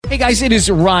Hey guys, it is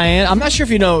Ryan. I'm not sure if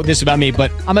you know this about me, but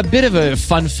I'm a bit of a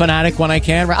fun fanatic when I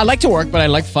can. I like to work, but I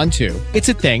like fun too. It's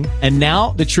a thing. And now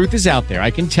the truth is out there.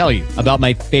 I can tell you about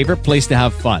my favorite place to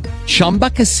have fun. Chumba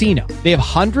Casino. They have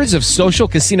hundreds of social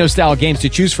casino style games to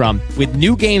choose from with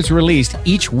new games released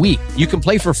each week. You can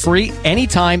play for free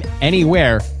anytime,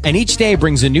 anywhere. And each day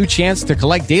brings a new chance to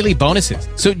collect daily bonuses.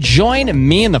 So join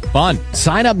me in the fun.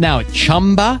 Sign up now at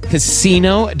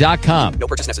ChumbaCasino.com. No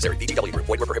purchase necessary. VGW Group.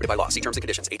 Void where prohibited by law. See terms and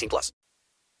conditions. 18+.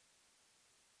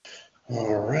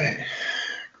 All right.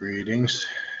 Greetings.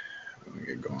 We'll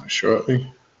get going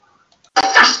shortly.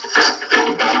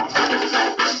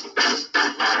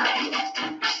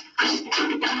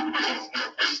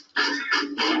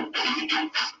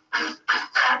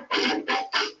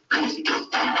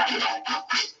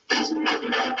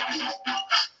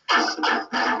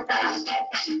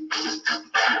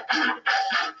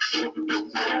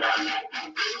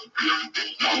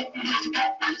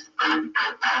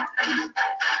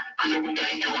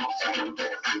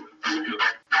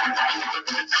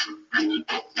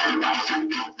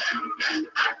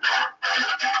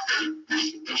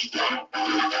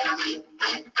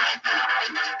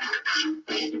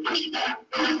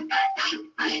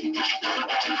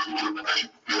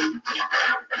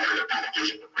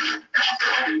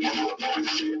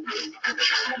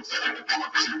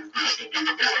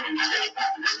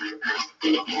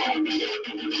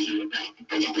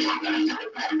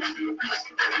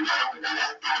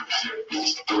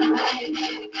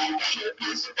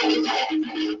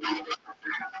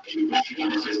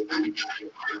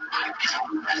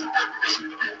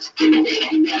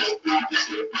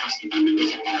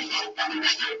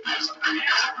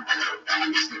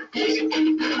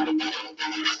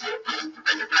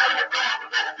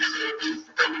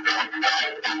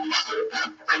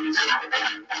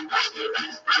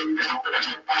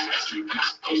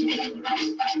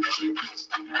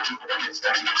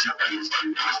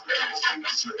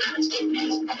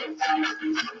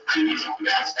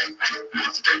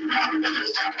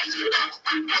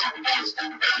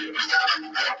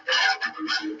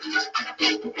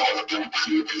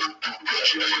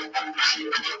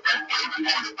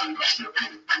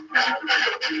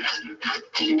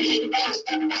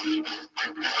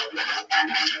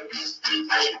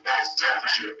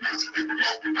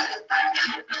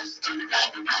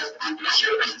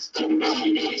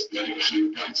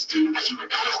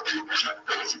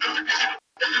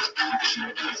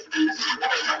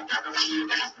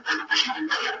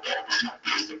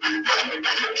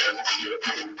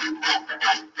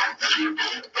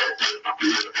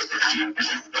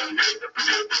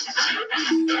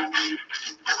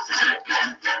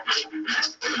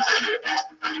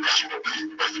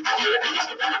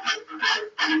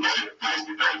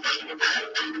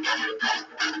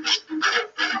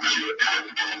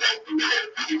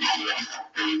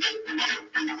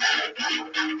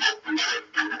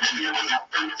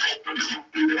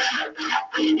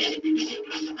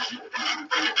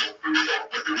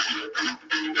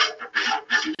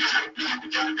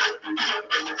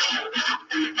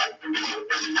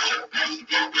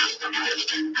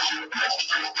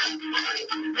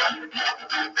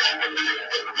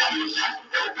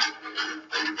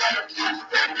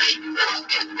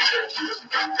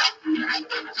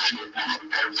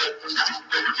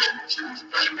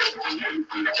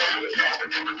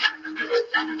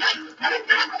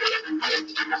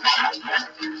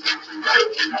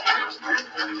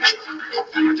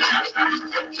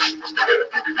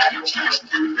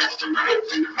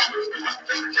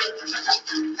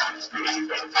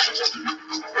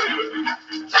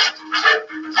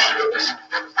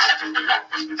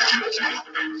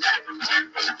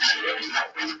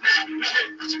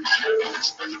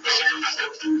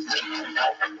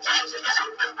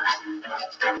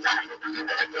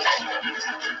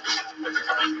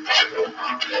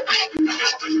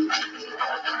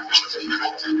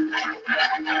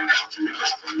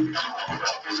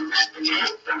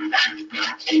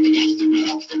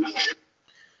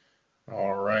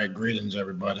 All right, greetings,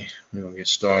 everybody. We're going to get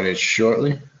started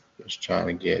shortly. Just trying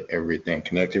to get everything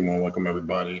connected. We want to welcome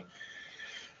everybody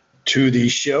to the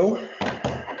show.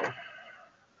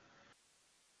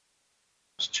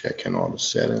 Just checking all the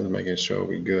settings, making sure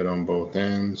we're good on both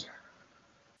ends.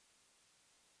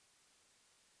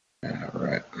 All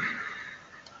right.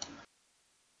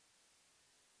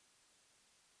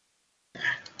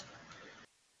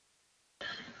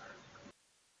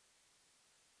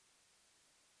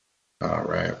 All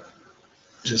right.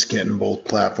 Just getting both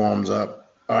platforms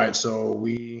up. All right, so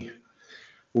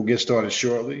we'll get started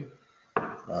shortly.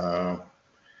 We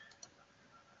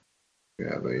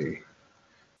have a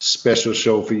special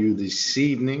show for you this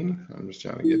evening. I'm just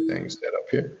trying to get things set up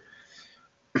here.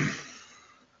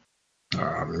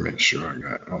 Let me make sure I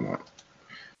got, hold on.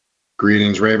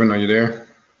 Greetings, Raven, are you there?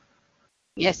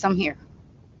 Yes, I'm here.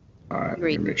 All right,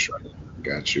 Great. let me make sure I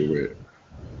got you with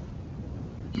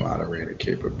moderator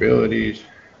capabilities.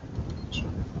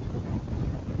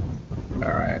 All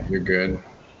right, you're good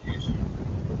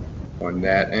on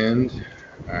that end.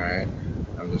 All right,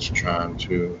 I'm just trying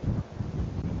to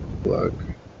plug.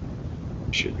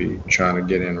 Should be trying to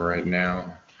get in right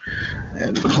now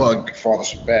and plug Father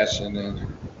Sebastian in.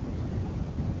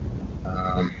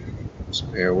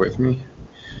 Just bear with me.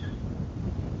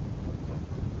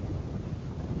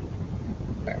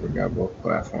 All right, we got both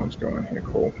platforms going here.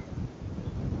 Cool.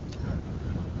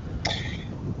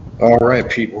 All right,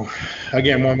 people.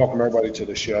 Again, welcome everybody to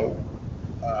the show.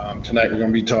 Tonight we're going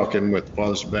to be talking with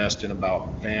Father Sebastian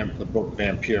about the book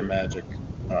Vampyre Magick.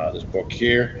 This book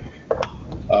here.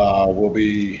 We'll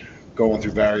be going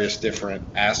through various different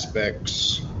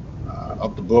aspects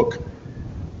of the book.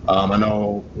 I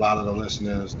know a lot of the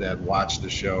listeners that watch the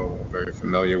show are very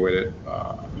familiar with it.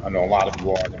 I know a lot of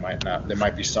you are. There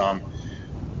might be some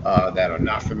that are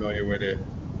not familiar with it.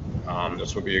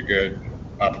 This will be a good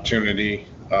opportunity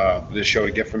for this show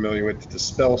to get familiar with, to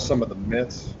dispel some of the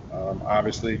myths,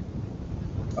 obviously,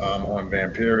 on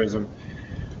vampirism.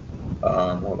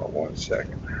 Hold on one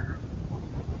second.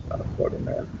 Trying to plug him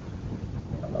in.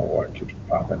 I don't know what keeps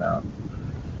popping out.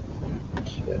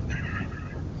 Shit.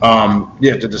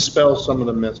 To dispel some of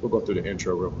the myths, we'll go through the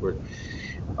intro real quick.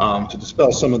 To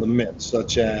dispel some of the myths,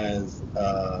 such as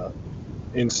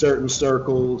in certain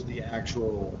circles, the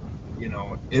actual,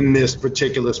 in this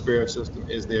particular spirit system,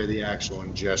 is there the actual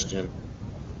ingestion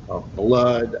of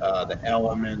blood, the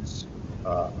elements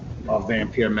of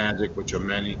Vampyre Magick, which are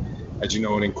many. As you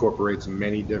know, it incorporates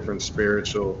many different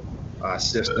spiritual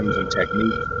systems and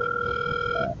techniques.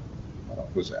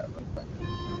 Who's that?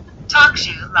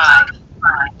 TalkShoe Live.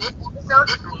 This episode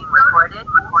is being recorded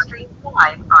and streamed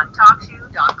live on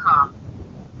TalkShoe.com.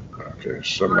 Okay,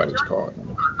 somebody's calling.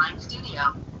 Online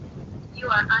studio. You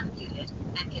are unmuted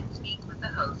and can speak with the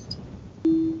host.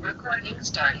 Recording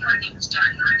starting.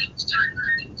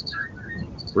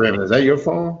 Raven, is that your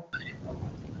phone?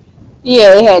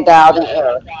 Yeah, it had dialed in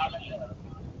error.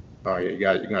 Oh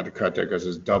yeah, you're gonna have to cut that because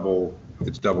it's double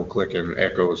clicking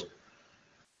echoes.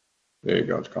 There you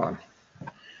go, it's gone.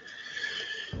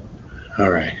 All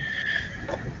right.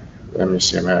 Let me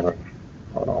see. Hold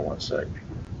on one sec.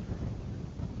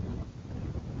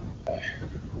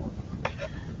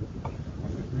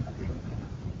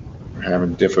 We're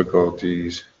having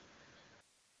difficulties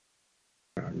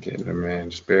getting them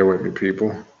in. Just bear with me,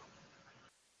 people.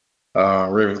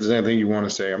 Raven, if there's anything you want to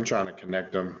say, I'm trying to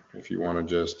connect them. If you want to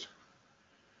just,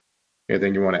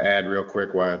 anything you want to add real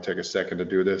quick while I take a second to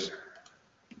do this?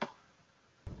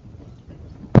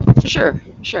 Sure.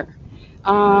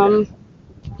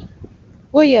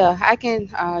 Well, yeah, I can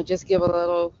just give a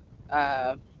little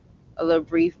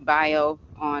brief bio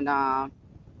on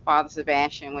Father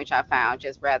Sebastian, which I found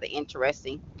just rather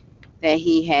interesting. That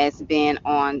he has been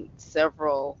on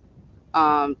several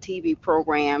TV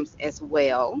programs as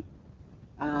well.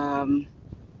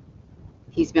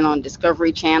 He's been on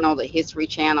Discovery Channel, the History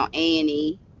Channel,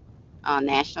 A&E,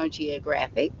 National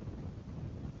Geographic.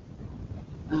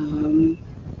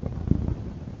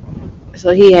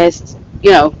 So he has,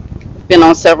 been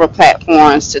on several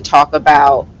platforms to talk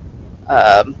about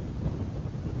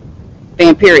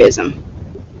vampirism.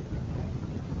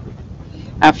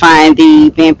 I find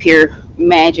the Vampyre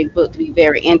Magick book to be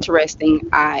very interesting.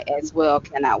 I as well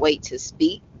cannot wait to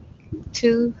speak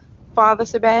to Father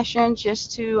Sebastian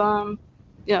just to,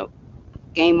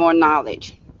 gain more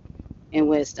knowledge and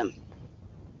wisdom.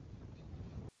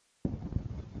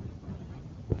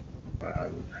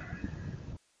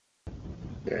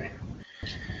 Okay.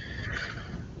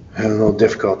 I have a little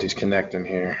difficulties connecting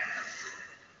here.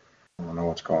 I don't know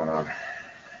what's going on.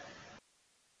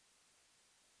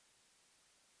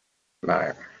 All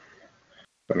right.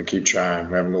 I'm going to keep trying.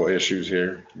 We're having little issues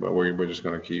here, but we're just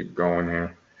going to keep going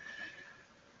here.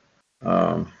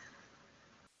 All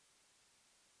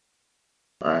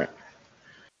right.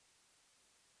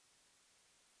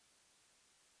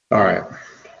 All right.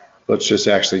 Let's just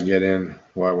actually get in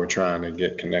while we're trying to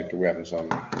get connected. We're having some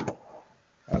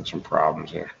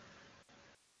problems here.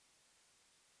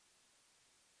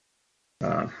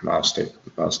 I'll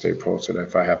stay posted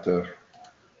if I have to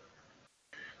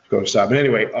go to stop. But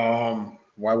anyway, while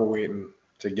we're waiting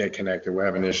to get connected, we're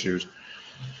having issues.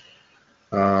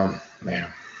 So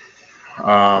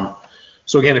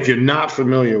again, if you're not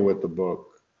familiar with the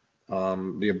book,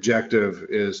 the objective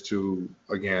is to,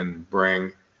 again,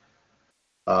 bring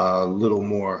a little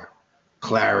more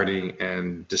clarity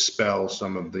and dispel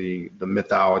some of the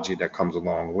mythology that comes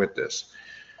along with this.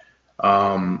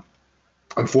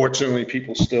 Unfortunately,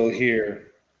 people still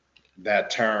hear that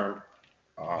term.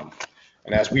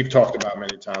 And as we've talked about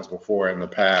many times before in the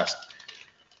past,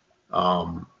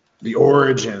 the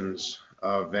origins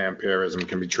of vampirism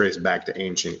can be traced back to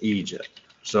ancient Egypt.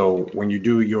 So when you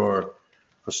do your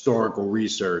historical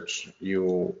research,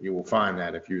 you will find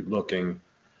that if you're looking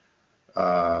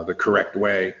the correct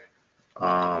way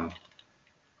and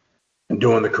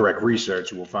doing the correct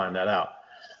research, you will find that out.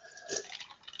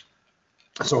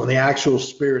 So in the actual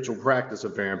spiritual practice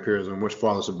of vampirism, which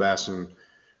Father Sebastian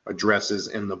addresses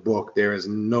in the book, there is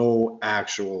no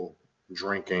actual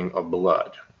drinking of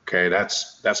blood. Okay,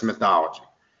 that's mythology.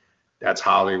 That's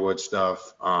Hollywood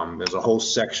stuff. There's a whole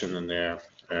section in there,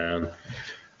 and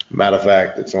matter of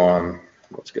fact, it's on.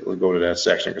 Let's go to that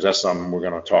section because that's something we're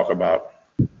going to talk about.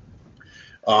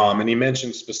 And he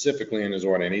mentions specifically in his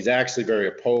order, and he's actually very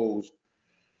opposed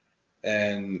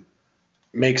and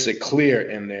makes it clear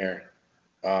in there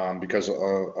because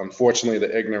unfortunately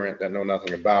the ignorant that know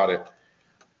nothing about it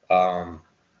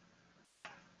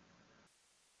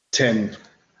tend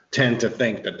to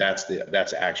think that that's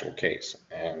the actual case,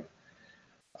 and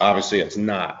obviously it's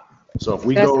not. So if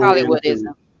we That's go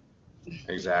Hollywoodism.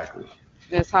 Exactly.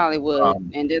 That's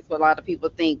Hollywood, and that's what a lot of people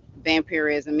think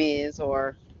vampirism is,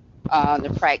 or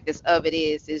the practice of it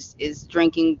is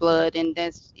drinking blood, and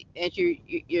that's, as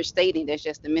you're stating, that's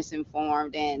just the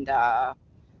misinformed, and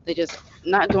they're just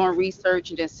not doing research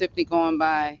and just simply going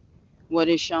by what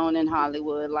is shown in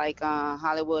Hollywood. Like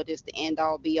Hollywood is the end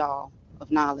all be all of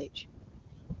knowledge.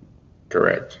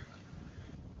 Correct.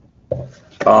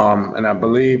 And I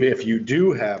believe if you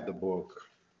do have the book,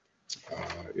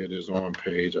 it is on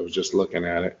page. I was just looking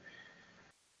at it.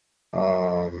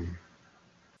 Where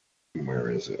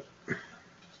is it?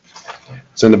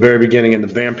 It's in the very beginning, in the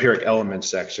vampiric elements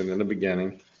section in the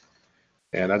beginning.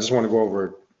 And I just want to go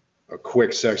over a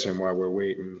quick section while we're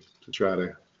waiting to try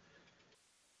to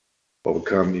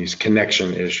overcome these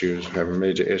connection issues, having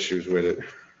major issues with it.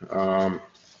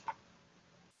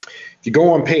 If you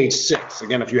go on page 6,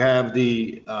 again, if you have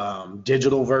the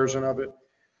digital version of it,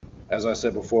 as I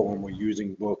said before, when we're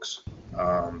using books,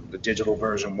 the digital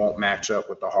version won't match up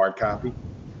with the hard copy.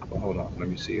 Well, hold on, let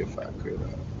me see if I could.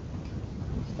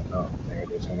 No, there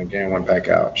it is. And again, went back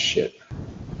out. Shit.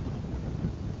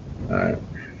 All right.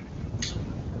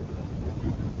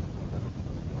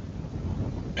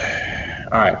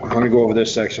 All right, let me go over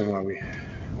this section while we. I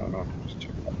don't know. Just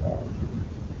check that out.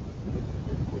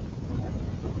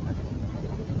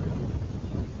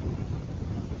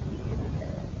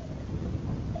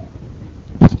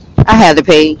 I have the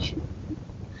page.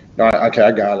 No, okay,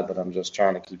 I got it, but I'm just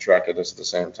trying to keep track of this at the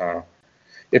same time.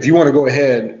 If you want to go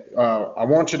ahead, I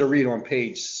want you to read on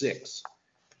page 6.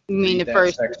 You mean Read the that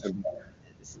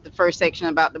first section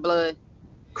about the blood?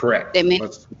 Correct. That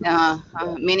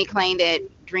many claim that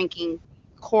drinking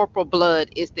corporal blood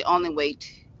is the only way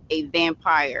a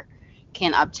vampire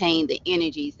can obtain the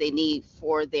energies they need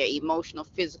for their emotional,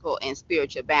 physical, and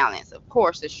spiritual balance. Of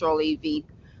course, the Shirley V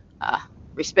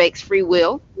respects free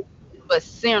will, but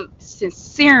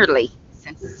sincerely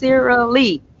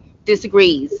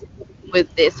disagrees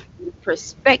with this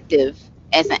perspective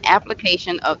as an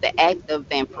application of the act of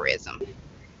vampirism.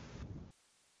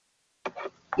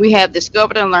 We have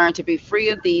discovered and learned to be free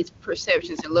of these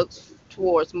perceptions and look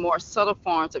towards more subtle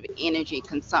forms of energy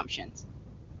consumptions.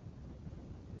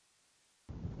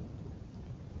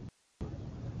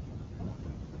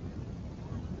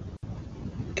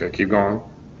 Okay, keep going.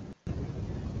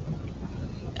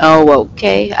 Oh,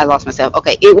 okay. I lost myself.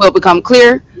 Okay. It will become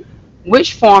clear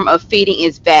which form of feeding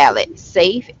is valid,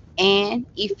 safe, and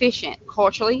efficient.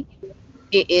 Culturally,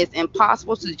 it is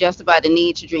impossible to justify the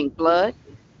need to drink blood,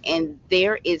 and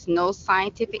there is no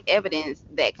scientific evidence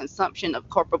that consumption of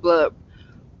corporal blood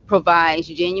provides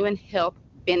genuine health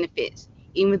benefits,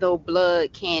 even though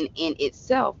blood can in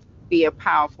itself be a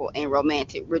powerful and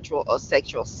romantic ritual or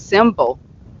sexual symbol,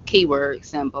 keyword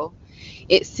symbol.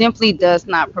 It simply does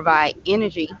not provide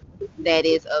energy that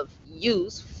is of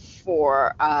use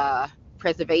for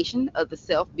preservation of the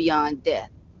self beyond death,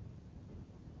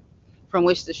 from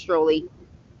which the Stroley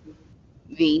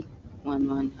V. I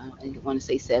want to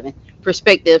say 7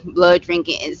 perspective, blood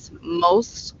drinking is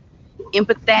most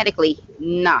empathetically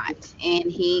not,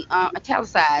 and he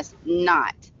italicized,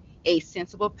 not a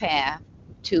sensible path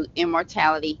to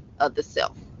immortality of the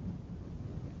self.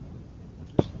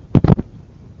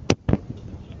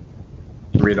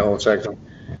 Read the whole section.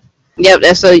 Yep,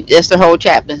 that's the whole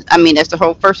chapter. I mean, that's the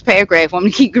whole first paragraph. Want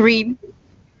me to keep reading?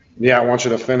 Yeah, I want you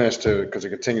to finish too, because it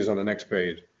continues on the next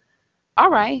page.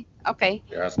 All right. Okay.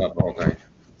 Yeah, that's not the whole thing.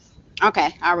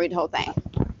 Okay. I'll read the whole thing.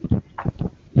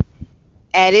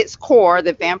 At its core,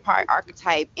 the vampire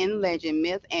archetype in legend,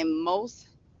 myth, and most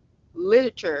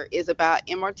literature is about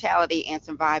immortality and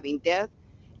surviving death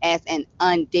as an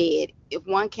undead. If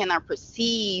one cannot preserve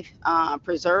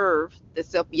the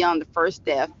self beyond the first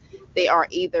death, they are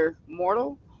either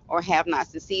mortal or have not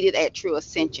succeeded at true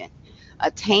ascension.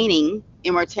 Attaining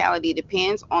immortality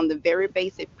depends on the very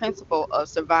basic principle of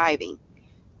surviving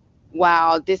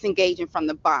while disengaging from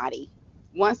the body.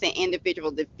 Once an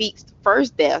individual defeats the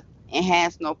first death and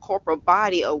has no corporal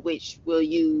body of which will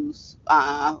use,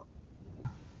 I'm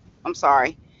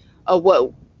sorry, of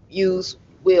what use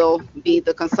will be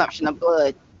the consumption of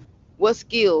blood. What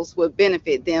skills will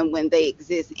benefit them when they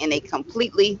exist in a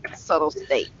completely subtle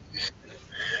state?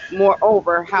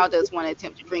 Moreover, how does one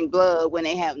attempt to drink blood when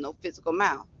they have no physical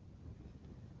mouth?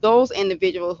 Those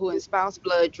individuals who espouse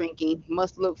blood drinking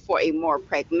must look for a more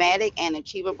pragmatic and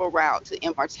achievable route to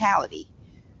immortality.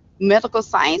 Medical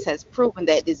science has proven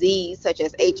that disease such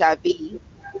as HIV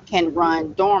can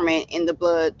run dormant in the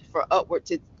blood for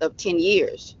upwards of 10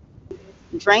 years.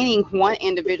 Draining one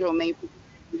individual may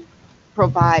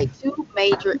provide two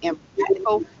major and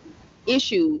practical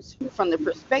issues from the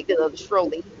perspective of the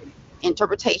Shirley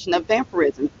interpretation of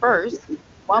vampirism. First,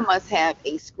 one must have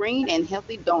a screened and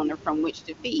healthy donor from which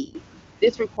to feed.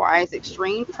 This requires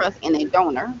extreme trust in a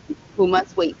donor who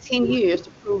must wait 10 years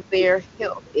to prove their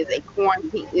health is in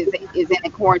a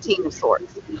quarantine of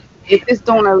sorts. If this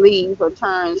donor leaves or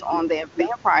turns on their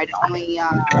vampire, the only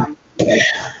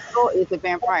is the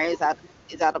vampire is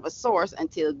out of a source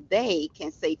until they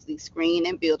can safely screen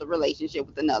and build a relationship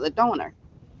with another donor.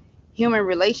 Human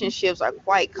relationships are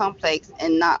quite complex,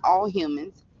 and not all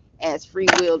humans, as free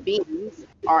willed beings,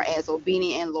 are as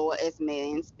obedient and loyal as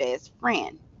man's best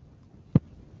friend.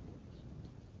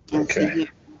 Let's see Okay. here.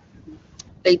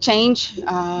 They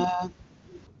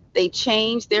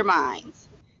change their minds.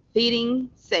 Feeding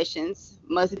sessions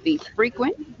must be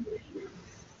frequent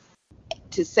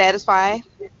to satisfy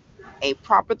a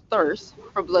proper thirst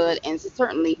for blood, and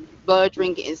certainly blood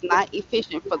drinking is not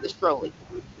efficient for the Stroley.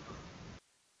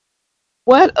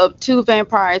 What of two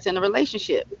vampires in a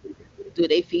relationship? Do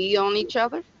they feed on each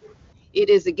other? It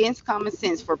is against common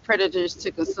sense for predators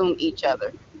to consume each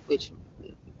other, which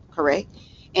correct,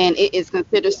 and it is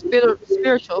considered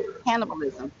spiritual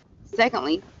cannibalism.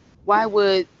 Secondly, why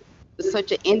would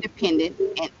such an independent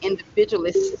and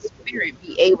individualist spirit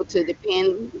be able to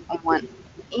depend on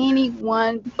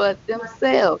anyone but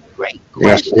themselves? Great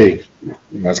That's question. key.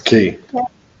 That's key.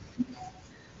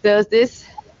 Does this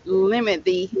limit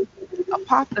the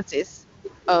hypothesis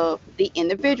of the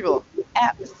individual?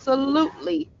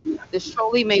 Absolutely. The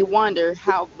Stroley may wonder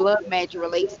how blood magic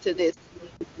relates to this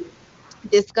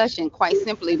discussion. Quite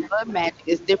simply, blood magic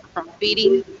is different from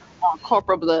feeding on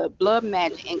corporal blood. Blood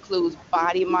magic includes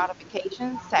body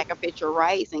modifications, sacrificial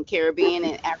rites in Caribbean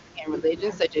and African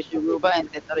religions such as Yoruba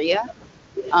and Teteria,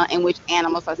 in which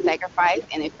animals are sacrificed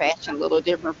in a fashion a little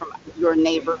different from your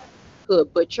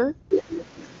neighborhood butcher,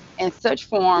 and such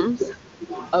forms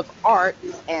of art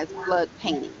as blood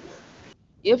paintings.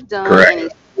 If done in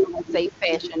Correct. a safe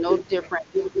fashion, no different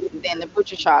than the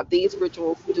butcher shop, these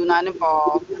rituals do not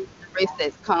involve the risks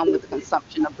that come with the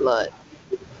consumption of blood.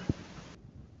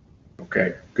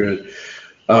 Okay, good.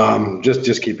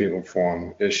 Just keep people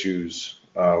informed. Issues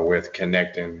with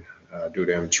connecting due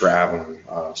to them traveling.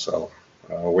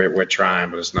 We're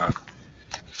trying, but it's not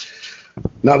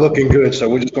looking good. So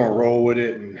we're just gonna roll with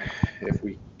it, and if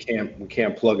we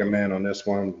can't plug them in on this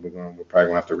one, we're probably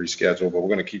gonna have to reschedule. But we're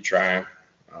gonna keep trying.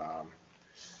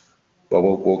 But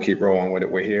we'll keep rolling with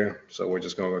it. We're here, so we're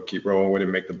just gonna keep rolling with it,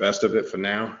 make the best of it for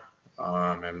now,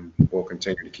 and we'll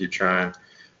continue to keep trying.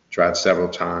 Tried several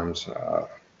times,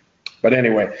 but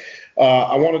anyway,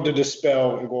 I wanted to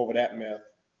dispel and go over that myth,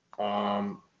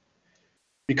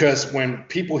 because when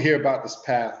people hear about this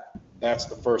path, that's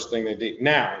the first thing they do.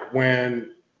 Now,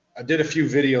 when I did a few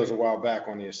videos a while back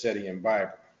on the Ascetian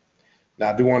Bible,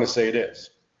 now I do want to say this: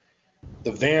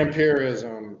 the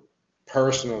vampirism,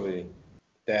 personally,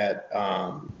 that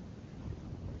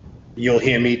you'll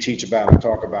hear me teach about and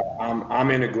talk about, I'm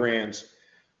in agreement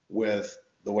with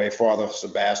the way Father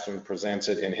Sebastian presents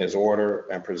it in his order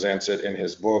and presents it in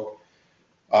his book,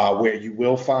 where you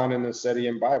will find in the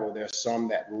Ascetian Bible, there's some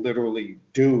that literally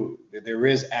do. There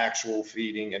is actual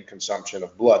feeding and consumption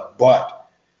of blood. But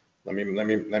let me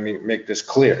make this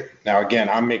clear. Now, again,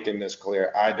 I'm making this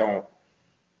clear. I don't,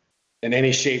 in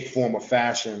any shape, form, or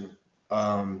fashion,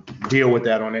 deal with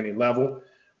that on any level.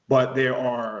 But there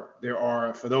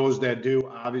are for those that do,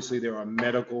 obviously there are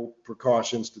medical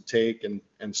precautions to take and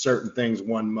certain things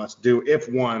one must do if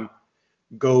one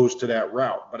goes to that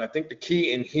route. But I think the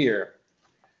key in here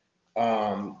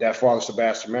that Father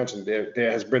Sebastian mentioned,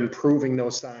 there has been proving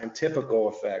those scientific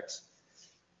effects,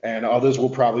 and others will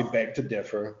probably beg to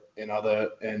differ in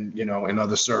other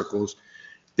circles.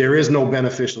 There is no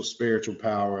beneficial spiritual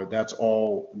power. That's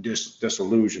all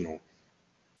disillusional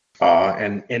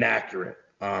and inaccurate.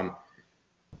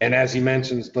 And as he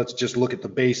mentions, let's just look at the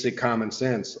basic common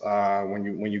sense when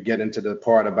you get into the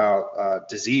part about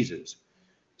diseases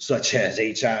such as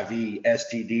HIV,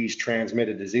 STDs,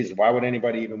 transmitted diseases. Why would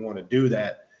anybody even want to do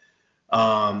that,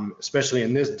 especially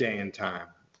in this day and time?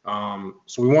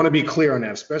 So we want to be clear on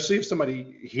that, especially if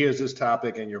somebody hears this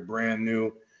topic and you're brand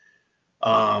new.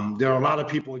 There are a lot of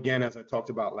people, again, as I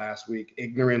talked about last week,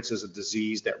 ignorance is a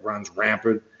disease that runs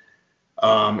rampant,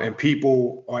 and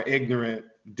people are ignorant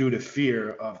due to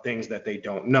fear of things that they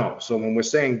don't know. So when we're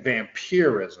saying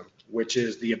vampirism, which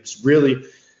is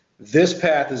this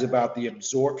path is about the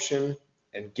absorption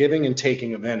and giving and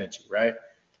taking of energy, right?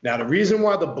 Now, the reason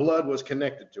why the blood was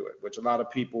connected to it, which a lot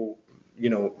of people,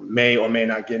 may or may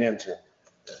not get into,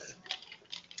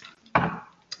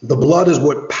 the blood is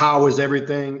what powers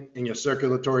everything in your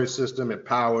circulatory system. It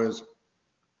powers,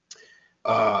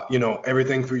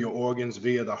 everything through your organs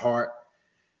via the heart,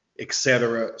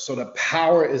 etc. So the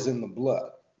power is in the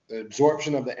blood. The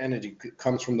absorption of the energy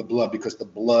comes from the blood because the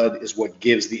blood is what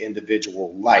gives the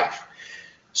individual life.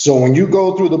 So when you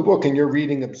go through the book and you're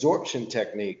reading absorption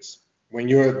techniques,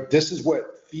 this is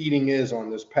what feeding is on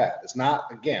this path. It's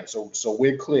not, again, so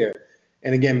we're clear.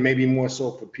 And again, maybe more so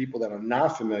for people that are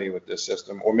not familiar with this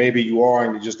system, or maybe you are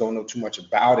and you just don't know too much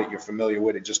about it. You're familiar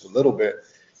with it just a little bit.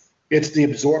 It's the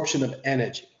absorption of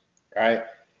energy, right?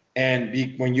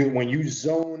 And when you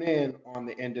zone in on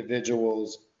the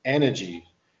individual's energy,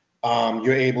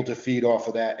 you're able to feed off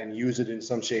of that and use it in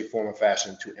some shape, form, or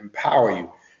fashion to empower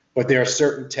you. But there are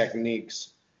certain techniques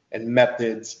and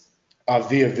methods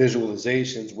via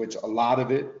visualizations, which a lot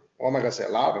of it, well, I'm not gonna say a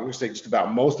lot of it, I'm gonna say just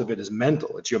about most of it is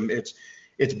mental.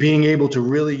 It's being able to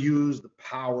really use the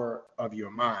power of your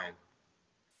mind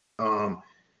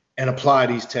and apply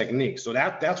these techniques. So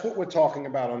that's what we're talking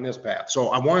about on this path. So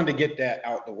I wanted to get that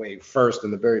out the way first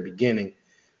in the very beginning,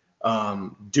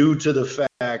 due to the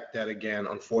fact that, again,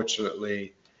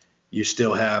 unfortunately, you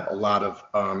still have a lot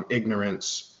of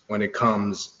ignorance when it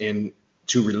comes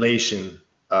into relation,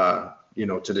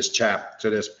 to this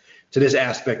to this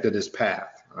aspect of this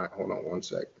path. All right, hold on one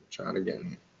sec. Trying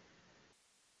again.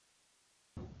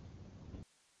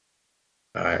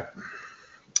 All right.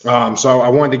 So I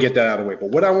wanted to get that out of the way. But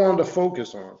what I wanted to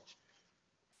focus on,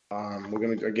 we're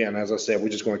going to, again, as I said, we're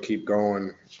just going to keep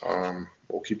going.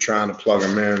 We'll keep trying to plug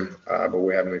them in, but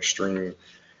we're having extreme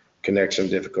connection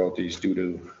difficulties due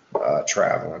to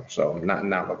traveling. So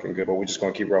not looking good, but we're just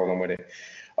going to keep rolling with it.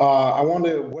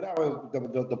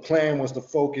 The plan was to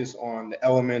focus on the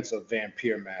elements of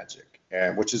Vampyre Magick,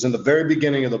 which is in the very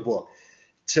beginning of the book.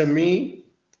 To me,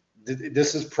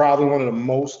 this is probably one of the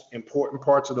most important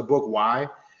parts of the book. Why?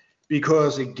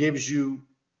 Because it gives you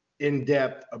in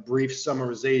depth a brief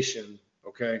summarization,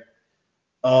 okay,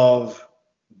 of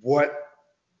what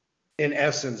in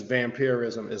essence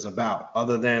vampirism is about,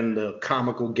 other than the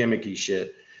comical gimmicky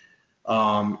shit.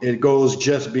 It goes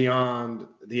just beyond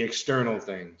the external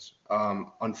things.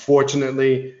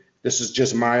 Unfortunately, this is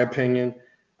just my opinion.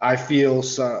 I feel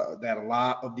that a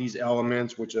lot of these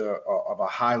elements, which are of a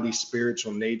highly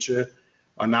spiritual nature,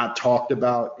 are not talked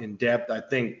about in depth. I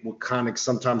think what kind of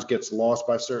sometimes gets lost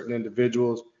by certain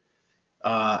individuals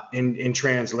in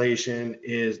translation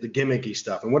is the gimmicky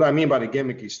stuff. And what I mean by the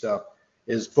gimmicky stuff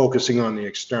is focusing on the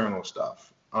external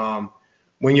stuff.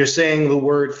 When you're saying the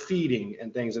word feeding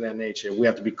and things of that nature, we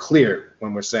have to be clear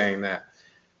when we're saying that,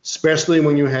 especially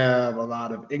when you have a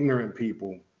lot of ignorant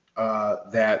people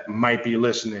that might be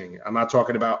listening. I'm not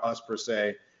talking about us per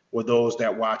se, or those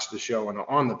that watch the show and are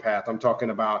on the path. I'm talking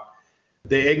about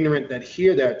the ignorant that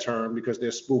hear that term because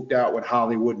they're spooked out with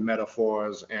Hollywood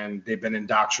metaphors and they've been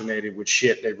indoctrinated with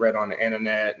shit they've read on the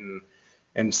internet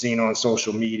and seen on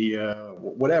social media,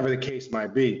 whatever the case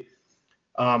might be.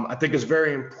 I think it's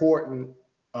very important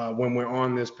when we're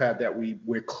on this path that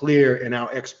we're clear in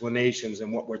our explanations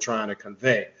and what we're trying to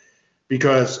convey,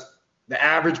 because the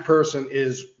average person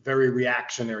is very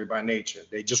reactionary by nature.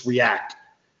 They just react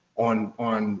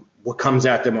on what comes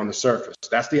at them on the surface.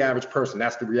 That's the average person.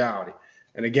 That's the reality.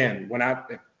 And again,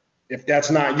 if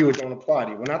that's not you, it don't apply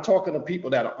to you. We're not talking to people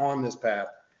that are on this path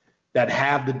that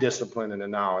have the discipline and the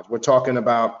knowledge. We're talking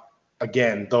about,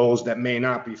 again, those that may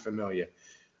not be familiar.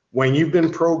 When you've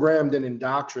been programmed and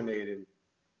indoctrinated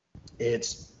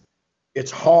it's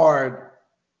hard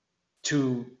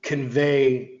to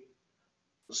convey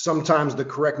sometimes the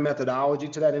correct methodology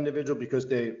to that individual because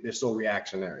they're so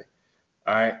reactionary.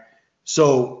 All right.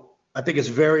 So I think it's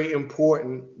very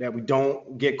important that we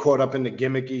don't get caught up in the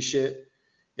gimmicky shit.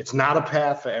 It's not a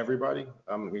path for everybody.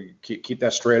 We keep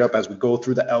that straight up as we go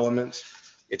through the elements.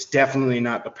 It's definitely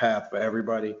not the path for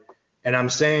everybody. And I'm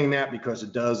saying that because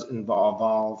it does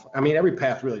involve, I mean, every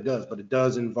path really does, but it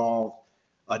does involve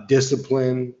a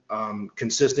discipline,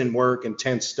 consistent work,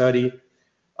 intense study.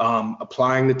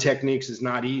 Applying the techniques is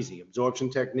not easy. Absorption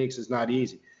techniques is not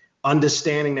easy.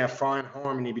 Understanding that fine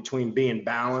harmony between being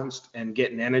balanced and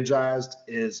getting energized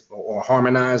or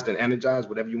harmonized and energized,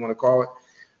 whatever you want to call it,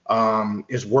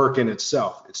 is work in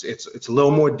itself. It's a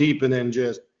little more deeper than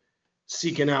just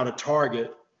seeking out a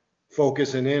target,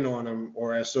 focusing in on them,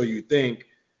 or as so you think.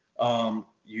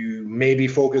 You may be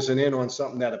focusing in on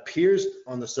something that appears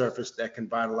on the surface that can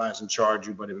vitalize and charge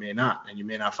you, but it may not, and you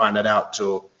may not find that out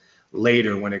till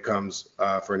later when it comes,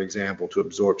 for an example, to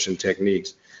absorption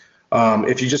techniques.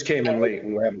 If you just came in late,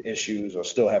 we were having issues or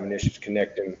still having issues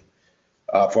connecting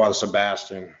Father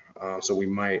Sebastian. So we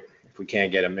might, if we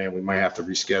can't get him in, we might have to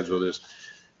reschedule this.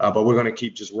 But we're going to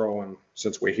keep just rolling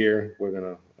since we're here. We're going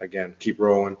to, again, keep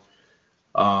rolling.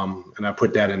 And I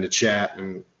put that in the chat.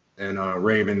 And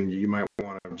Raven, you might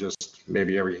want to just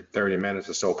maybe every 30 minutes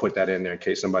or so put that in there in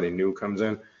case somebody new comes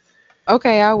in.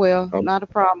 Okay, I will. Not a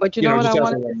problem. But you know what I just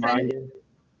want as a to reminder. say?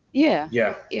 Yeah,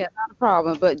 Yeah. not a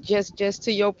problem. But just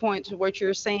to your point, to what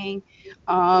you're saying,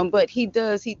 but he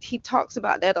talks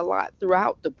about that a lot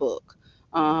throughout the book,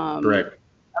 Correct.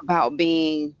 about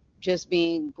being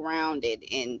grounded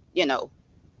in,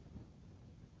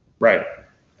 Right.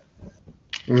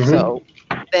 Mhm. So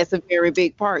that's a very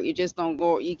big part. You just don't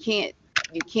go. You can't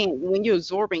when you're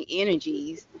absorbing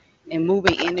energies and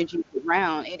moving energies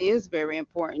around. It is very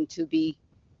important to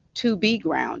be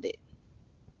grounded.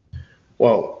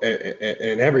 Well,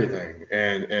 and everything,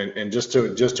 and just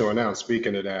to announce,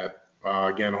 speaking of that,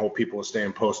 again, I hope people are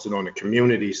staying posted on the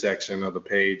community section of the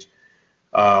page.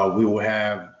 We will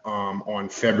have on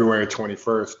February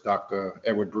 21st, Dr.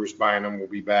 Edward Bruce Bynum will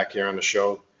be back here on the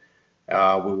show. We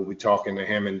will be talking to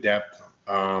him in depth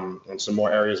on some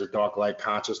more areas of dark light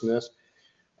consciousness.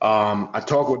 I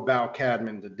talked with Bal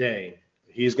Cadman today.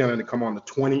 He's going to come on the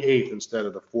 28th instead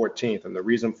of the 14th, and the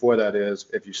reason for that is,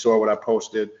 if you saw what I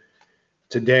posted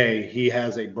today, he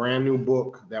has a brand new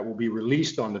book that will be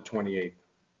released on the 28th.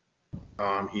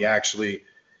 He actually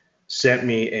sent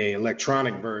me an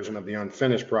electronic version of the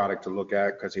unfinished product to look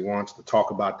at because he wants to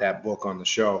talk about that book on the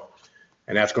show.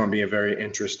 And that's going to be a very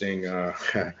interesting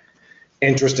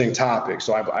interesting topic.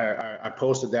 So I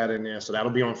posted that in there. So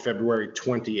that'll be on February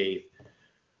 28th.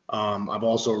 I've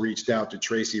also reached out to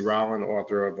Tracy Rowland,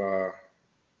 author of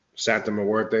Santa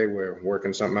Muerte. We're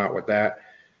working something out with that.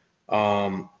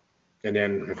 And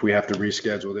then if we have to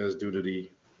reschedule this due to the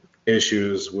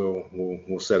issues,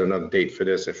 we'll set another date for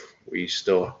this if we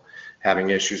still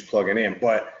having issues plugging in.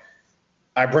 But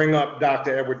I bring up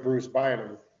Dr. Edward Bruce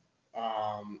Bynum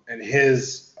and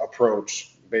his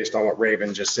approach based on what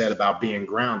Raven just said about being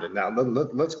grounded. Now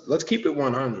let's keep it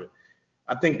 100.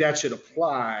 I think that should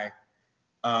apply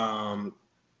to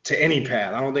any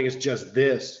path. I don't think it's just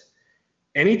this.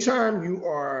 Anytime you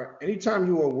are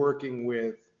working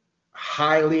with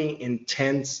highly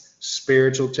intense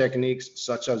spiritual techniques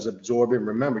such as absorbing,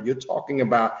 remember, you're talking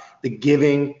about the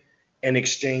giving and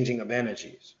exchanging of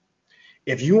energies.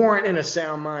 If you aren't in a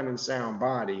sound mind and sound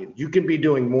body, you can be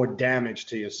doing more damage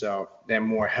to yourself than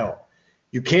more help.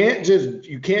 You can't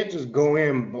just go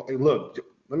in. Look,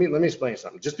 let me explain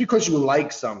something. Just because you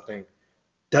like something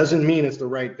doesn't mean it's the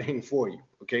right thing for you.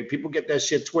 Okay, people get that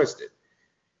shit twisted.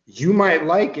 You might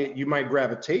like it, you might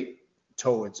gravitate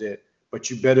towards it, but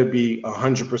you better be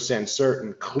 100%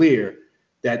 certain, clear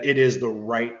that it is the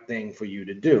right thing for you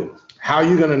to do. How are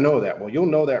you going to know that? Well, you'll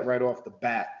know that right off the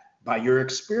bat by your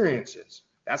experiences.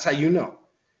 That's how you know.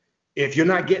 If you're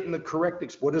not getting the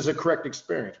correct, what is a correct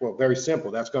experience? Well, very simple.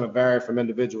 That's going to vary from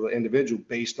individual to individual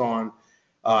based on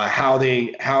how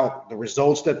the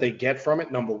results that they get from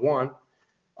it, number one.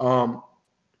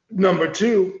 Number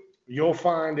two, you'll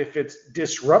find if it's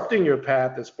disrupting your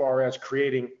path as far as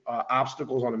creating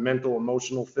obstacles on a mental,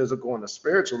 emotional, physical, and a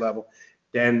spiritual level,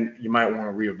 then you might want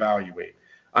to reevaluate.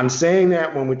 I'm saying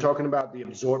that when we're talking about the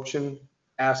absorption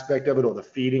aspect of it or the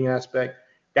feeding aspect,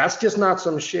 that's just not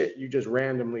some shit you just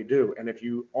randomly do. And if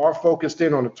you are focused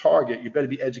in on a target, you better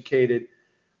be educated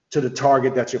to the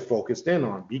target that you're focused in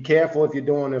on. Be careful if you're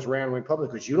doing this randomly in public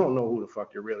because you don't know who the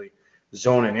fuck you're really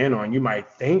zoning in on. You might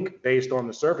think based on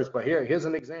the surface, but here's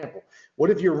an example. What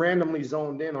if you're randomly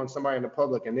zoned in on somebody in the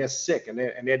public and they're sick and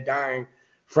they're dying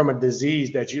from a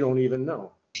disease that you don't even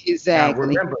know? Now Exactly.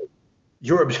 remember,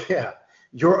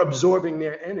 you're absorbing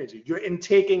their energy. You're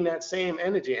intaking that same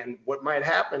energy, and what might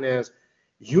happen is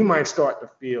you might start to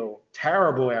feel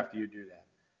terrible after you do that.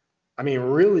 I mean,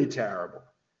 really terrible.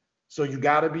 So you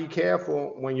got to be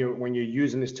careful when you're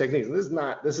using this technique.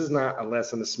 This is not a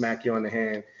lesson to smack you on the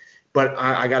hand, but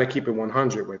I got to keep it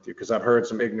 100 with you, because I've heard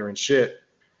some ignorant shit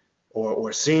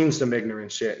or seen some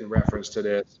ignorant shit in reference to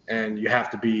this, and you have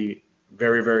to be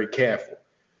very, very careful.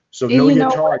 So And know you your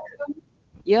know what? target.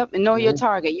 Yep, and know your Mhm.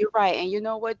 target. You're right. And you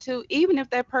know what, too? Even if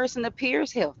that person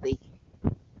appears healthy,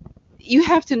 you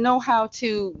have to know how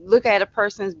to look at a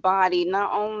person's body,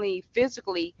 not only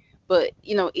physically, but,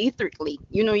 ethically.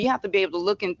 You have to be able to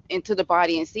look into the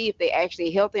body and see if they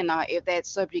actually healthy or not, if that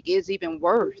subject is even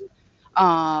worth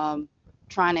um,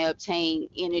 trying to obtain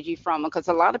energy from them. Because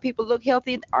a lot of people look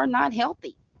healthy are not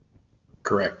healthy.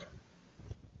 Correct.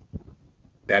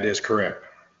 That is correct.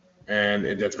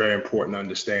 And that's very important to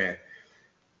understand.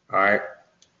 All right.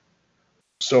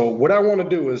 So what I want to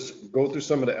do is go through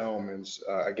some of the elements.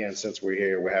 Again, since we're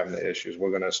here, we're having the issues. We're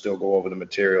going to still go over the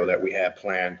material that we had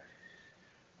planned.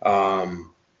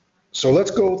 So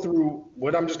let's go through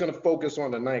what I'm just going to focus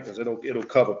on tonight, because it'll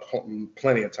cover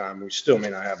plenty of time. We still may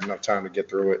not have enough time to get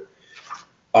through it.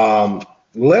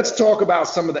 Let's talk about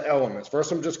some of the elements.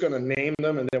 First, I'm just going to name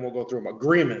them, and then we'll go through them.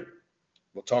 Agreement.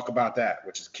 We'll talk about that,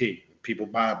 which is key. People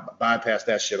bypass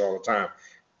that shit all the time.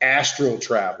 Astral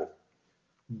travel.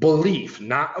 Belief,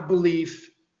 not a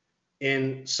belief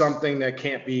in something that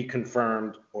can't be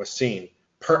confirmed or seen.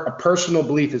 A personal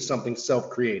belief is something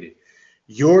self-created.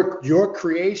 Your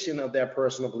creation of that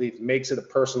personal belief makes it a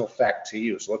personal fact to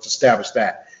you. So let's establish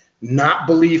that. Not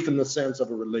belief in the sense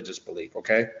of a religious belief,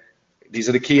 okay? These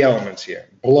are the key elements here.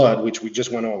 Blood, which we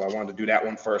just went over. I wanted to do that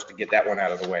one first to get that one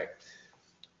out of the way.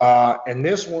 And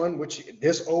this one, which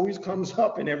this always comes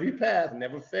up in every path,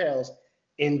 never fails,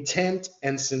 intent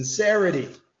and sincerity,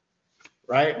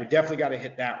 right? We definitely got to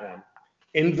hit that one.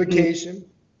 Invocation,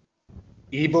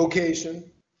 evocation,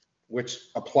 which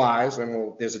applies,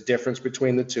 and there's a difference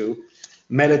between the two.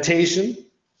 Meditation,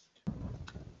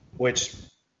 which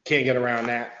can't get around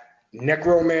that.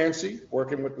 Necromancy,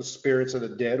 working with the spirits of the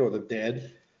dead or the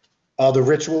dead. The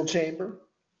ritual chamber,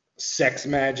 sex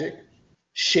magic,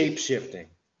 shape-shifting,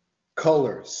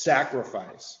 color,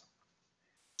 sacrifice,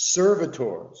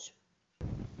 servitors,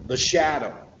 the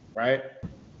shadow, right?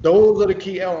 Those are the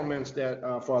key elements that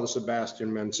Father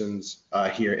Sebastian mentions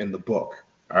here in the book,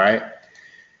 all right?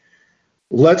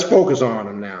 Let's focus on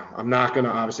them now. I'm not going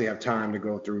to obviously have time to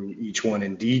go through each one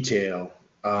in detail,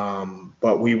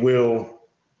 but we will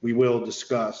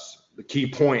discuss the key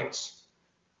points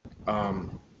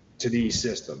to these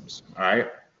systems, all right?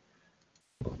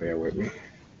 Bear with me. All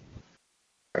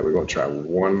right, we're going to try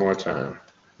one more time.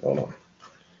 Hold on.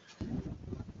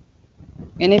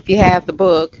 And if you have the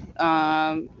book,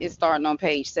 it's starting on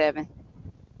page 7.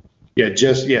 Yeah,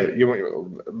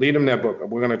 you lead them that book.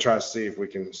 We're gonna try to see if we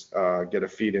can get a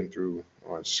feed in through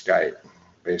on Skype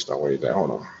based on where he's at.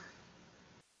 Hold on.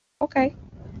 Okay.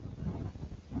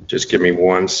 Just give me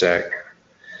 1 sec.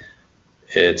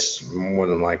 It's more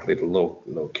than likely the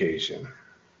location.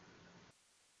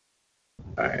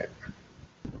 All right.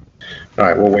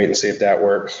 We'll wait and see if that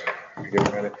works. Give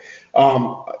a minute.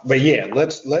 But yeah,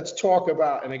 let's talk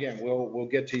about, and again, we'll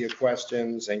get to your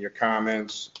questions and your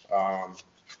comments.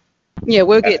 Yeah,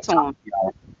 we'll get to them.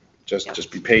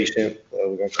 Just be patient.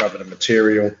 We're gonna cover the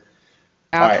material.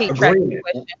 I'll keep track of the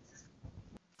questions.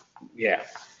 Yeah,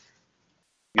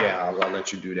 I'll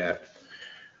let you do that.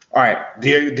 All right,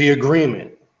 the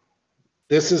agreement.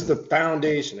 This is the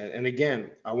foundation, and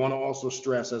again, I want to also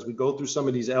stress as we go through some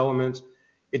of these elements,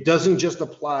 it doesn't just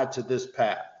apply to this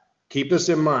path. Keep this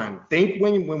in mind. Think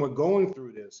when we're going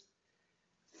through this,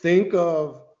 think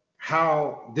of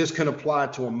how this can apply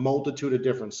to a multitude of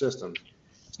different systems.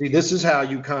 See, this is how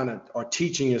you kind of are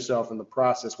teaching yourself in the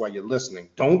process while you're listening.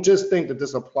 Don't just think that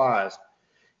this applies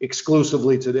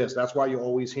exclusively to this. That's why you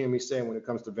always hear me say when it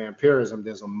comes to vampirism,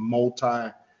 there's a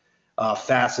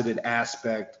multi-faceted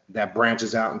aspect that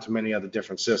branches out into many other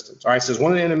different systems. All right, so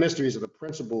one of the inner mysteries of the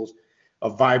principles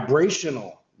of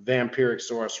vibrational vampiric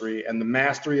sorcery and the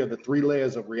mastery of the 3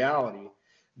 layers of reality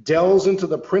delves into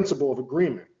the principle of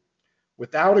agreement.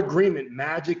 Without agreement,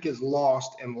 magic is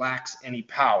lost and lacks any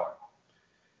power.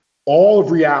 All of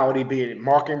reality, be it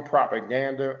marketing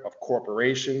propaganda of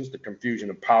corporations, the confusion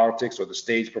of politics, or the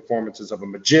stage performances of a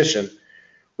magician,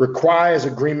 requires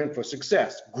agreement for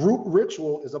success. Group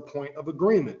ritual is a point of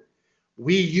agreement.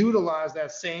 We utilize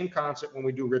that same concept when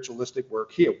we do ritualistic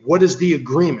work here. What is the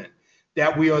agreement?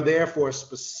 That we are there for a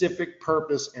specific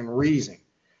purpose and reason.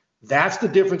 That's the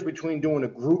difference between doing a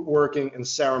group working and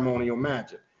ceremonial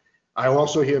magic. I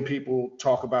also hear people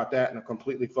talk about that and are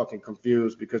completely fucking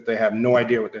confused because they have no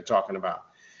idea what they're talking about.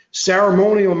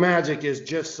 Ceremonial magic is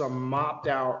just some mopped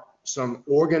out, some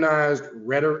organized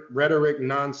rhetoric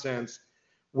nonsense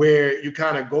where you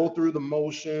kind of go through the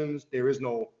motions. There is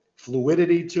no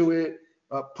fluidity to it.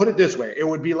 Put it this way, it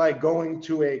would be like going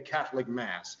to a Catholic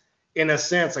mass. In a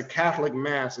sense, a Catholic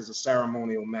mass is a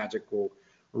ceremonial magical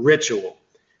ritual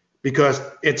because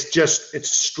it's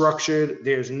structured.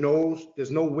 There's no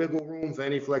wiggle room for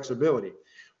any flexibility.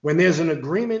 When there's an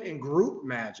agreement in group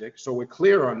magic, so we're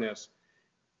clear on this,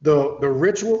 the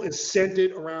ritual is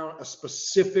centered around a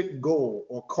specific goal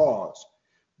or cause.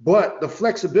 But the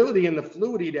flexibility and the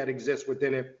fluidity that exists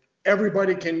within it,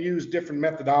 everybody can use different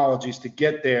methodologies to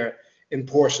get there in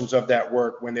portions of that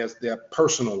work when there's their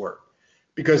personal work.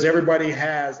 Because everybody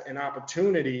has an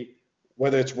opportunity,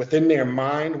 whether it's within their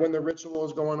mind when the ritual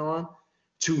is going on,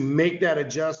 to make that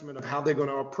adjustment of how they're going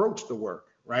to approach the work,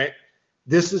 right?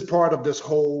 This is part of this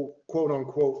whole quote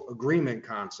unquote agreement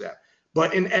concept.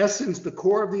 But in essence, the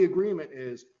core of the agreement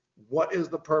is what is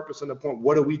the purpose and the point?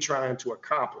 What are we trying to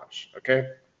accomplish? Okay.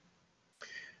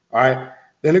 All right.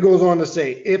 Then it goes on to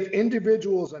say, if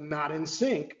individuals are not in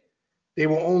sync, they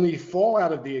will only fall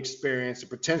out of the experience and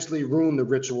potentially ruin the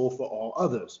ritual for all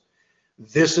others.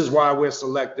 This is why we're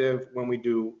selective when we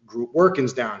do group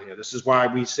workings down here. This is why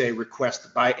we say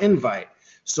request by invite,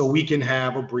 so we can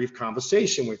have a brief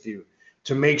conversation with you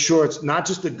to make sure it's not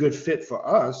just a good fit for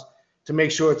us, to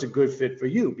make sure it's a good fit for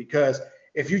you. Because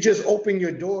if you just open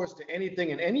your doors to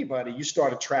anything and anybody, you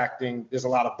start attracting, there's a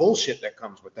lot of bullshit that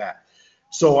comes with that.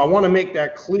 So I want to make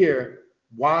that clear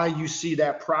why you see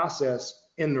that process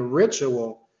in the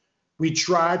ritual. We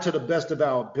try to the best of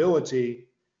our ability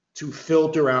to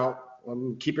filter out,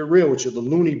 keep it real with you, the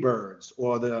loony birds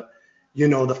or the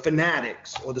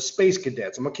fanatics or the space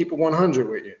cadets. I'm gonna keep it 100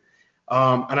 with you.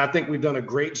 And I think we've done a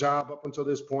great job up until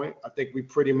this point. I think we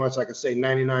pretty much, like I say,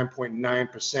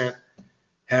 99.9%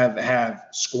 have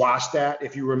squashed that.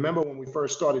 If you remember when we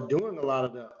first started doing a lot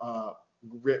of the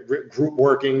group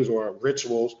workings or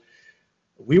rituals,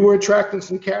 we were attracting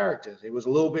some characters. It was a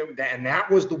little bit, and that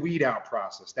was the weed out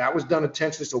process. That was done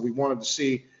intentionally, so we wanted to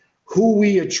see who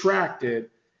we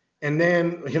attracted. And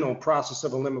then, process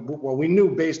of elimination. Well, we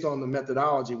knew based on the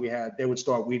methodology we had, they would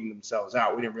start weeding themselves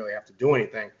out. We didn't really have to do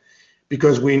anything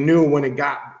because we knew when it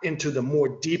got into the more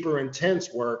deeper,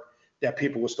 intense work that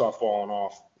people would start falling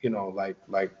off,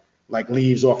 like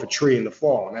leaves off a tree in the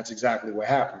fall. And that's exactly what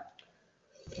happened.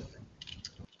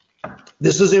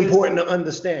 This is important to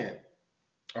understand,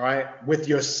 all right, with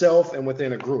yourself and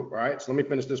within a group, all right? So let me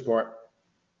finish this part.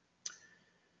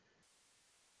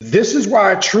 This is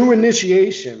why true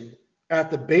initiation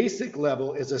at the basic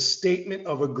level is a statement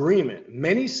of agreement.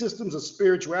 Many systems of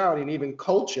spirituality and even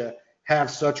culture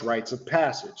have such rites of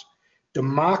passage.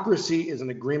 Democracy is an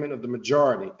agreement of the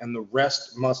majority, and the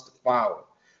rest must follow.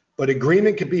 But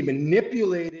agreement can be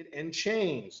manipulated and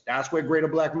changed. That's where greater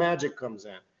black magic comes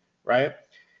in, right?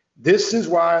 This is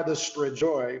why the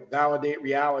Strajoi validate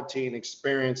reality and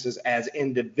experiences as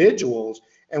individuals,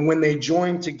 and when they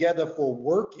join together for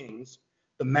workings,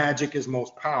 the magic is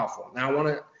most powerful.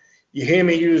 Now, you hear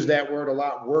me use that word a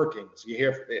lot, workings. You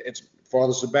hear it's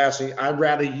Father Sebastian. I'd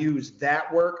rather use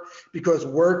that work because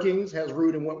workings has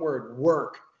root in what word?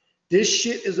 Work. This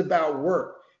shit is about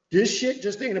work. This shit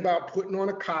just ain't about putting on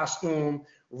a costume,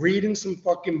 reading some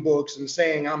fucking books and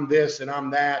saying I'm this and I'm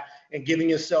that and giving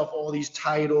yourself all these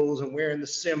titles and wearing the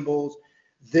symbols.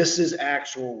 This is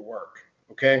actual work,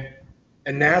 okay?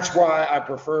 And that's why I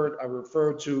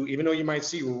refer to, even though you might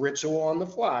see ritual on the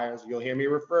flyers, you'll hear me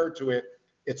refer to it,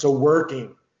 it's a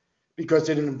working because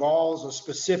it involves a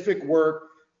specific work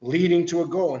leading to a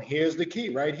goal. And here's the key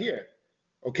right here,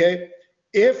 okay?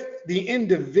 If the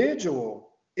individual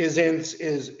is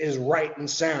right and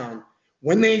sound,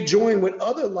 when they join with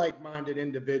other like-minded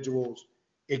individuals,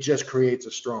 it just creates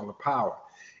a stronger power.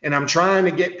 And I'm trying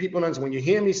to get people to understand, when you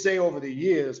hear me say over the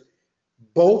years,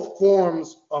 both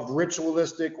forms of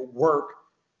ritualistic work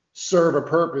serve a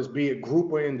purpose, be it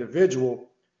group or individual.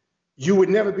 You would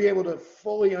never be able to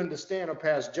fully understand or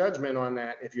pass judgment on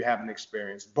that if you haven't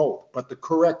experienced both, but the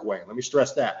correct way. Let me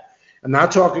stress that. I'm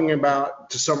not talking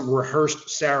about to some rehearsed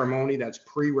ceremony that's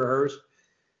pre-rehearsed.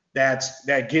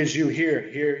 That gives you here's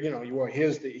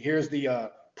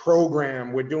the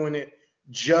program. We're doing it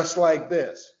just like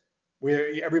this,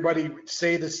 where everybody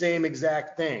say the same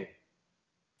exact thing.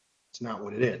 It's not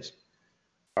what it is.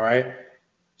 All right.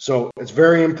 So it's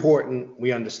very important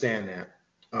we understand that.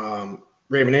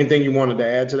 Raven, anything you wanted to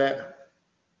add to that?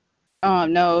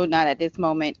 No, not at this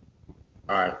moment.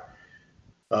 All right.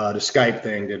 The Skype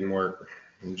thing didn't work,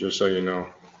 just so you know.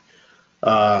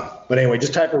 But anyway,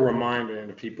 just type a reminder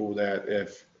to people that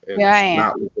if Yeah, I it's am.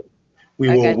 not, we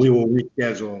I will got you.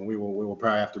 reschedule. We will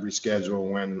probably have to reschedule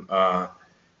when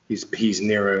he's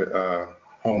near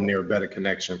home, near a better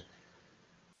connection.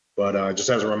 But just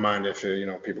as a reminder, if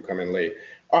people come in late.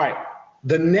 All right,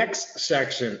 the next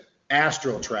section,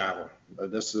 astral travel.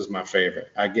 This is my favorite.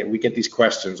 We get these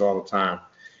questions all the time.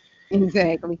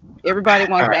 Exactly. Everybody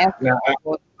All wants to right, ask. now,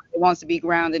 It wants to be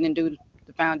grounded and do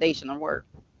the foundational work.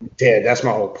 yeah, that's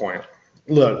my whole point.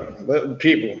 Look,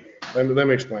 people, let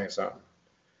me explain something.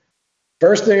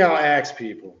 First thing I'll ask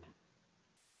people,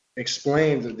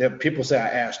 explain that people say I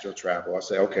astral travel. I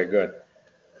say, okay, good.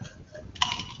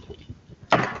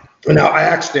 Now I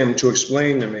ask them to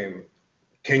explain to me,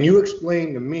 can you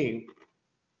explain to me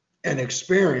an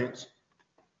experience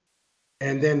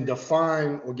and then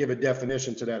define or give a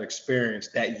definition to that experience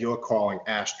that you're calling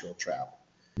astral travel?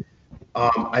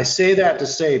 I say that to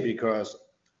say because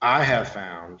I have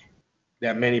found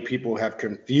that many people have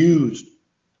confused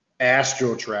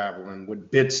astral traveling with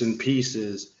bits and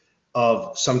pieces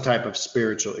of some type of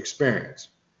spiritual experience.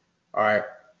 All right.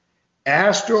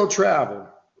 Astral travel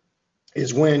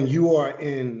is when you are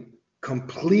in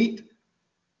complete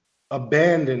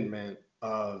abandonment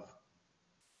of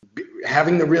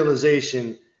having the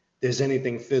realization there's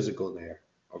anything physical there.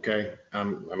 Okay.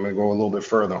 I'm going to go a little bit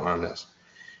further on this.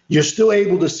 You're still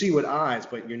able to see with eyes,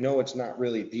 but it's not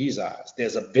really these eyes.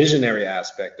 There's a visionary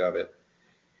aspect of it.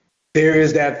 There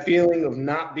is that feeling of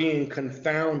not being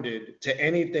confounded to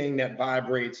anything that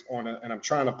vibrates and I'm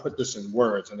trying to put this in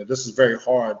words, and this is very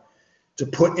hard to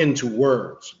put into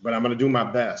words, but I'm going to do my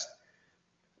best.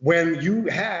 When you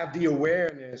have the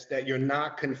awareness that you're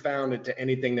not confounded to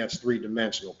anything that's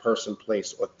three-dimensional, person,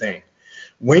 place, or thing,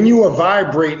 when you are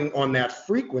vibrating on that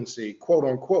frequency, quote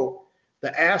unquote,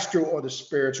 the astral or the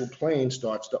spiritual plane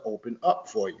starts to open up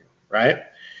for you, right?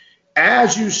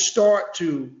 As you start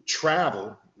to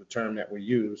travel, the term that we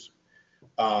use,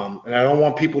 and I don't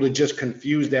want people to just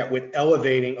confuse that with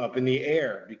elevating up in the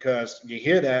air, because you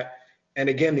hear that, and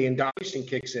again, the indoctrination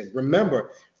kicks in.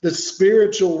 Remember, the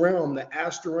spiritual realm, the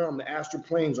astral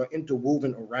planes are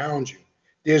interwoven around you.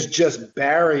 There's just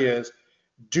barriers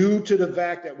due to the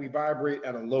fact that we vibrate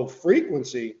at a low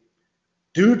frequency.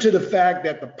 Due to the fact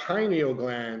that the pineal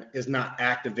gland is not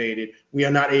activated, we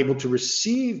are not able to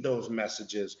receive those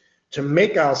messages to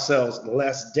make ourselves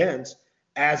less dense.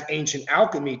 As ancient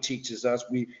alchemy teaches us,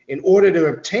 in order to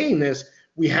obtain this,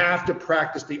 we have to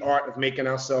practice the art of making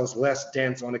ourselves less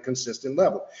dense on a consistent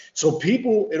level. So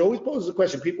it always poses a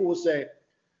question. People will say,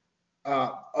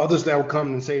 others that will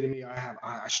come and say to me,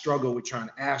 I struggle with trying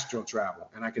to astral travel.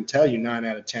 And I can tell you 9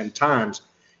 out of 10 times,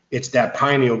 it's that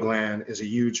pineal gland is a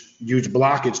huge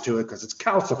blockage to it because it's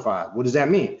calcified. What does that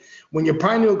mean? When your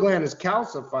pineal gland is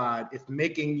calcified, it's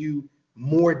making you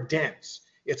more dense.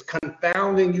 It's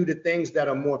confounding you to things that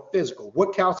are more physical.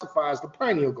 What calcifies the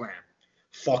pineal gland?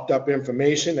 Fucked up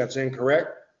information that's incorrect,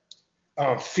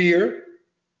 fear,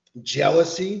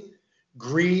 jealousy,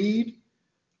 greed,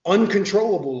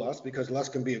 uncontrollable lust, because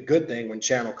lust can be a good thing when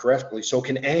channeled correctly. So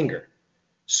can anger.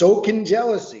 So can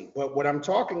jealousy. But what I'm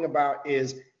talking about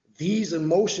is these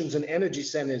emotions and energy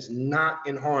centers not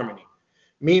in harmony,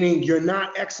 meaning you're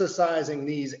not exercising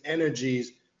these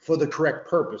energies for the correct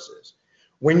purposes.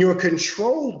 When you're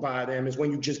controlled by them is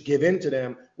when you just give in to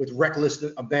them with reckless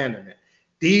abandonment.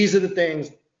 These are the things,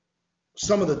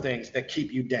 some of the things that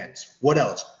keep you dense. What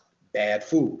else? Bad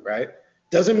food, right?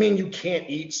 Doesn't mean you can't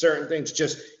eat certain things,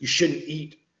 just you shouldn't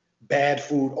eat bad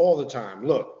food all the time.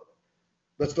 Look,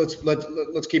 let's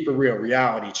keep it real,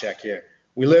 reality check here.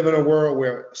 We live in a world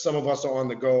where some of us are on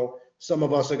the go. Some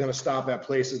of us are going to stop at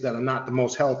places that are not the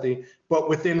most healthy, but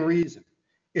within reason.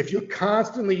 If you're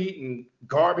constantly eating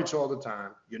garbage all the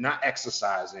time, you're not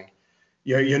exercising,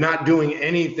 you're not doing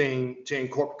anything to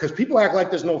incorporate, because people act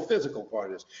like there's no physical part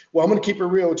of this. Well, I'm going to keep it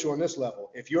real with you on this level.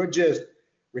 If you're just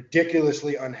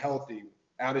ridiculously unhealthy,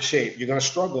 out of shape, you're going to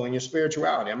struggle in your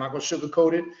spirituality. I'm not going to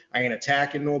sugarcoat it. I ain't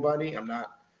attacking nobody.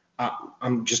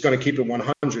 I'm just going to keep it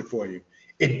 100 for you.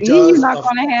 You're not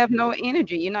going to have no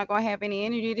energy. You're not going to have any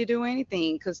energy to do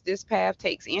anything because this path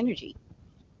takes energy.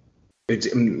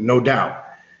 It's no doubt.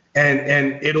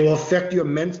 And it'll affect your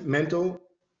mental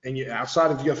and your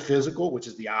outside of your physical, which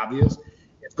is the obvious.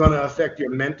 It's going to affect your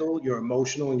mental, your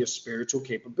emotional, and your spiritual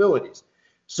capabilities.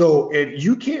 So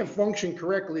you can't function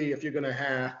correctly if you're going to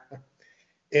have,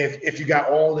 if you got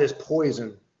all this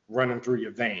poison running through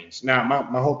your veins. Now,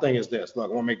 my whole thing is this. Look,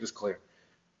 I want to make this clear.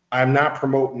 I'm not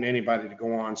promoting anybody to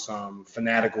go on some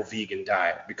fanatical vegan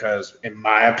diet because, in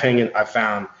my opinion, I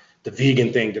found the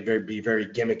vegan thing to be very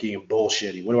gimmicky and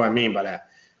bullshitty. What do I mean by that?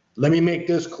 Let me make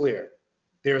this clear.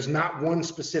 There's not one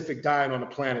specific diet on the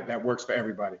planet that works for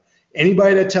everybody.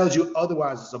 Anybody that tells you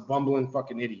otherwise is a bumbling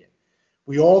fucking idiot.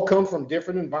 We all come from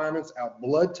different environments. Our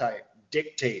blood type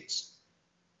dictates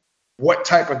what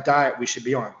type of diet we should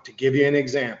be on. To give you an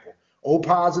example, O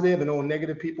positive and O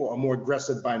negative people are more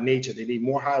aggressive by nature. They need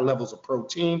more high levels of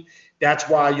protein. That's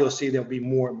why you'll see there'll be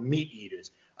more meat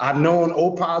eaters. I've known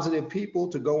O positive people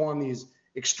to go on these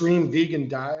extreme vegan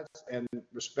diets, and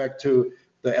respect to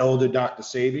the elder Dr.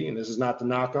 Sabi, and this is not to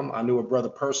knock him. I knew a brother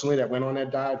personally that went on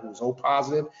that diet who was O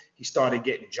positive. He started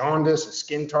getting jaundice. His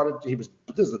skin started, this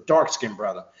is a dark skinned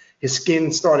brother. His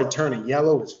skin started turning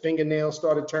yellow. His fingernails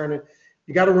started turning.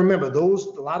 You got to remember,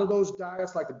 a lot of those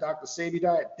diets, like the Dr. Sabi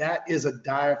diet, that is a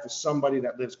diet for somebody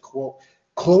that lives, quote,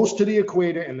 close to the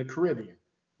equator in the Caribbean,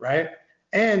 right?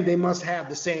 And they must have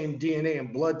the same DNA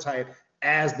and blood type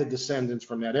as the descendants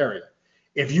from that area.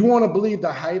 If you want to believe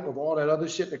the hype of all that other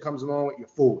shit that comes along with, you're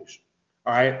foolish,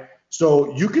 all right?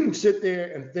 So you can sit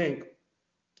there and think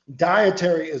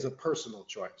dietary is a personal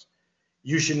choice.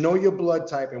 You should know your blood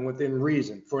type and within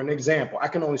reason. For an example, I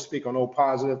can only speak on O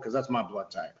positive because that's my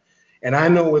blood type. And I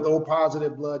know with O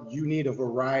positive blood, you need a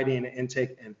variety in the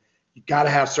intake, and you got to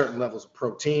have certain levels of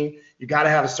protein. You got to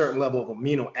have a certain level of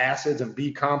amino acids and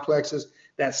B complexes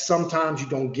that sometimes you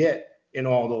don't get in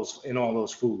all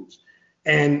those foods.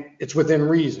 And it's within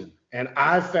reason. And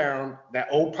I found that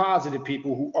O positive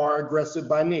people who are aggressive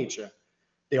by nature,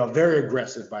 they are very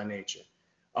aggressive by nature.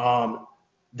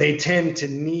 They tend to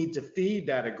need to feed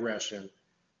that aggression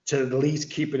to at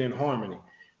least keep it in harmony.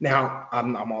 Now,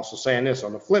 I'm also saying this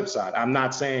on the flip side. I'm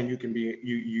not saying you can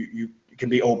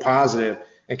be O positive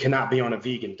and cannot be on a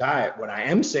vegan diet. What I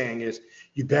am saying is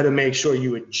you better make sure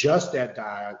you adjust that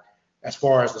diet as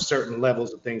far as the certain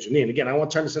levels of things you need. Again, I won't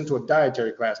turn this into a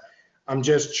dietary class. I'm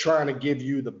just trying to give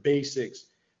you the basics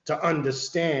to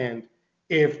understand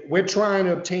if we're trying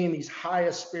to obtain these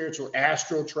higher spiritual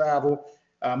astral travel.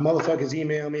 Motherfuckers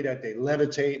email me that they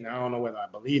levitate, and I don't know whether I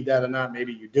believe that or not.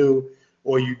 Maybe you do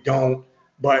or you don't.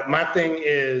 But my thing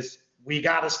is we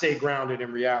got to stay grounded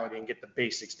in reality and get the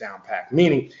basics down packed.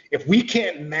 Meaning, if we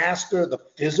can't master the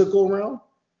physical realm,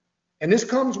 and this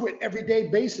comes with everyday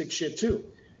basic shit too.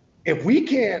 If we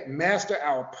can't master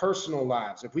our personal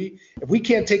lives, if we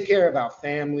can't take care of our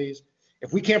families,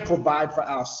 if we can't provide for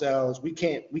ourselves, we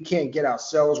can't get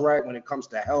ourselves right when it comes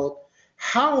to health,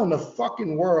 how in the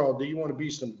fucking world do you want to be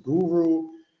some guru,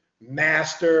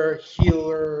 master,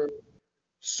 healer,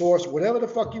 source, whatever the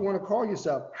fuck you want to call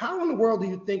yourself? How in the world do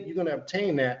you think you're going to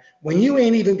obtain that when you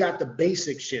ain't even got the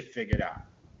basic shit figured out?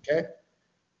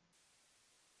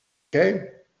 Okay?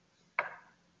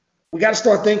 We got to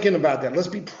start thinking about that. Let's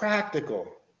be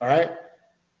practical, all right?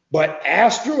 But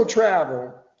astral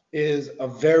travel is a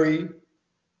very,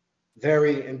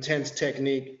 very intense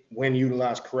technique when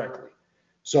utilized correctly.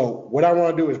 So what I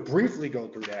want to do is briefly go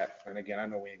through that. And again, I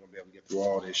know we ain't going to be able to get through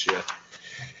all this shit,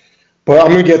 but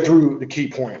I'm going to get through the key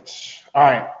points. All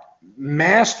right.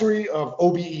 Mastery of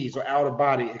OBEs, or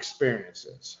out-of-body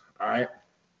experiences, all right?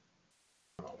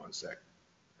 Hold on one sec.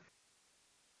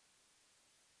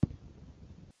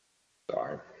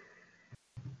 Sorry.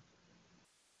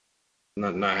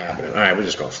 Not happening. All right, we're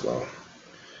just going slow.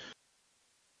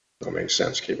 Don't make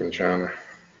sense keeping trying to.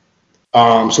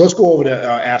 So let's go over to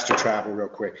astral travel real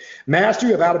quick.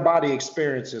 Mastery of out-of-body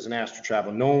experiences in astral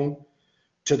travel, known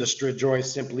to the Strigoi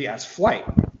simply as flight.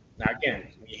 Now, again,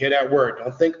 when you hear that word,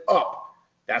 don't think up.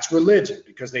 That's religion,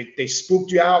 because they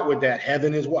spooked you out with that.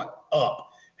 Heaven is what? Up.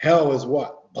 Hell is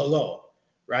what? Below,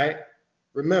 right?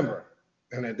 Remember,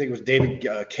 and I think it was David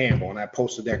Campbell, and I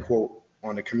posted that quote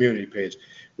on the community page.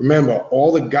 Remember,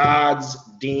 all the gods,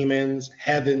 demons,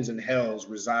 heavens, and hells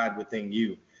reside within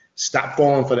you. Stop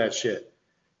falling for that shit.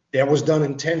 That was done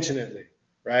intentionally,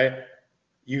 right?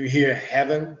 You hear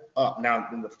heaven up. Now,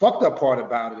 the fucked up part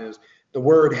about it is the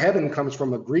word heaven comes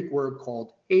from a Greek word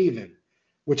called haven,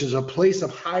 which is a place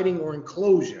of hiding or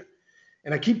enclosure.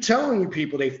 And I keep telling you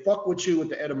people, they fuck with you with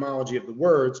the etymology of the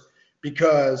words,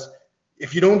 because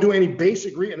if you don't do any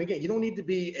basic reading, and again, you don't need to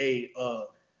be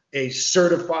a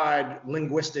certified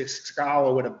linguistics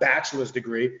scholar with a bachelor's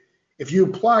degree. If you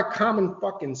apply common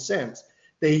fucking sense,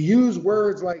 they use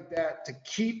words like that to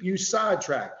keep you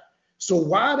sidetracked. So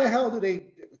why the hell do they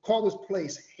call this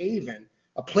place haven,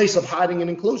 a place of hiding and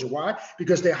enclosure? Why?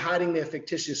 Because they're hiding their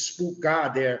fictitious spook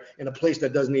god there in a place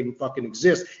that doesn't even fucking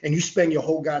exist, and you spend your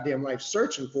whole goddamn life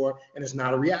searching for it, and it's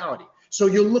not a reality. So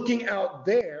you're looking out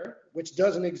there, which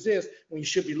doesn't exist, when you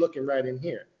should be looking right in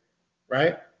here,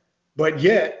 right? But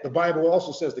yet the Bible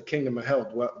also says the kingdom of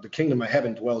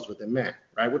heaven dwells within man,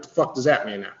 right? What the fuck does that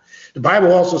mean now? The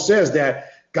Bible also says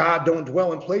that God don't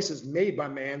dwell in places made by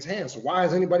man's hands. So why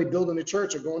is anybody building a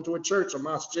church or going to a church or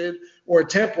masjid or a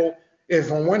temple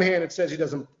if on one hand it says he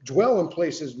doesn't dwell in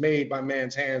places made by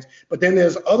man's hands, but then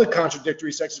there's other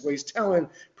contradictory sections where he's telling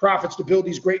prophets to build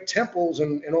these great temples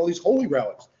and all these holy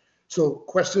relics. So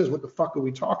question is, what the fuck are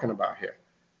we talking about here?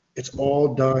 It's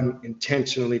all done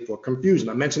intentionally for confusion.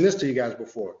 I mentioned this to you guys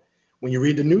before. When you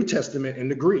read the New Testament in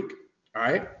the Greek, all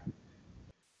right?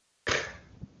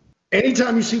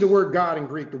 Anytime you see the word God in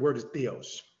Greek, the word is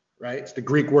theos, right? It's the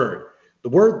Greek word. The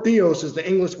word theos is the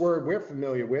English word we're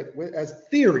familiar with as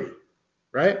theory,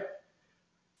 right?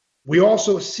 We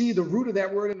also see the root of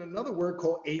that word in another word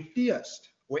called atheist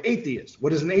or atheist.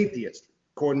 What is an atheist?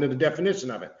 According to the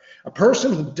definition of it, a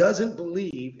person who doesn't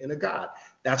believe in a God.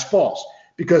 That's false,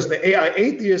 because the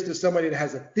atheist is somebody that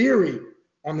has a theory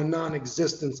on the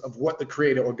non-existence of what the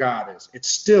creator or God is. It's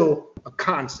still a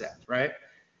concept, right?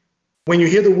 When you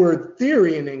hear the word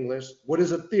theory in English, what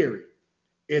is a theory?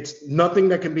 It's nothing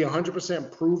that can be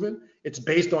 100% proven. It's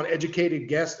based on educated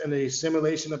guess and the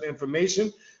assimilation of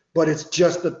information, but it's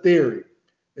just a theory.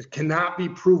 It cannot be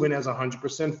proven as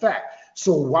 100% fact.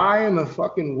 So why in the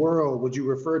fucking world would you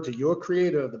refer to your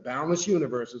creator of the boundless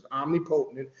universe as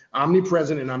omnipotent,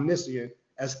 omnipresent, and omniscient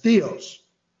as theos?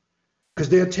 Because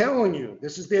they're telling you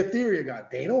this is their theory of God.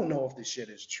 They don't know if this shit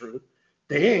is true.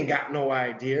 They ain't got no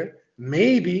idea.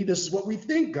 Maybe this is what we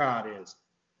think God is.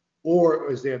 Or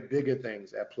is there bigger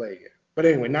things at play here? But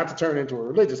anyway, not to turn into a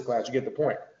religious class, you get the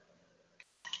point.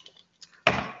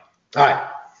 All right.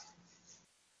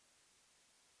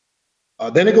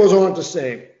 Then it goes on to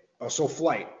say, so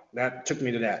flight, that took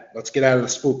me to that. Let's get out of the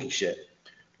spooky shit.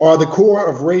 Are the core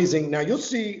of raising, now you'll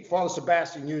see Father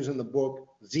Sebastian using the book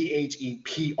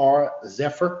Z-H-E-P-R,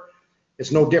 Zephyr.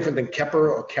 It's no different than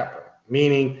Kepper or Kepper,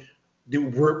 meaning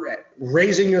we're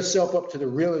raising yourself up to the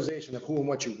realization of who and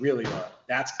what you really are.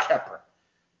 That's Kepper,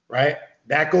 right?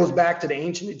 That goes back to the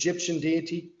ancient Egyptian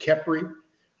deity, Khepri,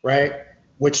 right?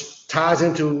 Which ties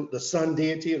into the sun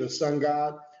deity or the sun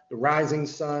god. The rising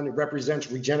sun, it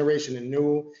represents regeneration and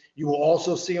renewal. You will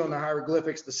also see on the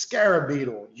hieroglyphics the scarab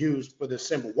beetle used for this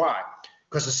symbol. Why?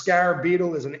 Because the scarab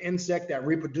beetle is an insect that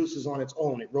reproduces on its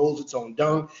own. It rolls its own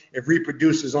dung. It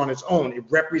reproduces on its own. It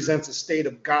represents a state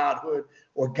of godhood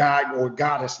or god or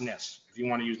goddessness, if you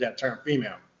want to use that term,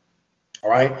 female. All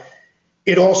right.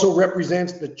 It also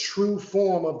represents the true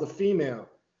form of the female.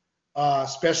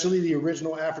 Especially the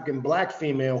original African black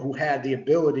female who had the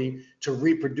ability to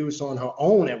reproduce on her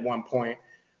own at one point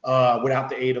without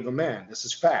the aid of a man. This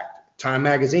is fact. Time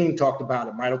magazine talked about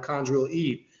it, mitochondrial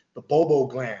Eve, the Bobo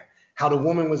gland, how the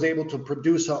woman was able to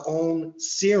produce her own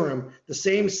serum, the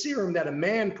same serum that a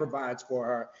man provides for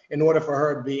her in order for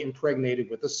her to be impregnated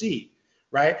with a seed,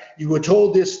 right? You were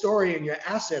told this story in your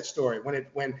asset story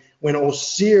when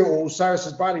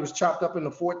Osiris's body was chopped up into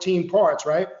 14 parts,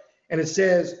 right? And it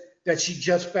says that she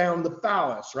just found the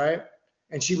phallus, right?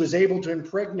 And she was able to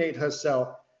impregnate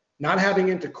herself, not having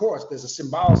intercourse. There's a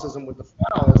symbolicism with the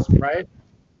phallus, right?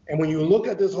 And when you look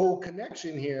at this whole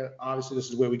connection here, obviously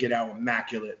this is where we get our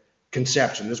immaculate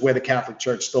conception. This is where the Catholic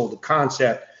Church stole the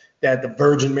concept that the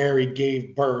Virgin Mary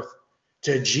gave birth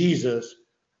to Jesus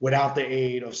without the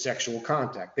aid of sexual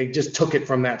contact. They just took it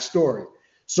from that story.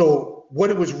 So what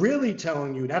it was really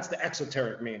telling you, that's the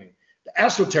exoteric meaning. The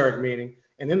esoteric meaning,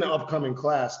 and in the upcoming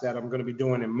class that I'm going to be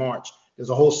doing in March, there's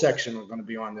a whole section that's going to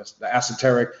be on this, the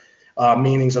esoteric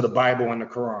meanings of the Bible and the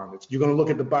Quran. You're going to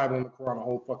look at the Bible and the Quran a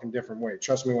whole fucking different way.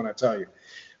 Trust me when I tell you.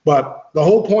 But the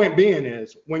whole point being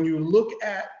is, when you look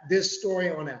at this story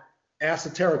on an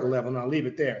esoteric level, and I'll leave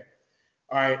it there,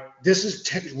 all right, this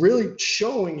is really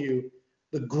showing you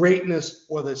the greatness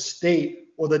or the state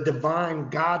or the divine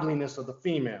godliness of the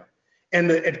female.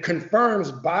 And it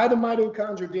confirms by the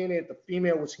mitochondrial DNA that the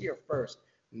female was here first,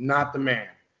 not the man.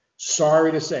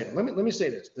 Sorry to say. Let me say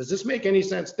this. Does this make any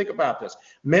sense? Think about this.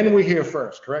 Men were here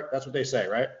first, correct? That's what they say,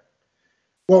 right?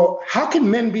 Well, how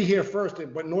can men be here first,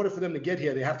 but in order for them to get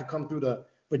here, they have to come through the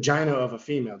vagina of a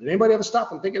female? Did anybody ever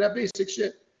stop and think of that basic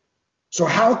shit? So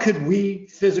how could we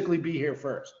physically be here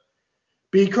first?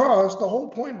 Because the whole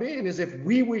point being is, if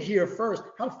we were here first,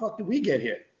 how the fuck did we get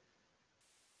here?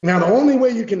 Now, the only way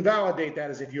you can validate that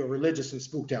is if you're religious and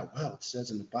spooked out. Well, it says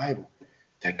in the Bible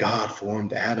that God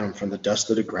formed Adam from the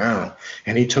dust of the ground,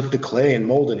 and he took the clay and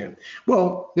molded him.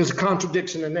 Well, there's a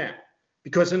contradiction in that,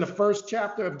 because in the first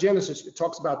chapter of Genesis, it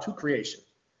talks about two creations,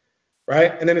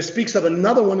 right? And then it speaks of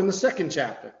another one in the second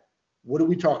chapter. What are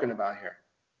we talking about here?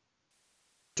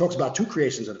 It talks about two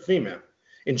creations of the female.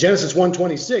 In Genesis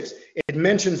 1:26, it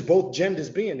mentions both genders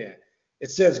being there.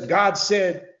 It says, God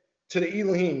said to the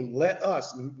Elohim, let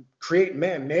us create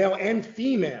man, male and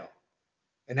female.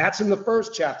 And that's in the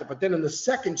first chapter. But then in the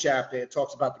second chapter, it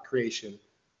talks about the creation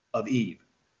of Eve.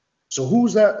 So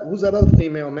who's that other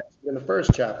female mentioned in the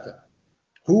first chapter?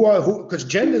 Who? Because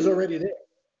gender's already there.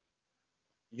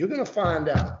 You're going to find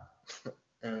out.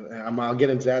 And I'll get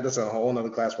into that. That's a whole nother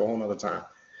class for a whole nother time.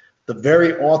 The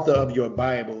very author of your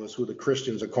Bible is who the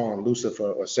Christians are calling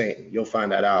Lucifer or Satan. You'll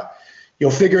find that out.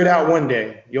 You'll figure it out one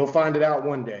day. You'll find it out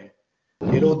one day.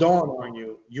 It'll dawn on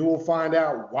you. You will find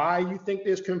out why you think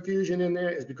there's confusion in there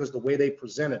is because the way they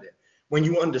presented it. When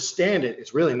you understand it,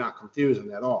 it's really not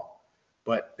confusing at all.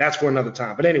 But that's for another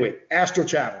time. But anyway, astral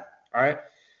travel. All right.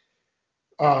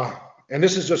 And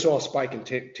this is just all spike and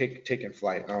taking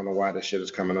flight. I don't know why this shit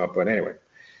is coming up, but anyway.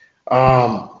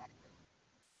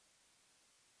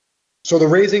 So the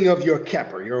raising of your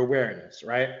Keper, your awareness,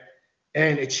 right?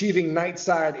 And achieving night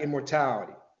side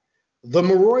immortality. The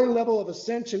Moroi level of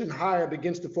ascension and higher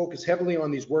begins to focus heavily on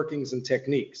these workings and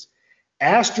techniques.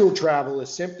 Astral travel is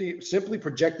simply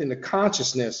projecting the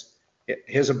consciousness.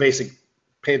 Here's a basic,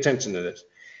 pay attention to this.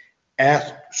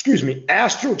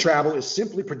 Astral travel is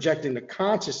simply projecting the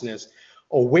consciousness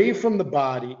away from the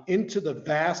body into the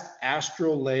vast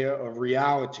astral layer of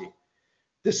reality.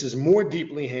 This is more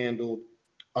deeply handled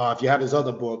if you have his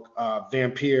other book,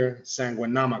 Vampyre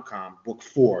Magick, book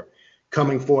 4,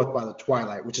 Coming Forth by the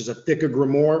Twilight, which is a thicker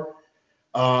grimoire.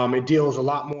 It deals a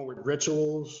lot more with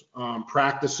rituals,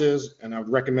 practices, and I would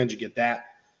recommend you get that.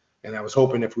 And I was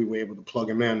hoping if we were able to plug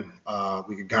him in,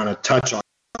 we could kind of touch on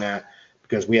that,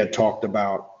 because we had talked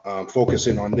about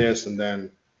focusing on this and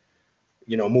then,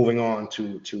 moving on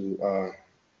to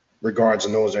regards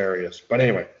in those areas. But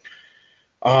anyway,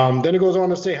 then it goes on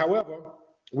to say, however,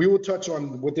 we will touch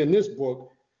on within this book,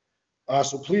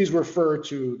 so please refer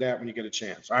to that when you get a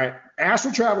chance. All right.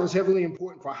 Astral travel is heavily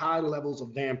important for high levels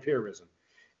of vampirism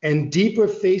and deeper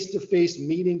face-to-face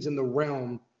meetings in the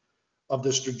realm of the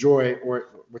Strigoi,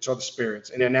 or which are the spirits,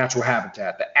 in their natural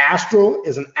habitat. The astral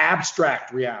is an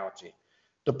abstract reality,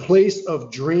 the place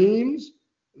of dreams,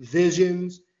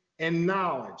 visions, and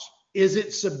knowledge. Is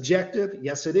it subjective?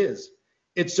 Yes, it is.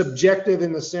 It's subjective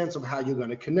in the sense of how you're going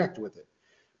to connect with it.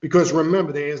 Because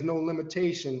remember, there is no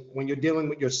limitation when you're dealing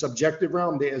with your subjective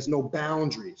realm. There is no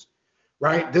boundaries,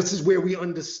 right? This is where we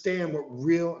understand what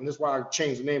real, and this is why I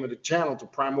changed the name of the channel to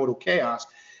Primordial Chaos,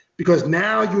 because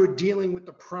now you're dealing with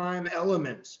the prime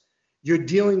elements. You're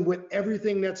dealing with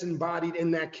everything that's embodied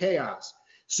in that chaos.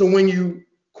 So when you,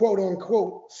 quote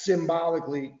unquote,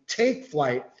 symbolically take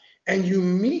flight and you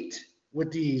meet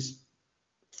with these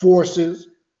forces,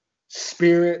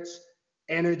 spirits,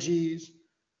 energies,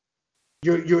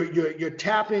 you're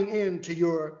tapping into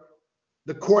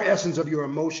the core essence of your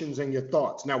emotions and your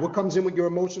thoughts. Now, what comes in with your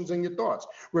emotions and your thoughts?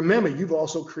 Remember, you've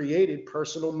also created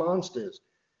personal monsters.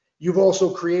 You've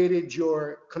also created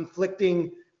your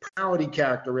conflicting personality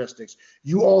characteristics.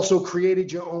 You also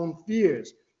created your own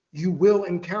fears. You will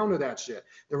encounter that shit.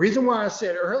 The reason why I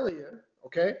said earlier,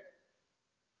 okay?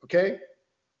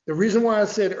 The reason why I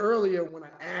said earlier, when I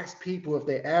asked people if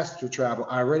they asked to travel,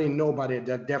 I already know by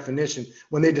their definition.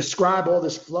 When they describe all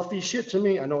this fluffy shit to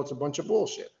me, I know it's a bunch of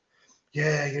bullshit.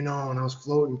 Yeah, and I was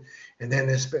floating, and then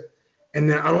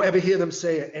I don't ever hear them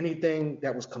say anything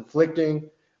that was conflicting.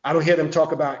 I don't hear them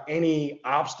talk about any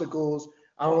obstacles.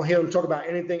 I don't hear them talk about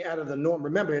anything out of the norm.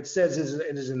 Remember, it says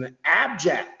it is an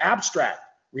abstract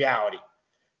reality,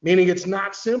 meaning it's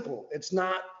not simple. It's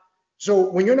not.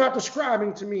 So when you're not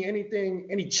describing to me anything,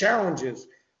 any challenges,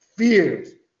 fears,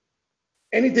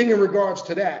 anything in regards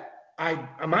to that,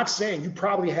 I'm not saying you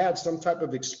probably had some type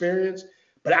of experience,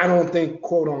 but I don't think,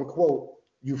 quote unquote,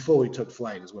 you fully took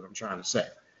flight is what I'm trying to say.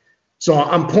 So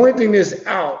I'm pointing this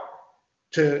out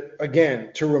to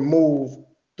remove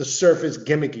the surface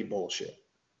gimmicky bullshit,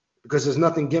 because there's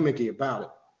nothing gimmicky about it.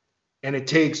 And it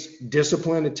takes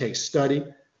discipline, it takes study.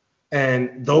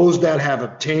 And those that have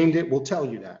obtained it will tell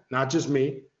you that, not just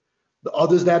me. The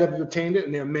others that have obtained it,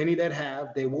 and there are many that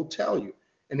have, they will tell you.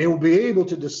 And they will be able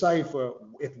to decipher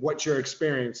if what you're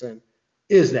experiencing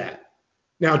is that.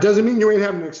 Now, it doesn't mean you ain't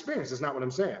having an experience. That's not what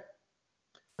I'm saying.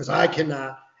 Because I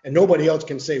cannot, and nobody else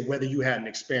can say whether you had an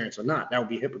experience or not. That would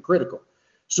be hypocritical.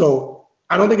 So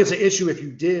I don't think it's an issue if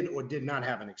you did or did not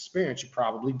have an experience. You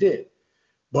probably did.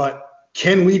 But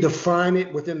can we define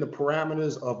it within the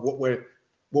parameters of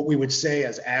what we would say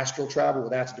as astral travel? Well,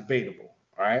 that's debatable.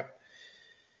 All right.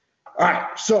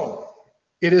 So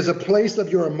it is a place of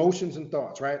your emotions and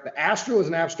thoughts, right? The astral is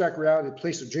an abstract reality, a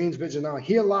place of dreams, vision. Now,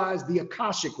 here lies the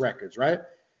Akashic records, right?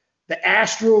 The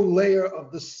astral layer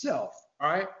of the self. All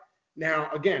right. Now,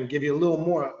 again, give you a little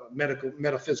more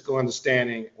metaphysical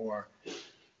understanding or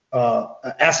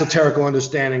esoterical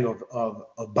understanding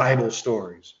of Bible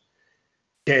stories.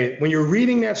 Okay, when you're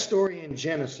reading that story in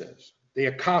Genesis, the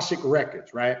Akashic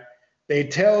records, right? They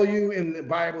tell you in the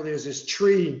Bible there's this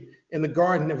tree in the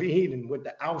Garden of Eden with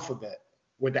the alphabet,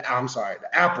 the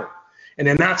apple, and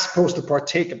they're not supposed to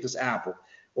partake of this apple.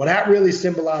 Well, that really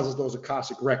symbolizes those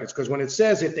Akashic records, because when it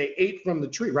says if they ate from the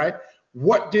tree, right?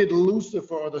 What did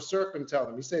Lucifer or the serpent tell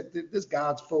them? He said, this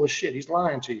God's full of shit. He's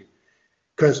lying to you,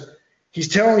 because he's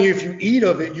telling you if you eat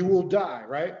of it, you will die,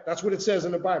 right? That's what it says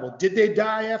in the Bible. Did they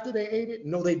die after they ate it?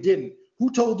 No, they didn't. Who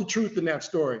told the truth in that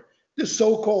story? This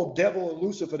so-called devil or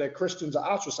Lucifer that Christians are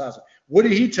ostracizing. What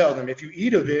did he tell them? If you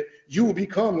eat of it, you will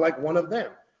become like one of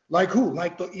them. Like who?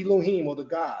 Like the Elohim or the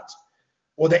gods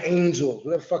or the angels,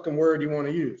 whatever fucking word you want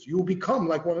to use. You will become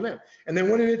like one of them. And then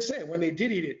what did it say? When they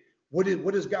did eat it, what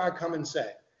does God come and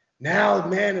say? Now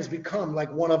man has become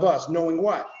like one of us, knowing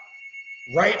what?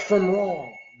 Right from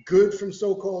wrong, good from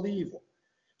so-called evil.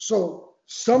 So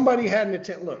somebody had an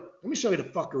intent. Look, let me show you the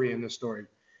fuckery in this story.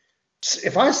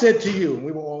 If I said to you, and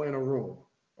we were all in a room,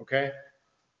 okay,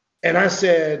 and I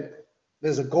said,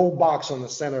 there's a gold box on the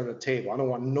center of the table. I don't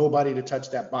want nobody to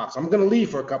touch that box. I'm going to leave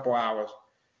for a couple hours.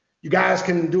 You guys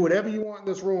can do whatever you want in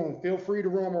this room. Feel free to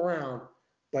roam around.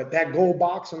 But that gold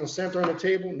box on the center of the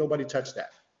table, nobody touch that.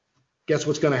 Guess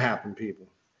what's going to happen, people?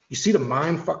 You see the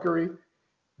mind fuckery?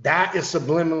 That is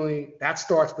subliminally, that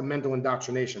starts the mental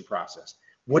indoctrination process.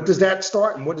 What does that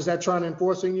start, and what does that try to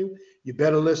enforce in you? You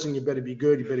better listen, you better be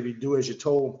good, you better do as you're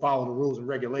told, and follow the rules and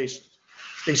regulations.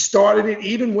 They started it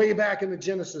even way back in the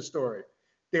Genesis story.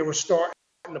 They were starting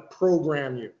to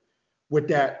program you with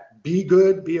that: be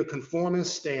good, be a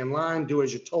conformist, stay in line, do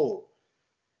as you're told.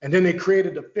 And then they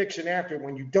created the fiction after it.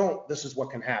 When you don't, this is what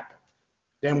can happen.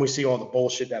 Then we see all the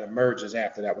bullshit that emerges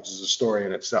after that, which is a story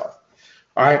in itself.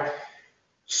 All right.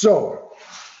 So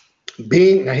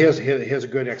now here's a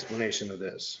good explanation of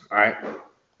this. All right.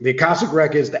 The Akashic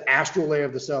record is the astral layer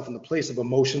of the self in the place of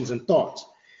emotions and thoughts.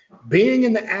 Being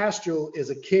in the astral is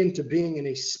akin to being in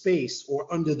a space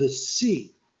or under the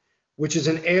sea, which is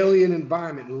an alien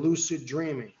environment, lucid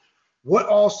dreaming. What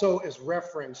also is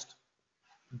referenced,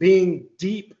 being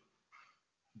deep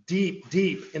in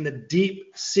the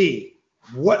deep sea.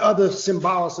 What other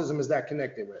symbolicism is that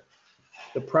connected with?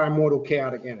 The primordial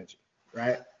chaotic energy,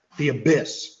 right? The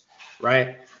abyss,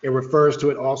 right? It refers to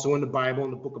it also in the Bible,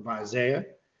 in the book of Isaiah.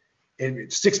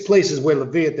 In 6 places where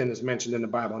Leviathan is mentioned in the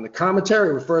Bible. And the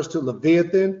commentary refers to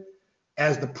Leviathan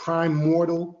as the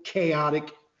primordial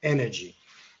chaotic energy.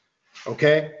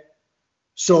 Okay?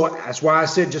 So that's why I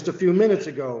said just a few minutes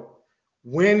ago,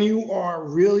 when you are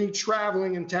really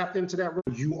traveling and tapped into that room,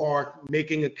 you are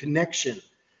making a connection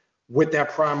with that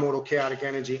primordial chaotic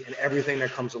energy and everything that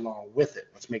comes along with it.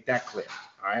 Let's make that clear.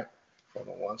 All right? Hold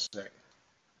on one second.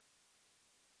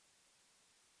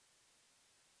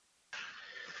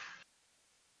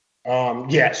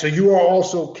 Yeah, so you are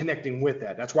also connecting with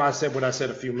that. That's why I said what I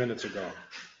said a few minutes ago.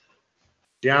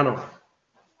 Giano,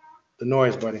 the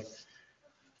noise, buddy.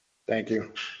 Thank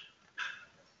you.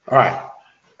 All right.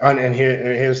 And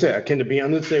here's it. Akin to being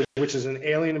under the sea, which is an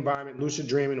alien environment, lucid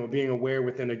dreaming, or being aware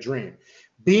within a dream.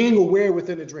 Being aware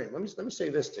within a dream. Let me say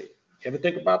this to you. You ever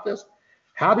think about this?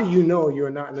 How do you know you're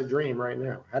not in a dream right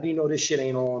now? How do you know this shit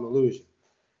ain't all an illusion?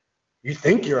 You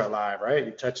think you're alive, right?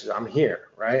 You touch it. I'm here,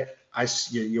 right?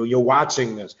 You're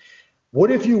watching this.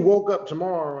 What if you woke up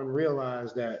tomorrow and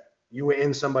realized that you were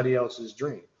in somebody else's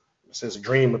dream? It says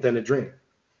dream within a dream.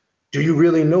 Do you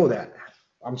really know that?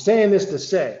 I'm saying this to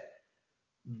say,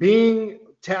 being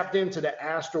tapped into the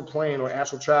astral plane or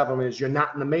astral travel is you're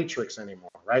not in the matrix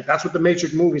anymore, right? That's what the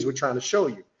Matrix movies were trying to show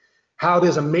you. How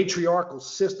there's a matriarchal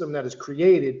system that is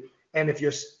created, and if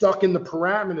you're stuck in the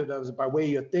parameter of it by way of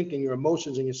your thinking, your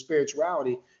emotions, and your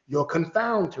spirituality, you're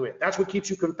confounded to it. That's what keeps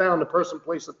you confounded, the person,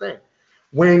 place, or thing.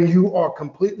 When you are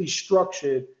completely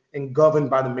structured and governed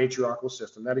by the matriarchal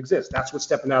system that exists. That's what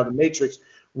stepping out of the matrix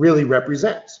really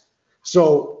represents.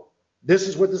 So this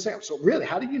is what this happens. So really,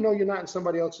 how do you know you're not in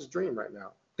somebody else's dream right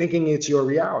now? Thinking it's your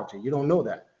reality. You don't know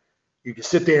that. You can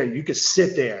sit there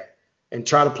and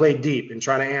try to play deep and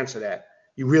try to answer that.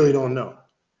 You really don't know.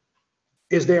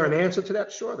 Is there an answer to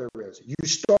that? Sure, there is. You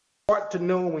start to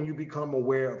know when you become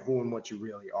aware of who and what you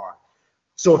really are.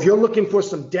 So if you're looking for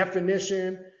some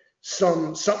definition,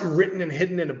 something written and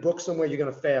hidden in a book somewhere, you're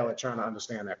going to fail at trying to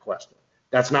understand that question.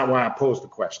 That's not why I posed the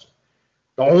question.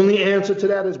 The only answer to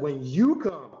that is when you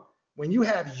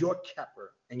have your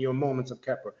Kepler and your moments of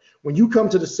Kepler, when you come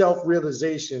to the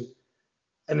self-realization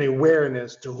and the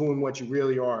awareness to who and what you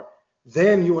really are,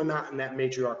 then you are not in that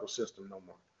matriarchal system no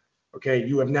more. Okay,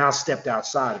 you have now stepped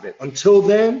outside of it. Until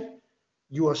then,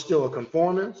 you are still a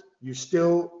conformist. You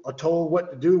still are told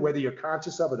what to do, whether you're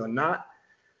conscious of it or not.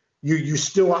 You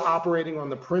still are operating on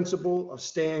the principle of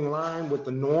staying in line with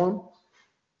the norm.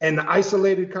 And the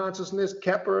isolated consciousness,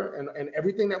 Kepler, and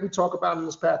everything that we talk about in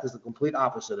this path is the complete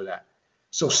opposite of that.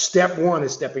 So step one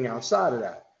is stepping outside of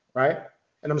that, right?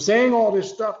 And I'm saying all this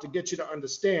stuff to get you to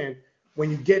understand when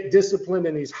you get disciplined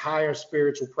in these higher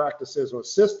spiritual practices or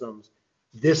systems,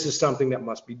 this is something that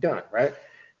must be done, right?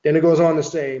 Then it goes on to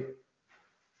say,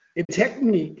 a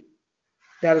technique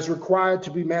that is required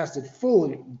to be mastered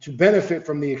fully to benefit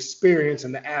from the experience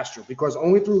in the astral, because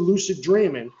only through lucid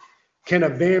dreaming can a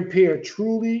vampire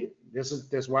truly, this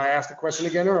is why I asked the question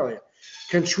again earlier,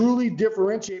 can truly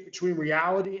differentiate between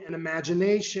reality and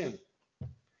imagination.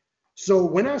 So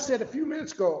when I said a few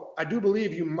minutes ago, I do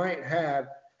believe you might have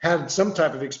had some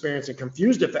type of experience and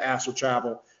confused it for astral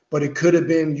travel, but it could have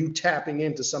been you tapping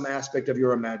into some aspect of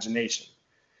your imagination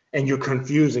and you're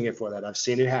confusing it for that. I've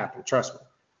seen it happen, trust me,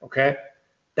 okay?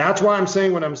 That's why I'm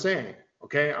saying what I'm saying,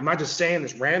 okay? I'm not just saying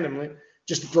this randomly,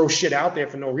 just to throw shit out there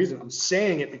for no reason. I'm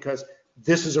saying it because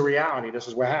this is a reality. This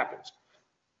is what happens.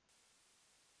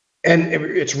 And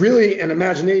it's really an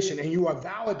imagination, and you are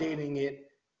validating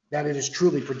it that it is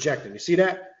truly projected. You see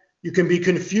that? You can be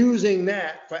confusing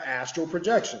that for astral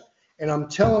projection. And I'm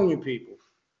telling you, people,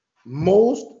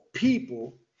 most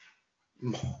people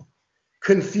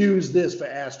confuse this for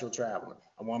astral traveling.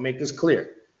 I want to make this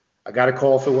clear. I got to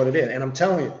call for what it is. And I'm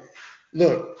telling you,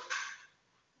 look,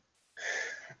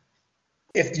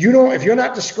 if you're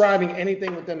not describing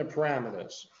anything within the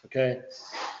parameters, okay?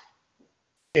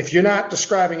 If you're not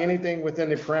describing anything within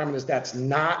the parameters that's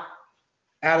not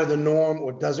out of the norm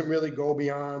or doesn't really go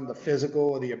beyond the physical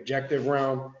or the objective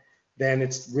realm, then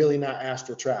it's really not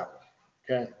astral travel,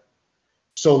 okay?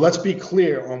 So let's be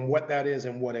clear on what that is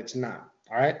and what it's not,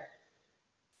 all right?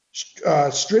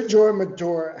 Stritjoy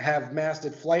Mator have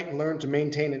mastered flight and learned to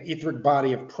maintain an etheric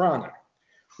body of prana,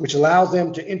 which allows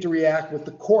them to interact with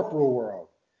the corporal world.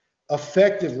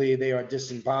 Effectively, they are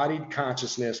disembodied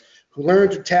consciousness who learn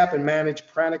to tap and manage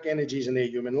pranic energies in their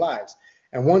human lives.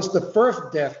 And once the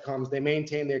first death comes, they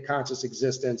maintain their conscious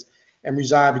existence and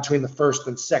reside between the first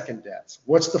and second deaths.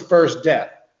 What's the first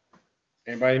death?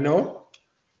 Anybody know?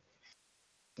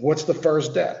 What's the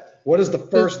first death? What is the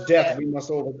first death we must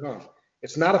overcome?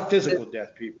 It's not a physical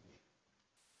death, people.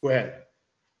 Go ahead.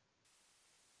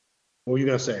 What were you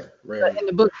gonna say, Ray? In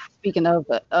the book, speaking of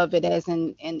it as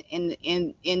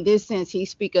in this sense, he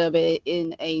speak of it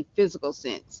in a physical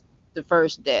sense, the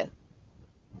first death.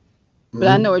 But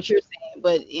I know what you're saying.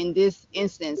 But in this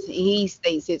instance, he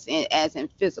states it's as in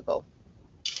physical.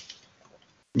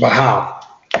 But how?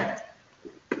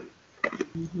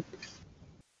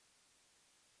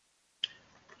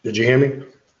 Did you hear me?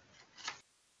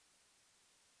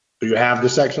 Do you have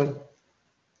this section?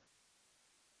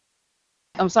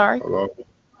 I'm sorry? Hello?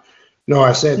 No,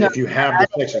 I said if you have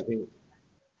the section.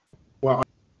 Well, all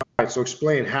right, so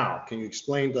explain how. Can you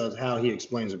explain to us how he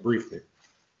explains it briefly?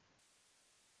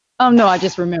 No, I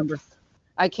just remember.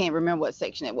 I can't remember what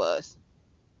section it was.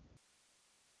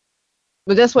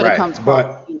 But that's what it comes from.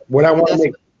 But what I want to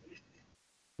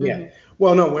make,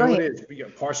 well, no, what it is,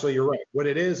 partially you're right. What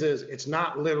it is it's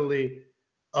not literally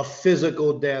a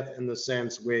physical death in the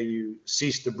sense where you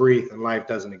cease to breathe and life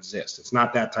doesn't exist. It's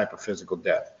not that type of physical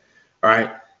death, all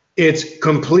right? It's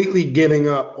completely giving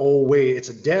up old ways. It's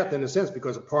a death in a sense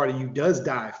because a part of you does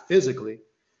die physically,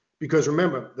 because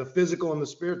remember, the physical and the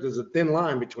spirit, there's a thin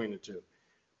line between the two.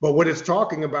 But what it's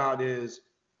talking about is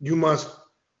you must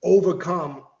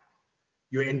overcome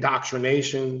your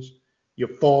indoctrinations, your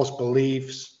false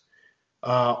beliefs,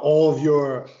 all of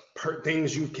your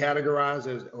things you categorize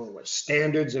as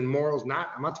standards and morals.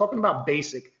 I'm not talking about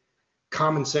basic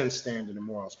common sense standard and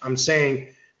morals. I'm saying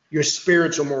your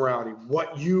spiritual morality,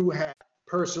 what you have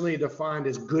personally defined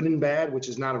as good and bad, which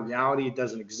is not a reality. It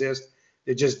doesn't exist.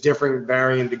 They're just different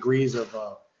varying degrees of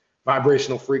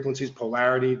vibrational frequencies,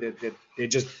 polarity. They're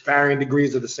just varying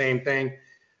degrees of the same thing.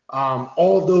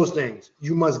 All of those things,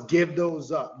 you must give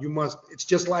those up. It's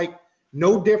just like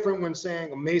no different when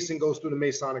saying a Mason goes through the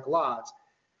Masonic Lodge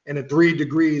and the 3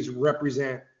 degrees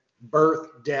represent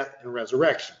birth, death, and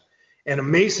resurrection. And a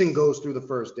Mason goes through the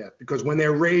first death because when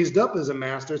they're raised up as a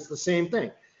master, it's the same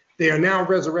thing. They are now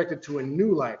resurrected to a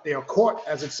new life. They are caught,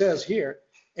 as it says here,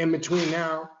 in between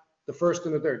now the first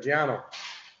and the third. Giano,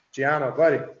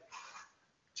 buddy.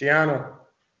 Giano.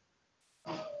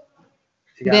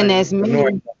 Then there's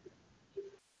me.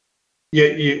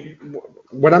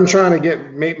 What I'm trying to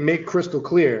make crystal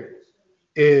clear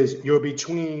is you're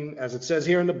between, as it says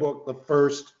here in the book, the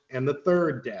first and the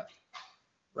third death,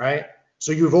 right?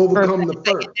 So you've overcome the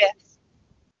first.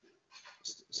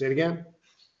 Say it again.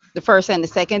 The first and the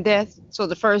second death. So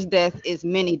the first death is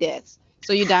many deaths.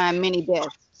 So you die in many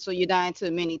deaths. So you die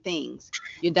into many things.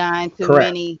 You die into Correct.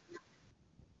 many.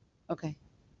 Okay.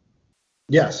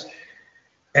 Yes.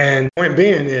 And point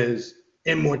being is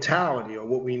immortality, or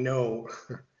what we know,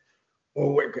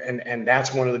 and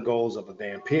that's one of the goals of a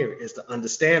vampire, is to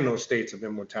understand those states of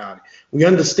immortality. We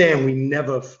understand we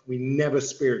never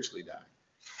spiritually die.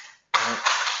 Right?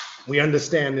 We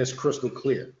understand this crystal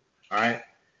clear. All right.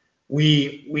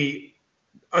 We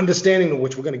understanding of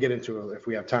which we're going to get into if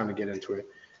we have time to get into it.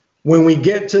 When we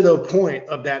get to the point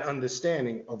of that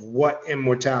understanding of what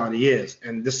immortality is,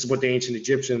 and this is what the ancient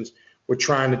Egyptians were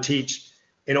trying to teach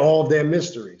in all of their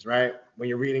mysteries, right? When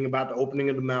you're reading about the opening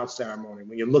of the mouth ceremony,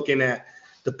 when you're looking at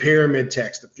the pyramid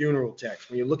text, the funeral text,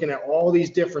 when you're looking at all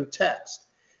these different texts,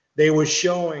 they were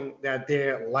showing that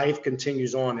their life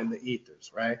continues on in the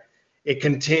ethers, right?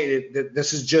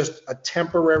 This is just a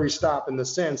temporary stop in the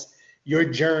sense your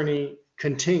journey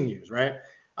continues, right?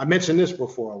 I mentioned this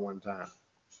before one time,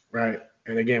 right?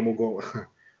 And again, we're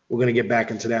going to get back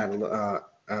into that.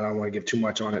 I don't want to give too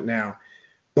much on it now.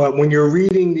 But when you're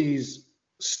reading these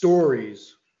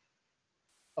stories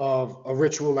of a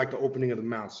ritual like the opening of the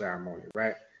mouth ceremony,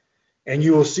 right? And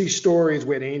you will see stories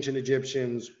where the ancient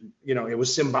Egyptians, it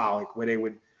was symbolic, where they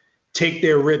would take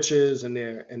their riches and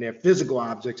their physical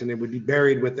objects, and they would be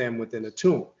buried with them within a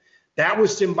tomb. That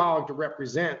was symbolic to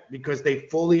represent, because they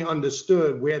fully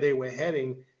understood where they were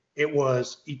heading. It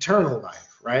was eternal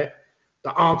life, right?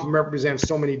 The Ankh represents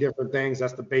so many different things.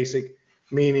 That's the basic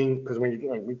meaning, because when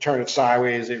you turn it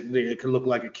sideways, it could look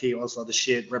like a key. All this other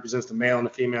shit represents the male and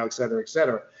the female, et cetera, et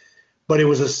cetera. But it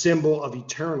was a symbol of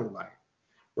eternal life,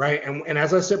 right? And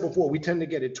as I said before, we tend to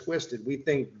get it twisted. We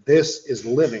think this is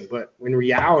living, but in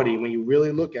reality, when you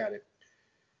really look at it,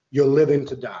 you're living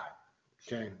to die,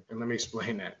 okay? And let me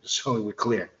explain that so we're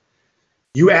clear.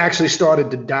 You actually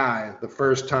started to die the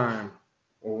first time,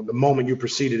 or the moment you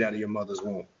proceeded out of your mother's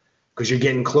womb, because you're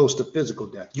getting close to physical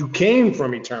death. You came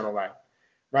from eternal life,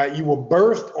 right? You were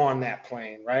birthed on that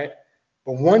plane, right?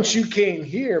 But once you came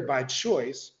here by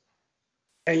choice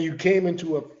and you came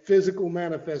into a physical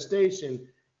manifestation,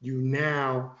 you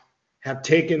now have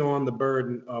taken on the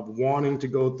burden of wanting to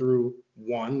go through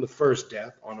the first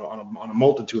death on a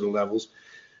multitude of levels,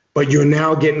 but you're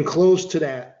now getting close to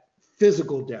that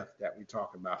physical death that we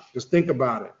talk about. Just think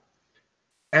about it.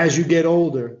 As you get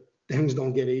older, things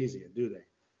don't get easier, do they?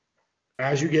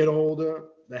 As you get older,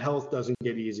 the health doesn't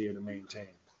get easier to maintain.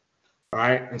 All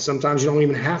right. And sometimes you don't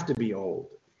even have to be old.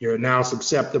 You're now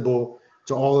susceptible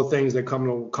to all the things that come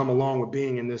along with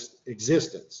being in this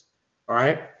existence. All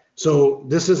right. So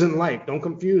this isn't life. Don't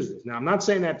confuse this. Now, I'm not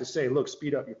saying that to say, look,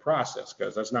 speed up your process,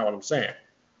 because that's not what I'm saying.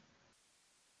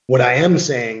 What I am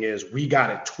saying is we got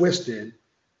it twisted.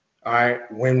 All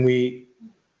right. When we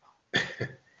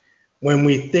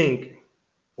think,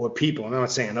 or people, I'm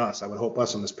not saying us, I would hope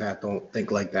us on this path don't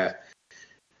think like that.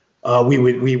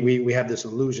 We have this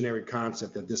illusionary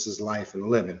concept that this is life and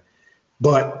living,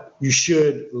 but you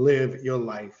should live your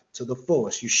life to the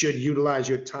fullest. You should utilize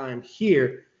your time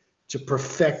here to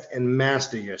perfect and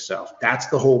master yourself. That's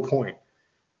the whole point.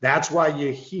 That's why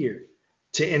you're here,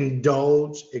 to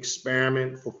indulge,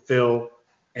 experiment, fulfill,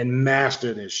 and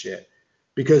master this shit.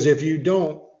 Because if you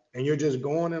don't, and you're just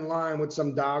going in line with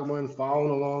some dogma and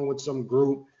following along with some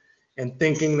group and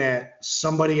thinking that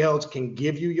somebody else can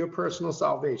give you your personal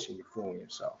salvation, you're fooling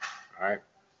yourself. All right.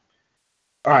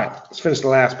 All right. Let's finish the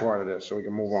last part of this so we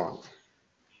can move on.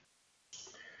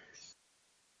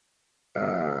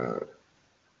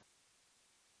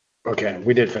 Okay,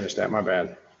 we did finish that. My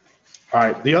bad. All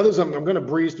right. The others, I'm going to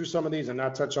breeze through some of these and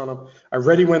not touch on them. I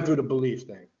already went through the belief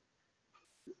thing.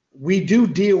 We do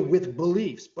deal with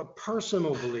beliefs, but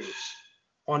personal beliefs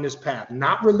on this path,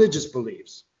 not religious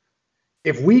beliefs.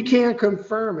 If we can't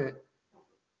confirm it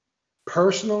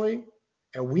personally,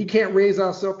 and we can't raise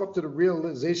ourselves up to the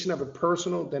realization of it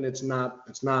personal, then it's not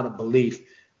a belief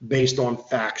based on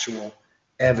factual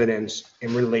evidence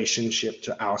in relationship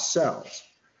to ourselves.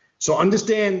 So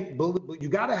understand, you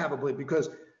got to have a belief, because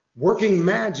working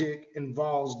magic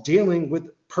involves dealing with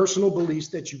personal beliefs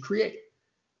that you create.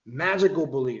 Magical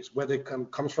beliefs, whether it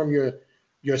comes from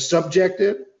your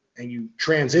subjective and you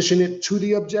transition it to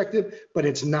the objective, but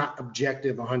it's not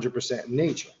objective 100% in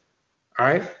nature. All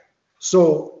right.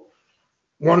 So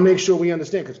want to make sure we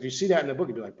understand, because if you see that in the book,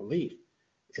 you'd be like, belief,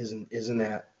 isn't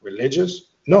that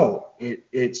religious? No,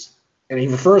 it's, and he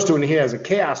refers to it here as a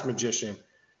chaos magician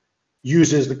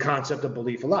uses the concept of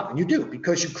belief a lot. And you do,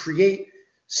 because you create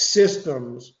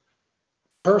systems,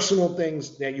 personal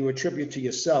things that you attribute to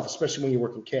yourself, especially when you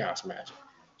work in chaos magic.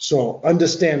 So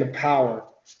understand the power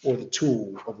or the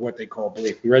tool of what they call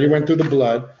belief. We already went through the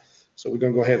blood. So we're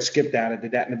going to go ahead and skip that. I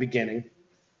did that in the beginning.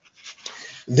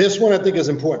 This one I think is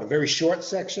important, a very short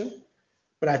section,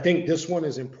 but I think this one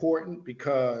is important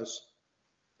because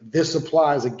this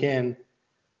applies again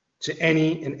to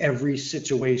any and every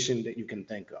situation that you can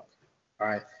think of. All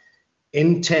right.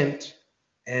 Intent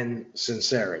and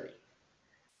sincerity.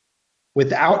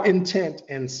 Without intent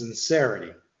and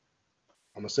sincerity,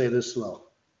 I'm going to say this slow.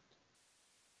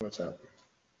 What's up?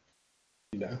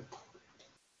 You know?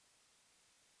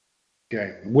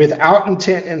 Okay. Without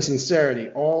intent and sincerity,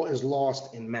 all is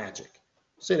lost in magic.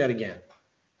 Say that again.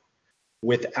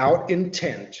 Without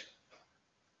intent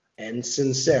and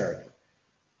sincerity.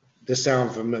 This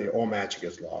sounds familiar. All magic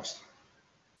is lost.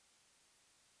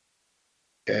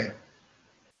 Okay.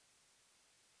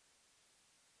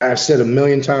 I've said a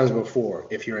million times before,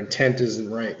 if your intent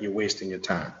isn't right, you're wasting your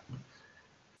time.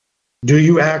 Do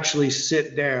you actually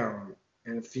sit down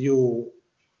and feel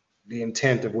the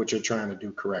intent of what you're trying to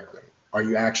do correctly? Are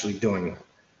you actually doing it?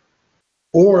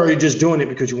 Or are you just doing it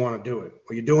because you want to do it?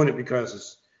 Or you're doing it because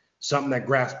it's something that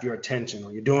grasps your attention?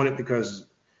 Or you're doing it because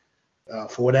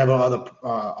for whatever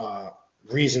other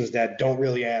reasons that don't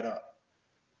really add up?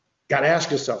 Got to ask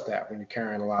yourself that when you're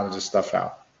carrying a lot of this stuff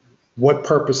out. What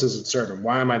purpose is it serving?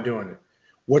 Why am I doing it?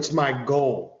 What's my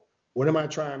goal? What am I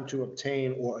trying to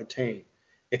obtain or attain?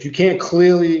 If you can't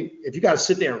clearly, if you got to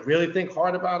sit there and really think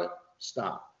hard about it,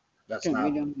 stop. That's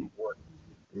not work.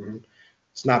 Mm-hmm.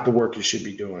 It's not the work you should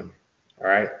be doing. All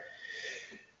right.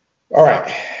 All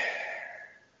right.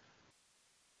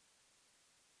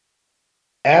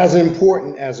 As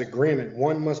important as agreement,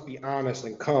 one must be honest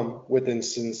and come with a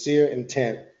sincere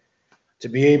intent to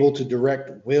be able to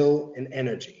direct will and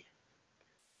energy.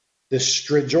 The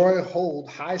Strigoi hold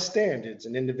high standards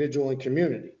in individual and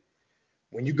community.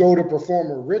 When you go to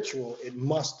perform a ritual, it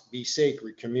must be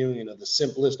sacred communion of the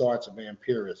simplest arts of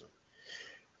vampirism.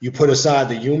 You put aside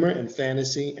the humor and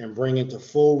fantasy and bring into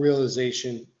full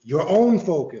realization your own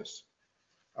focus.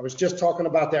 I was just talking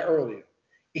about that earlier.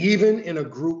 Even in a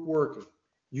group working,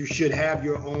 you should have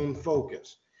your own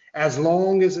focus, as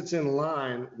long as it's in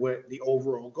line with the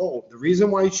overall goal. The reason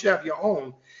why you should have your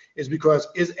own is because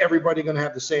is everybody going to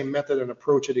have the same method and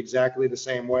approach it exactly the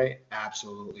same way?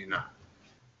 Absolutely not.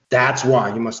 That's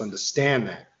why you must understand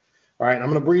that. All right, I'm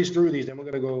going to breeze through these, then we're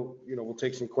going to go, we'll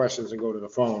take some questions and go to the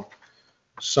phone.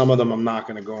 Some of them I'm not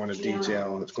going to go into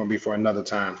detail, and it's going to be for another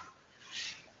time.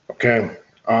 Okay.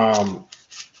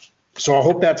 So I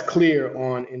hope that's clear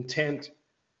on intent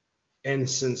and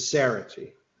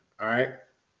sincerity. All right.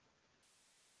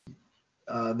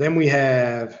 Then we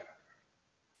have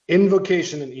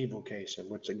invocation and evocation,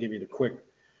 which I'll give you the quick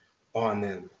on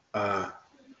them.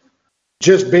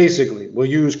 Just basically, we'll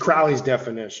use Crowley's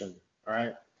definition. All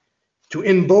right. To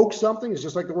invoke something is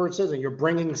just like the word says, and you're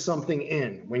bringing something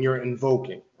in when you're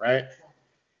invoking, right?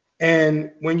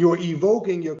 And when you're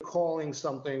evoking, you're calling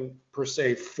something per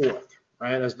se forth,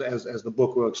 right? As the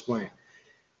book will explain.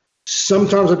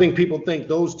 Sometimes I think people think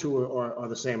those two are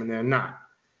the same, and they're not.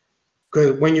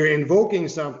 Because when you're invoking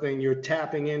something, you're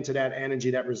tapping into that energy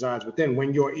that resides within.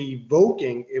 When you're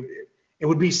evoking, it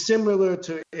would be similar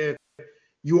to if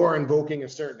you are invoking a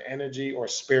certain energy or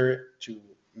spirit to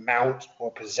mount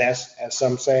or possess, as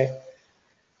some say.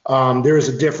 There is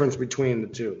a difference between the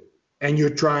two. And you're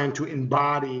trying to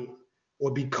embody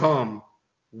or become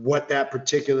what that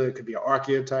particular, it could be an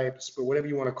archetype, whatever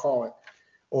you want to call it,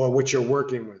 or what you're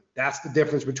working with. That's the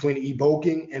difference between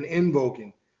evoking and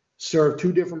invoking. Serve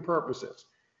two different purposes.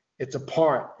 It's a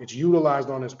part, it's utilized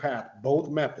on this path, both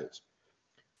methods.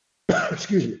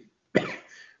 Excuse me.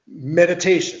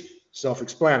 Meditation,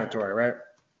 self-explanatory, right?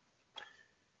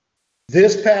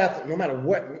 This path, no matter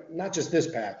what, not just this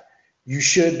path, you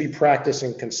should be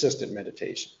practicing consistent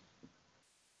meditation.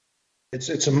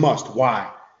 It's a must. Why?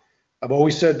 I've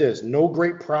always said this: no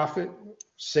great prophet,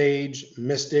 sage,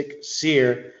 mystic,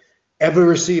 seer ever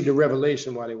received a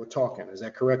revelation while they were talking. Is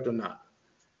that correct or not?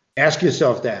 Ask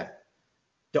yourself that.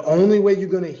 The only way you're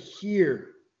going to hear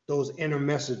those inner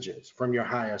messages from your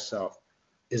higher self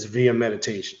is via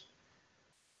meditation.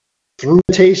 Through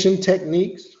meditation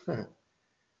techniques,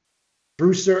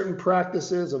 through certain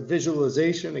practices of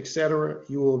visualization, etc.,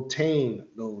 you will obtain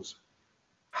those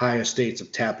higher states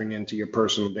of tapping into your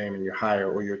personal demon, your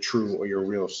higher or your true or your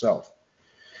real self.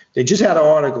 They just had an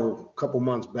article a couple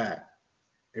months back.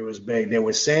 It was big. They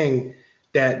were saying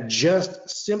that just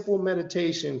simple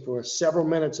meditation for several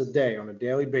minutes a day on a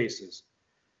daily basis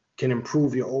can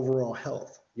improve your overall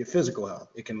health, your physical health.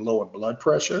 It can lower blood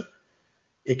pressure.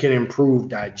 It can improve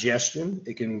digestion.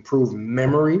 It can improve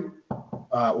memory,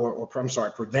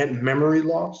 prevent memory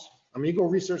loss. I mean, you go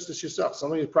research this yourself.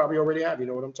 Some of you probably already have. You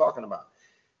know what I'm talking about.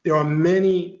 There are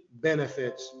many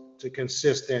benefits to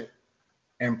consistent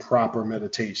and proper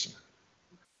meditation.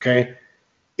 Okay?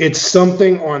 It's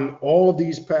something on all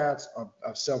these paths of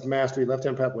self-mastery,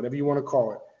 left-hand path, whatever you want to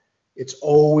call it. It's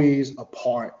always a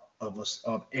part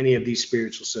of any of these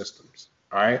spiritual systems.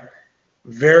 All right?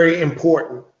 Very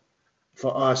important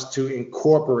for us to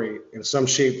incorporate in some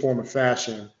shape, form, or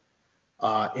fashion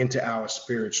into our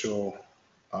spiritual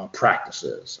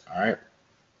practices. All right?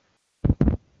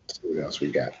 Let's see what else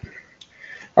we got.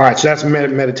 All right, so that's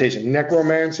meditation.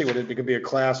 Necromancy, well, there could be a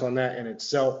class on that in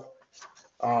itself.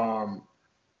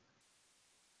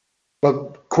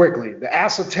 But quickly, the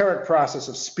esoteric process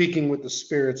of speaking with the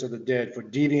spirits of the dead for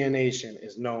divination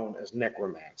is known as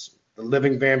necromancy. The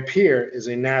living vampire is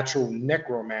a natural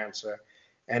necromancer,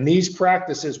 and these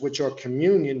practices, which are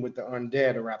communion with the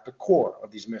undead, are at the core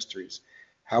of these mysteries.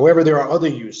 However, there are other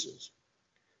uses.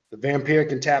 The vampire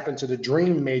can tap into the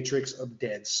dream matrix of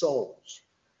dead souls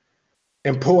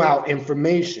and pull out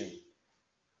information.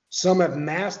 Some have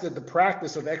mastered the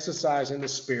practice of exercising the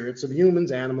spirits of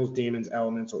humans, animals, demons,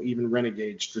 elements, or even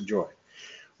renegades for joy.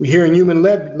 We hear in human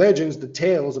legends the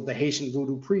tales of the Haitian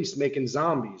voodoo priests making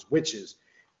zombies, witches,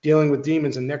 dealing with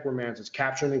demons and necromancers,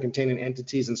 capturing and containing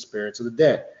entities and spirits of the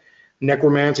dead.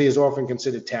 Necromancy is often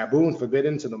considered taboo and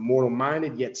forbidden to the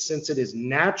mortal-minded, yet since it is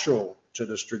natural to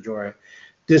destroy joy,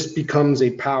 this becomes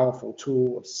a powerful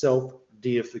tool of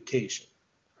self-deification.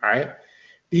 All right?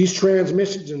 These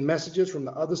transmissions and messages from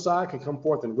the other side can come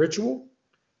forth in ritual,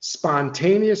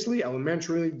 spontaneously,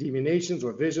 elementary divinations,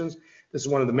 or visions. This is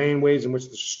one of the main ways in which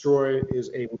the destroyer is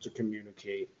able to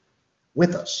communicate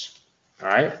with us. All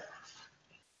right?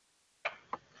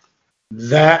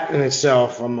 That in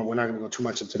itself, we're not going to go too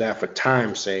much into that for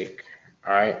time's sake.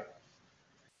 All right?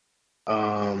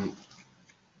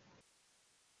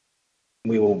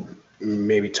 We will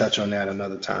maybe touch on that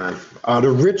another time. The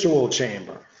ritual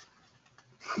chamber.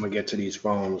 I'm going to get to these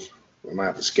phones. We might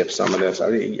have to skip some of this. I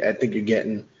think you're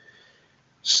getting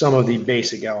some of the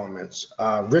basic elements.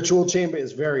 Ritual chamber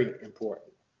is very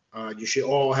important. You should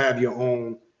all have your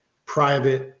own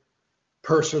private,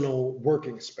 personal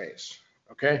working space,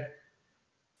 okay?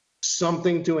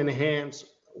 Something to enhance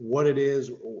what it is,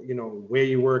 you know, where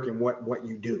you work and what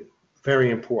you do.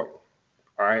 Very important,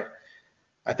 all right?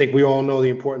 I think we all know the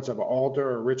importance of an altar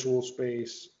or ritual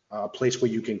space, a place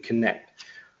where you can connect.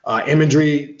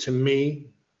 Imagery, to me,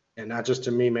 and not just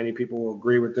to me, many people will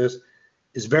agree with this,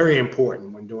 is very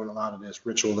important when doing a lot of this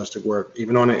ritualistic work,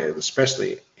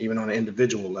 especially on an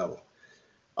individual level.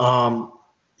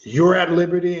 You're at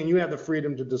liberty and you have the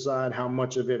freedom to decide how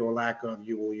much of it or lack of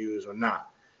you will use or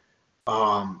not.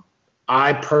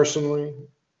 I personally,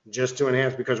 just to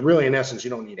enhance, because really in essence, you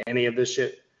don't need any of this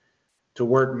shit to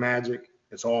work magic.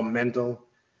 It's all mental,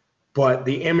 but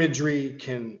the imagery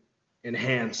can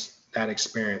enhance that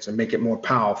experience and make it more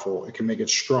powerful. It can make it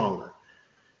stronger.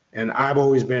 And I've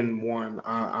always been one,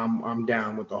 I'm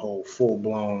down with the whole full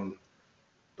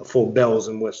bells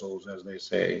and whistles, as they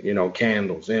say, you know,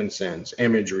 candles, incense,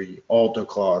 imagery, altar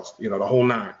cloths, you know, the whole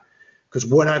nine. Because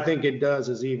what I think it does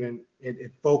is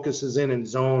it focuses in and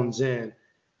zones in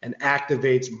and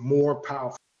activates more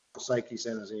powerful psyche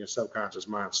centers in your subconscious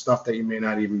mind, stuff that you may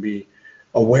not even be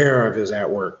aware of is at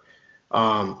work.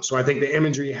 So I think the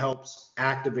imagery helps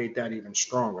activate that even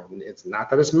stronger. It's not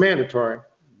that it's mandatory,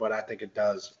 but I think it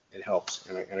does. It helps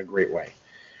in a great way.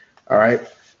 All right.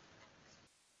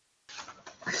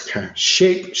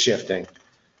 Shape shifting.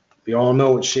 We all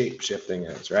know what shape shifting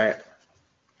is, right?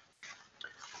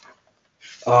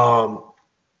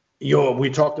 We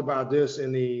talked about this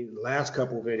in the last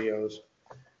couple of videos.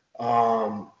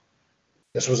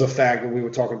 This was a fact that we were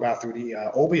talking about through the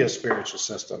Obia spiritual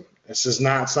system. This is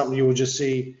not something you would just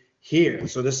see here.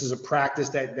 So this is a practice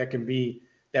that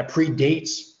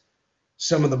predates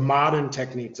some of the modern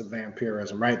techniques of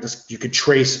vampirism, right? You could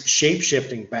trace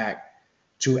shape-shifting back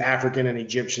to African and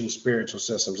Egyptian spiritual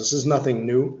systems. This is nothing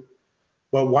new.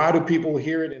 But why do people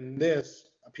hear it in this?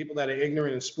 People that are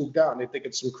ignorant and spooked out, and they think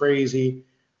it's some crazy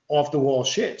off-the-wall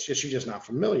shit. It's just you're just not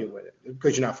familiar with it.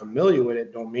 Because you're not familiar with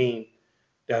it don't mean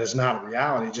that it's not a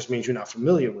reality. It just means you're not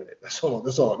familiar with it. That's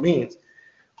all it means.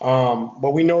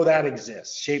 But we know that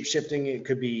exists. Shape-shifting, it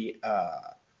could be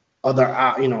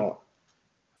other,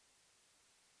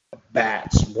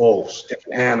 bats, wolves,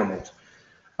 different animals.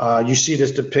 You see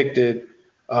this depicted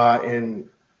in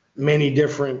many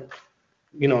different,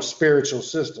 spiritual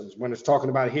systems. When it's talking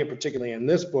about here, particularly in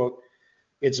this book,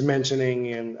 it's mentioning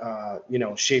in,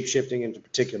 shape-shifting into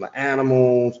particular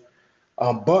animals.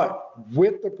 But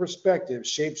with the perspective,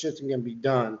 shape-shifting can be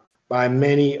done by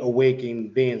many awakening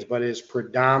beings, but it's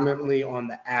predominantly on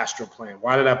the astral plane.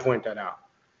 Why did I point that out?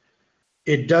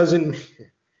 It doesn't,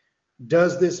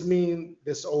 Does this mean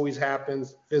this always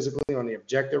happens physically on the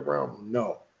objective realm?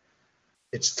 No.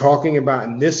 It's talking about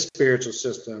in this spiritual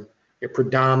system, it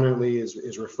predominantly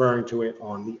is referring to it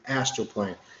on the astral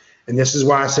plane. And this is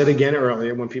why I said again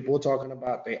earlier, when people are talking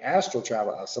about the astral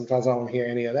travel, sometimes I don't hear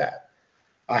any of that.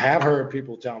 I have heard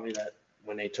people tell me that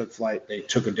when they took flight, they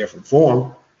took a different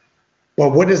form.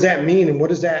 But what does that mean?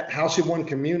 And how should one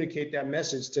communicate that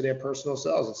message to their personal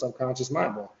selves and subconscious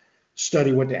mind? Well,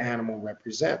 study what the animal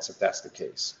represents, if that's the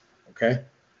case, okay?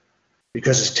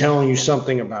 Because it's telling you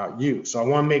something about you. So I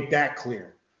want to make that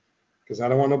clear, because I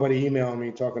don't want nobody emailing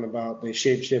me talking about they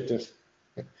shapeshifted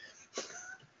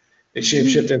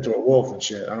into a wolf and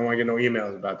shit. I don't want to get no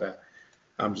emails about that.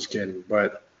 I'm just kidding.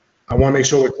 But I want to make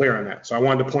sure we're clear on that. So I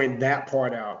wanted to point that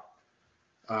part out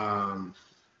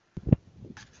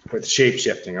with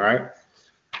shape-shifting, all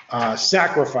right?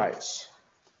 Sacrifice,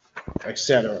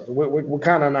 etc. We're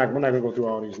kind of not, we're not going to go through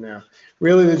all these now.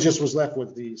 Really, there just was left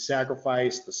with the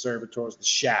sacrifice, the servitors, the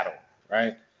shadow,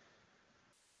 right?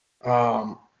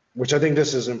 Which I think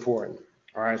this is important.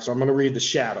 All right, so I'm going to read the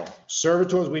shadow.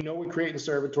 Servitors, we know what creating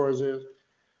servitors is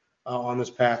on this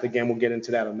path. Again, we'll get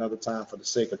into that another time for the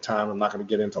sake of time. I'm not going to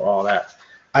get into all that.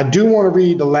 I do want to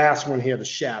read the last one here, the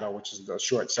shadow, which is the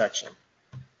short section.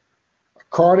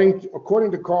 According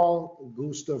to Carl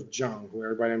Gustav Jung, who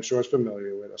everybody I'm sure is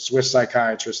familiar with, a Swiss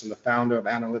psychiatrist and the founder of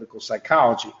analytical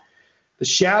psychology, the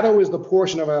shadow is the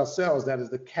portion of ourselves that is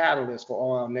the catalyst for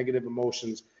all our negative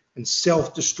emotions and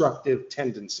self-destructive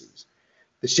tendencies.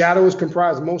 The shadow is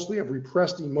comprised mostly of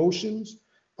repressed emotions,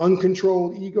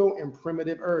 uncontrolled ego, and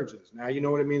primitive urges. Now, you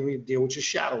know what it means when you deal with your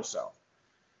shadow self.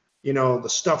 You know, the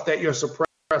stuff that you're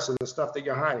suppressing, the stuff that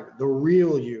you're hiding, the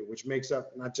real you, which makes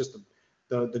up not just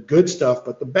the good stuff,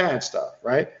 but the bad stuff,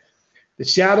 right? The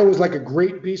shadow is like a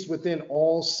great beast within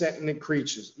all sentient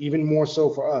creatures, even more so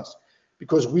for us,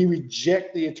 because we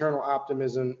reject the eternal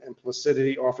optimism and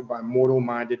placidity offered by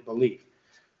mortal-minded belief.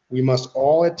 We must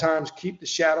all at times keep the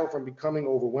shadow from becoming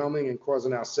overwhelming and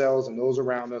causing ourselves and those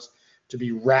around us to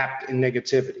be wrapped in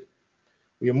negativity.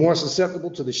 We are more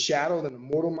susceptible to the shadow than the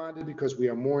mortal-minded because we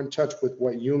are more in touch with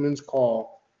what humans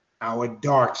call our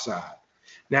dark side.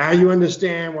 Now you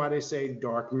understand why they say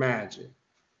dark magic,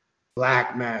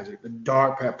 black magic, the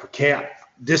dark path.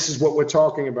 This is what we're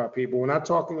talking about, people. We're not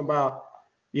talking about,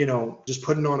 you know, just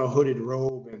putting on a hooded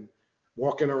robe and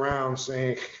walking around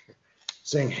saying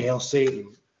Hail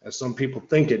Satan, as some people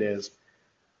think it is.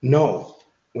 No,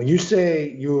 when you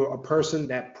say you're a person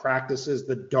that practices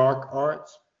the dark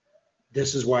arts,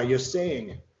 this is why you're saying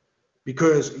it.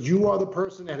 Because you are the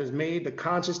person that has made the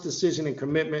conscious decision and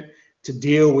commitment to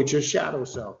deal with your shadow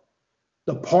self.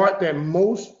 The part that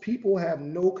most people have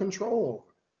no control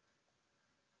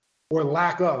over, or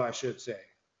lack of, I should say.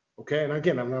 Okay, and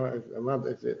again, I'm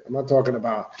not talking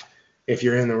about if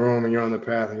you're in the room and you're on the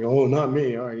path and you're, oh, not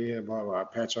me, oh yeah, blah, blah, I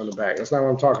pat you on the back. That's not what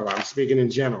I'm talking about. I'm speaking in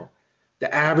general.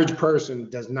 The average person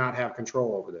does not have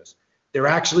control over this. They're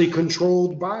actually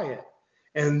controlled by it.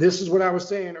 And this is what I was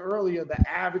saying earlier, the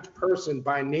average person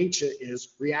by nature is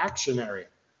reactionary.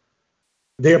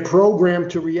 They're programmed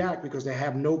to react because they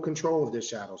have no control of their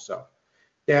shadow self.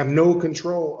 They have no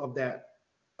control of that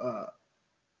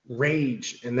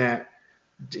rage and that,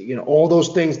 you know, all those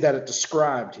things that are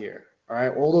described here, all right?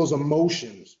 All those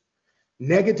emotions,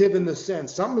 negative in the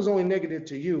sense, something is only negative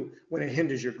to you when it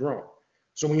hinders your growth.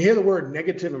 So when you hear the word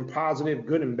negative and positive,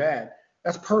 good and bad,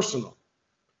 that's personal.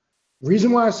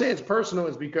 Reason why I say it's personal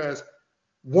is because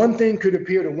one thing could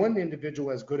appear to one individual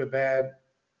as good or bad,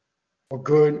 or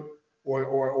good,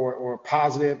 or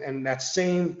positive, and that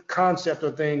same concept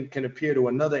or thing can appear to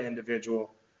another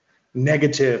individual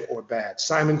negative or bad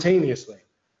simultaneously.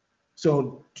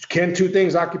 So can two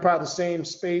things occupy the same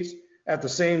space at the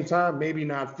same time? Maybe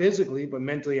not physically, but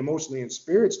mentally, emotionally, and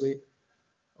spiritually.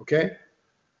 Okay?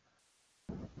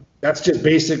 That's just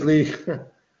basically,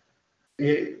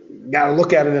 you got to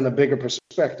look at it in a bigger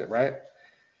perspective, right?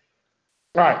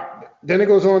 All right. Then it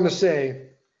goes on to say,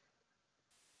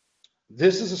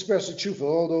 this is especially true for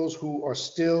all those who are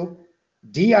still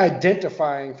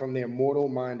de-identifying from their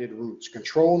mortal-minded roots.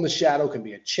 Controlling the shadow can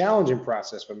be a challenging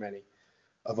process for many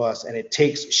of us, and it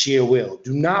takes sheer will.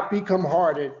 Do not become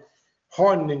hardened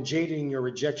and jaded in your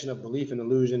rejection of belief and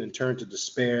illusion and turn to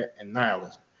despair and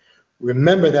nihilism.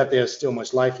 Remember that there's still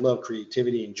much life, love,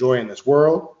 creativity, and joy in this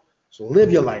world. So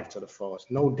live your life to the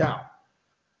fullest, no doubt.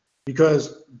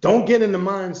 Because don't get in the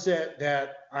mindset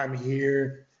that I'm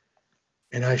here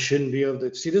and I shouldn't be able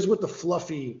to. See, this is what the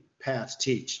fluffy paths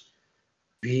teach.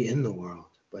 Be in the world,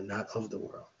 but not of the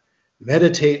world.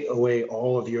 Meditate away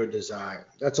all of your desire.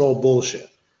 That's all bullshit.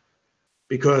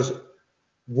 Because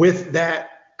with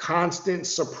that constant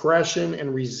suppression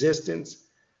and resistance,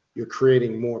 you're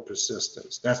creating more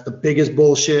persistence. That's the biggest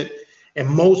bullshit. And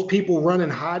most people run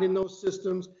and hide in those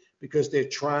systems because they're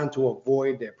trying to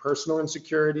avoid their personal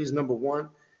insecurities, number one,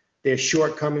 their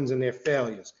shortcomings and their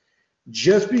failures.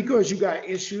 Just because you got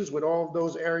issues with all of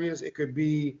those areas, it could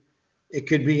be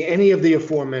any of the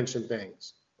aforementioned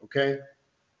things, okay?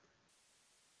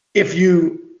 If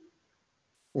you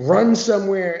run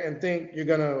somewhere and think you're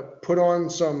gonna put on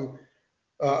some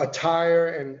attire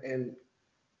and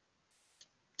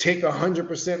take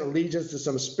 100% allegiance to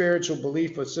some spiritual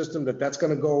belief or system that's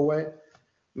gonna go away,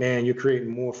 man, you're creating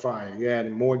more fire. You're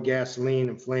adding more gasoline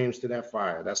and flames to that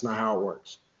fire. That's not how it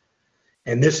works.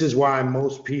 And this is why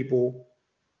most people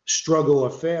struggle or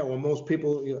fail. When most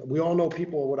people, we all know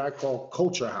people are what I call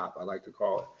culture hop, I like to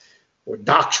call it, or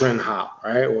doctrine hop,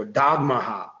 right? Or dogma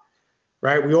hop,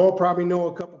 right? We all probably know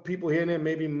a couple people here and there,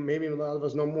 maybe a lot of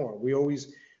us know more.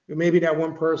 Maybe that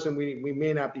one person, we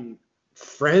may not be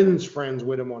friends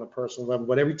with them on a personal level,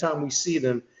 but every time we see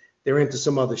them, they're into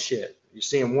some other shit. You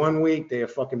see them 1 week, they're a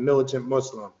fucking militant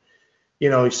Muslim.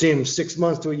 You see them 6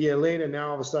 months to a year later, now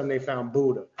all of a sudden they found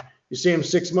Buddha. You see them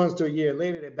 6 months to a year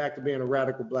later, they're back to being a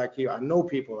radical black hero. I know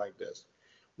people like this.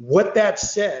 What that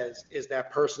says is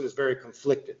that person is very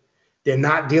conflicted. They're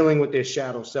not dealing with their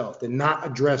shadow self. They're not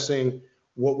addressing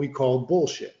what we call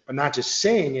bullshit. But not just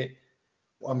saying it,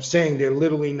 I'm saying they're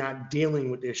literally not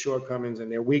dealing with their shortcomings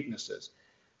and their weaknesses.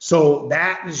 So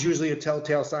that is usually a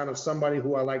telltale sign of somebody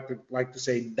who I like to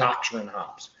say doctrine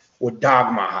hops or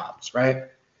dogma hops, right?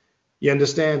 You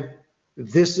understand?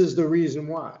 This is the reason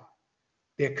why.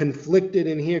 They're conflicted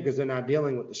in here because they're not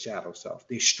dealing with the shadow self.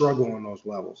 They struggle on those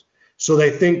levels. So they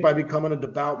think by becoming a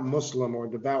devout Muslim or a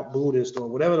devout Buddhist or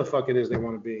whatever the fuck it is they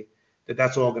want to be,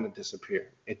 that's all going to disappear.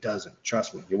 It doesn't.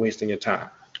 Trust me. You're wasting your time.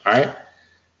 All right?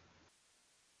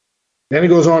 Then it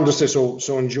goes on to say,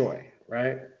 so enjoy,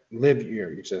 right? Live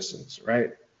your existence,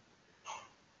 right?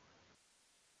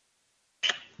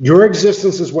 Your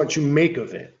existence is what you make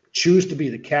of it. Choose to be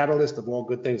the catalyst of all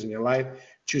good things in your life.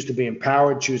 Choose to be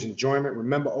empowered. Choose enjoyment.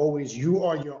 Remember always, you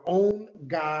are your own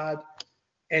God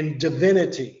and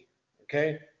divinity,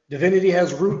 okay? Divinity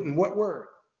has root in what word?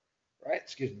 Right?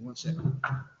 Excuse me 1 second.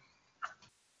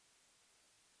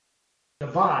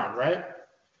 Divine, right?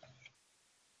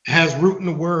 Has root in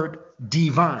the word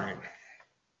divine,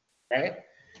 right?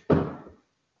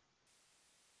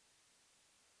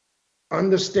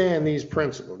 Understand these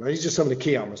principles. Now, these are just some of the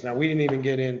key elements. Now, we didn't even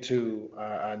get into,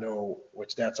 I know,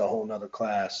 which that's a whole nother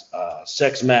class,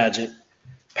 sex magic,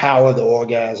 power of the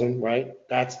orgasm, right?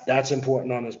 That's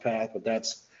important on this path, but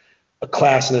that's a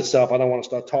class in itself. I don't want to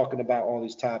start talking about all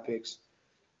these topics.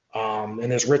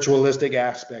 And there's ritualistic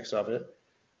aspects of it.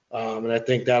 And I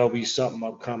think that'll be something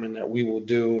upcoming that we will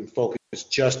do and focus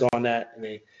just on that. And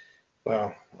I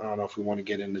don't know if we want to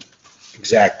get into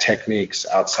exact techniques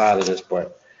outside of this,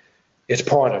 but it's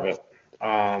part of it.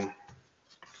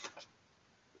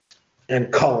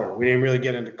 And color. We didn't really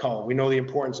get into color. We know the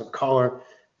importance of color,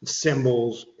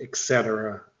 symbols,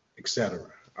 etc., etc.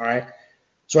 All right.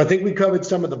 So I think we covered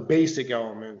some of the basic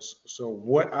elements. So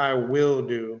what I will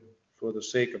do for the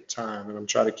sake of time, and I'm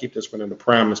trying to keep this one in the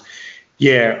parameters.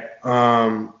 Yeah.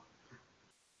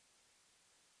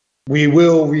 We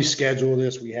will reschedule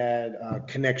this. We had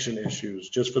connection issues.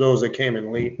 Just for those that came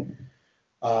in late,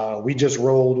 we just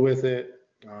rolled with it.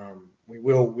 We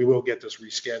will get this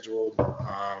rescheduled.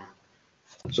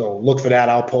 So look for that.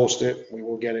 I'll post it. We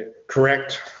will get it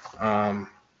correct.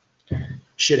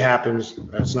 Shit happens.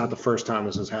 That's not the first time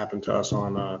this has happened to us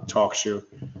on TalkShoe.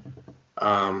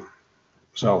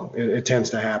 So it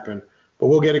tends to happen, but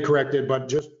we'll get it corrected. But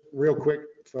just real quick,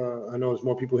 I know there's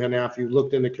more people here now. If you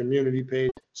looked in the community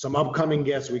page, some upcoming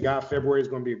guests we got. February is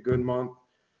going to be a good month.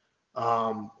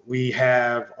 We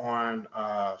have on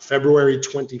February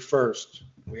 21st,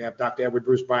 we have Dr. Edward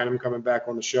Bruce Bynum coming back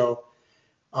on the show.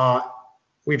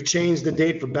 We've changed the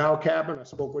date for Bowel Cabin. I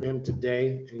spoke with him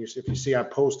today. And if you see, I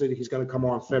posted, he's going to come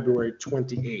on February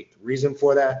 28th. Reason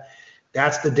for that,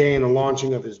 that's the day in the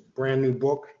launching of his brand new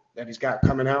book that he's got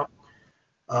coming out.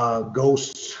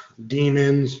 Ghosts,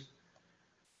 Demons.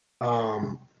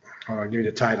 I'll give you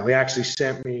the title. He actually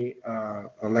sent me an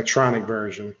electronic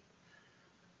version.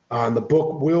 The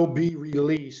book will be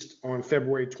released on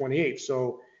February 28th.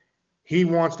 So he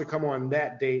wants to come on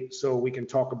that date so we can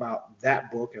talk about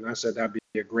that book. And I said that'd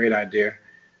be a great idea.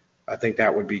 I think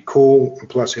that would be cool. And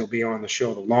plus, he'll be on the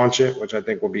show to launch it, which I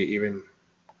think will be even,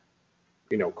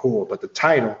 cool. But the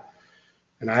title,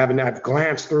 and I've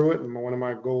glanced through it. And one of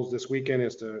my goals this weekend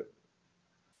is to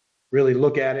really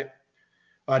look at it.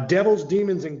 Devils,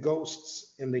 Demons, and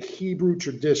Ghosts in the Hebrew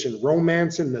tradition,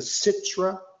 romancing the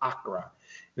Sitra Akra.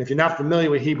 And if you're not familiar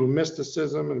with Hebrew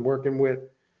mysticism and working with,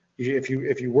 if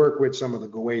you work with some of the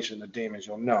Goetia and the demons,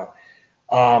 you'll know.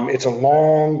 It's a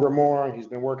long grimoire. He's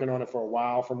been working on it for a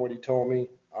while, from what he told me.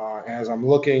 As I'm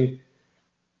looking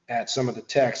at some of the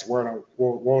text, quote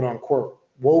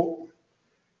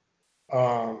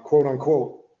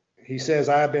unquote, he says,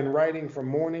 I have been writing from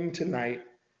morning to night.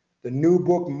 The new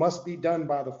book must be done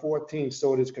by the 14th,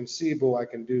 so it is conceivable I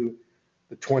can do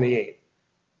the 28th.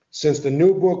 Since the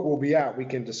new book will be out, we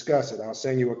can discuss it. I'll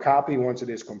send you a copy once it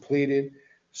is completed,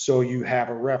 so you have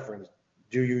a reference.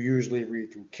 Do you usually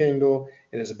read through Kindle?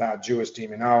 It is about Jewish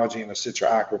demonology and the Sitra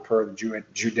Achra per the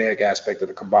Judaic aspect of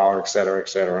the Kabbalah, et cetera, et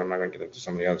cetera. I'm not going to get into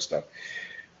some of the other stuff.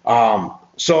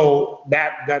 So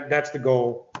that's the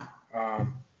goal.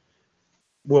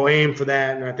 We'll aim for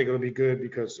that, and I think it'll be good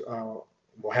because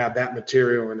we'll have that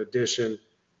material in addition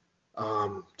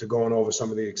to going over some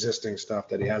of the existing stuff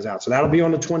that he has out. So that'll be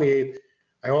on the 28th.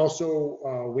 I also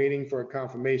waiting for a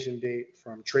confirmation date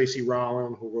from Tracy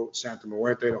Rowland, who wrote Santa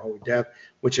Muerte, The Holy Death,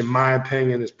 which in my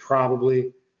opinion is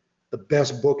probably the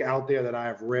best book out there that I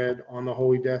have read on the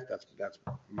Holy Death. That's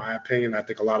my opinion. I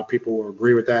think a lot of people will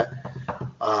agree with that.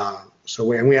 So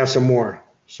we have some more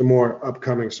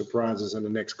upcoming surprises in the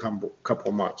next couple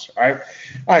of months. All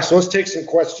right. So let's take some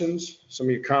questions, some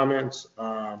of your comments.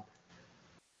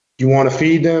 You want to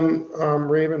feed them,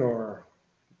 Raven, or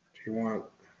do you want?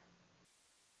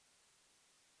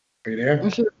 Are you there?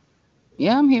 Sure.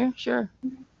 Yeah, I'm here. Sure.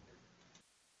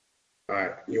 All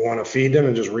right. You want to feed them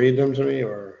and just read them to me,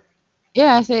 or?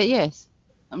 Yeah, I said yes.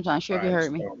 I'm not sure if you All right,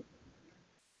 heard me. so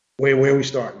where are we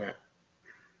starting at?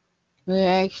 We're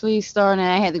actually starting.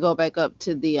 I had to go back up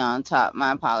to the top.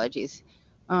 My apologies.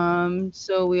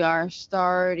 So we are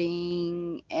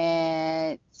starting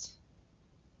at,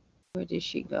 where did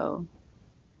she go?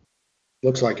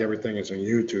 Looks like everything is on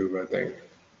YouTube, I think.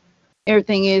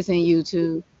 Everything is in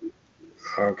YouTube.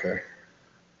 Okay.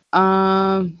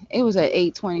 It was at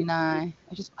 8:29. I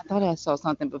thought I saw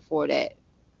something before that.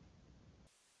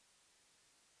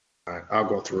 All right, I'll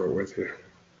go through it with you.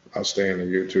 I'll stay in the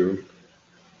YouTube.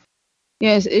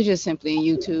 Yes, it's just simply in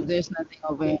YouTube. There's nothing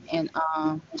over in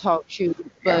TalkShoe.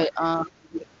 But at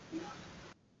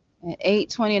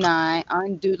 8:29,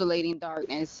 Undulating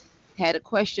Darkness had a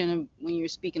question when you were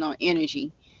speaking on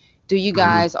energy. Do you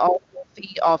guys also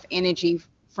feed off energy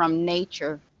from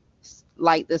nature,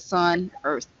 like the sun,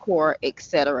 earth core,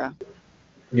 etc.?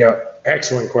 Yeah,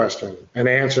 excellent question. And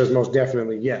the answer is most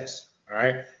definitely yes. All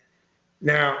right.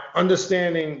 Now,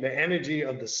 understanding the energy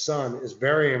of the sun is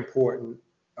very important.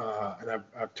 And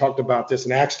I've talked about this,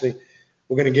 and actually,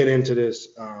 we're going to get into this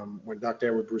when Dr.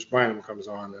 Edward Bruce Bynum comes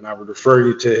on, and I would refer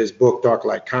you to his book, Dark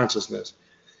Light Consciousness.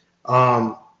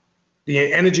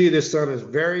 The energy of the sun is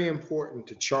very important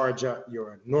to charge up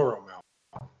your neuromelon.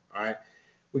 All right.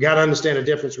 We got to understand the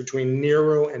difference between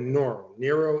neuro and neural.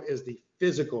 Neuro is the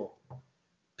physical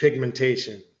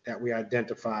pigmentation that we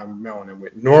identify melanin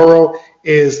with. Neural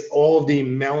is all of the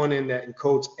melanin that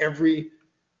encodes every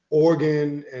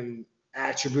organ and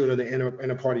attribute of the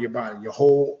inner part of your body. Your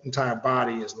whole entire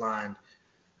body is lined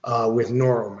with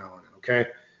neuromelanin, okay?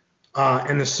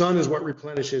 And the sun is what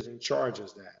replenishes and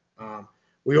charges that.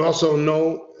 We also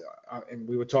know, and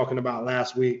we were talking about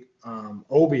last week,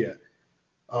 Obia,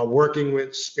 working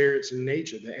with spirits in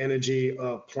nature, the energy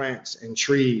of plants and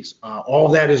trees. All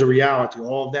that is a reality.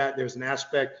 All of that, there's an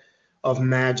aspect of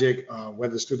magic,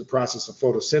 whether it's through the process of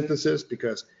photosynthesis,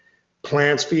 because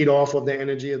plants feed off of the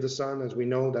energy of the sun, as we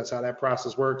know. That's how that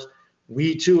process works.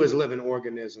 We too, as living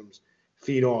organisms,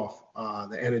 feed off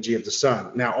the energy of the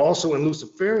sun. Now, also in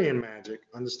Luciferian magic,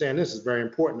 understand this is very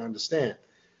important to understand.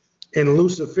 In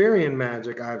Luciferian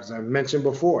magic, as I've mentioned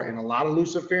before, in a lot of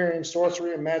Luciferian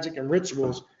sorcery and magic and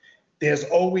rituals, there's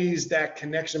always that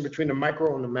connection between the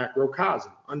micro and the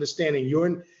macrocosm. Understanding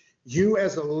you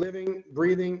as a living,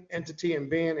 breathing entity and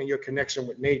being, and your connection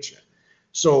with nature.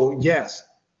 So yes,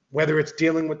 whether it's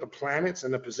dealing with the planets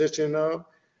and the position of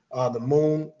the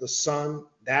moon, the sun,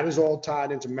 that is all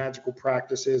tied into magical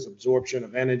practices, absorption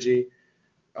of energy,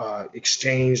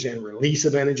 exchange and release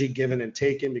of energy, given and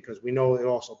taken, because we know it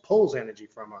also pulls energy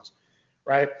from us,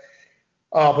 right?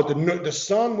 But the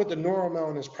sun with the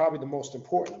neuromelanin is probably the most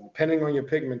important. Depending on your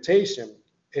pigmentation,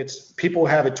 people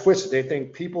have it twisted. They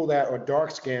think people that are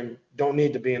dark skinned don't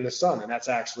need to be in the sun, and that's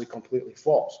actually completely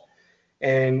false.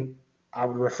 And I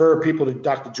would refer people to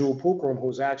Dr. Jewel Pookrum,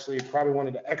 who's actually probably one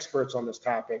of the experts on this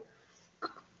topic.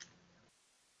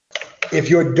 If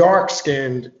you're dark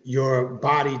skinned, your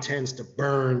body tends to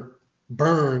burn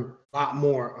a lot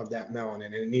more of that melanin,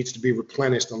 and it needs to be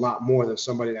replenished a lot more than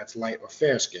somebody that's light or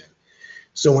fair skinned.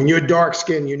 So when you're dark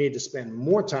skinned, you need to spend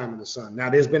more time in the sun. Now,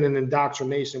 there's been an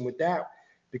indoctrination with that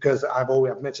because I've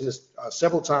mentioned this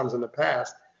several times in the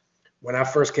past. When I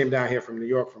first came down here from New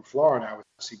York, from Florida, I would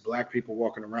see black people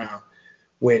walking around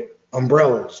with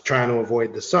umbrellas trying to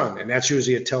avoid the sun. And that's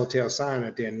usually a telltale sign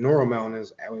that their neuromelanin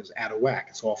is out of whack.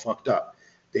 It's all fucked up.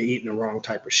 They're eating the wrong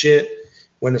type of shit.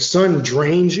 When the sun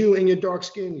drains you and you're dark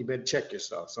skinned, you better check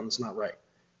yourself. Something's not right.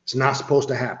 It's not supposed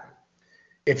to happen.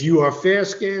 If you are fair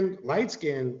skinned, light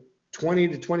skinned, 20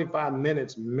 to 25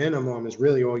 minutes minimum is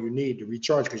really all you need to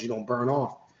recharge because you don't burn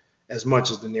off as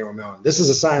much as the neuromelanin. This is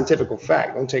a scientific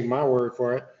fact. Don't take my word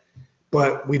for it.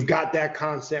 But we've got that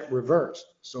concept reversed.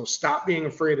 So stop being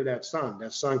afraid of that sun.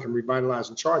 That sun can revitalize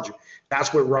and charge you.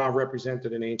 That's what Ra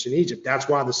represented in ancient Egypt. That's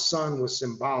why the sun was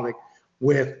symbolic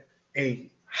with a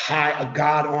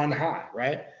god on high,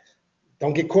 right?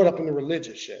 Don't get caught up in the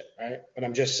religious shit, right? But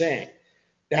I'm just saying.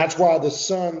 That's why the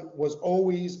sun was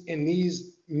always in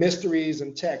these mysteries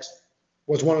and texts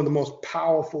was one of the most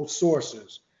powerful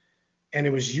sources. And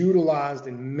it was utilized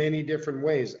in many different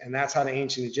ways. And that's how the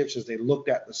ancient Egyptians, they looked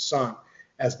at the sun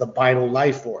as the vital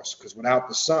life force. Because without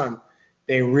the sun,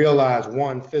 they realized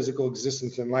one, physical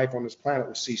existence and life on this planet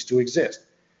would cease to exist.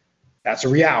 That's a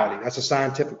reality. That's a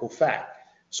scientific fact.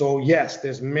 So yes,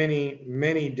 there's many,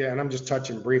 and I'm just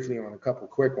touching briefly on a couple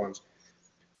quick ones.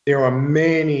 There are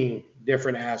many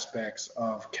different aspects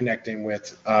of connecting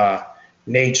with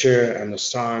nature and the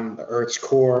sun, the Earth's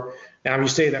core. Now, when you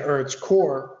say the Earth's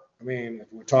core, I mean, if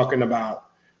we're talking about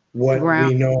what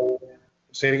we know,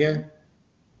 say it again.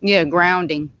 Yeah,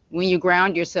 grounding. When you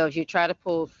ground yourself, you try to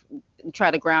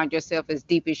ground yourself as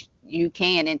deep as you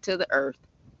can into the earth.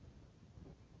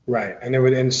 Right, and there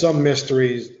were in some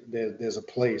mysteries, there's a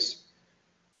place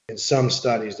in some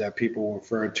studies that people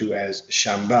refer to as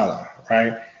Shambhala,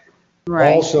 right?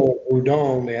 Right. Also, in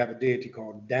Udon, they have a deity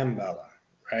called Damballa,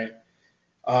 right?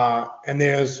 And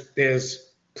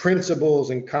there's principles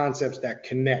and concepts that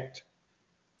connect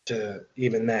to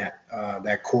even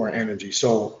that core energy.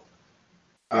 So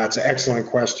it's an excellent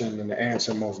question, and the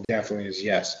answer most definitely is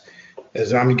yes.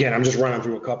 I'm just running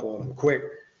through a couple of them quick,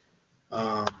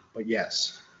 but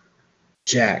yes.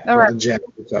 Jack, All Brother right. Jack,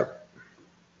 what's up?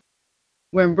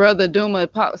 When Brother Duma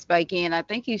pops back in, I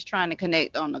think he's trying to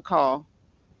connect on the call.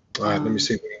 All right, let me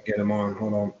see if we can get him on.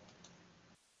 Hold on.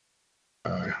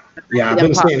 Yeah, I've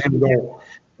been seeing him go.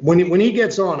 When he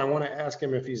gets on, I want to ask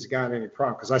him if he's got any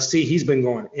problem because I see he's been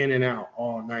going in and out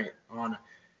all night on,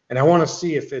 and I want to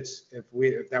see if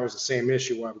that was the same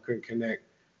issue why we couldn't connect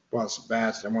Brother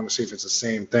Sebastian. I want to see if it's the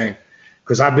same thing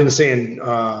because I've been seeing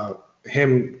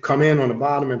him come in on the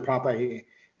bottom and pop out, and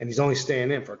he's only staying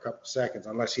in for a couple of seconds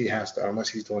unless he's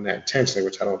doing that intentionally,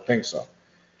 which I don't think so.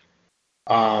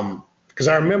 Because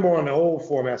I remember on the old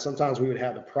format, sometimes we would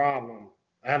have the problem.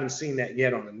 I haven't seen that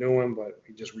yet on the new one, but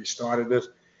we just restarted this,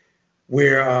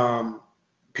 where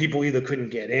people either couldn't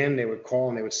get in, they would call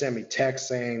and they would send me texts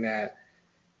saying that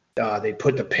they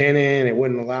put the pin in, it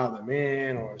wouldn't allow them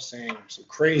in, or saying some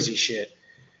crazy shit.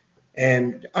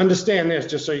 And understand this,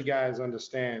 just so you guys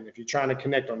understand, if you're trying to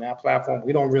connect on that platform,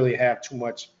 we don't really have too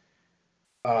much,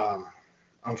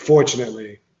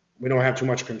 unfortunately, we don't have too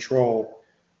much control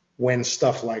when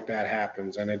stuff like that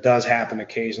happens. And it does happen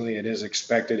occasionally. It is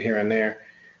expected here and there.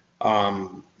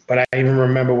 But I even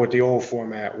remember with the old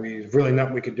format, really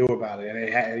nothing we could do about it. And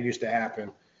it used to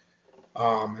happen.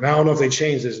 And I don't know if they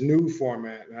changed this new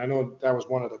format. And I know that was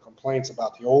one of the complaints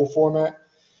about the old format.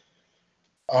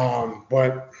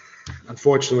 But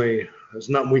unfortunately, there's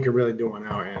nothing we can really do on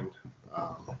our end.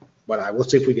 But we'll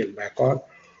see if we get back on.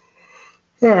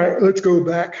 All right, let's go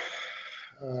back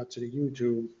to the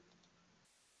YouTube.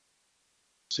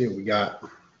 See what we got.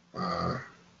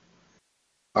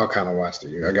 I'll kind of watch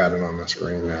the. I got it on my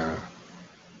screen now.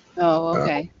 Oh,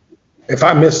 okay. If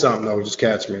I miss something, though, just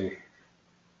catch me.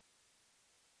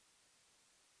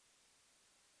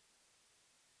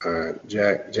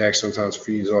 Jack sometimes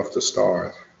feeds off the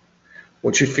stars.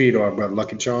 What you feed off, brother?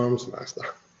 Lucky Charms? That's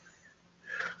not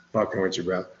fucking with you,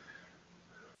 brother.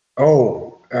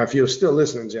 Oh, if you're still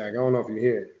listening, Jack, I don't know if you're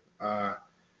here.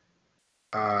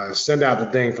 Send out the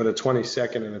thing for the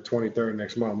 22nd and the 23rd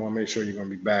next month. I want to make sure you're going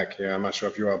to be back here. I'm not sure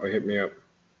if you're up, but hit me up.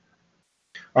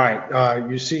 All right.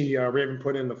 You see Raven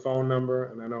put in the phone number,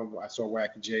 and I know I saw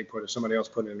Wacky J somebody else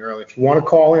put it in earlier. If you want to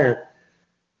call in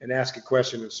and ask a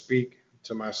question and speak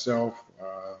to myself,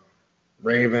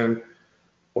 Raven,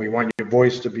 or you want your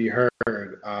voice to be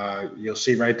heard, you'll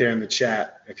see right there in the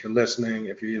chat. If you're listening,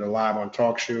 if you're either live on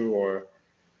TalkShoe or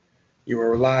you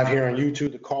are live here on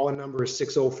YouTube, the call-in number is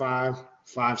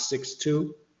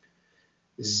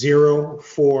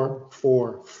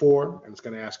 605-562-0444, and it's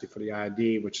going to ask you for the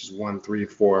ID, which is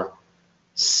 1345.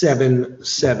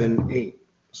 778.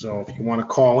 So if you want to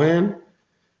call in,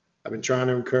 I've been trying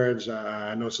to encourage.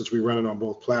 I know since we're running on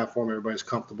both platforms, everybody's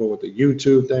comfortable with the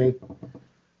YouTube thing.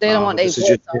 They don't want their This is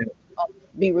voice just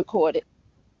be recorded.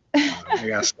 they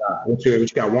got to stop. What you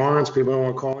got warrants? People don't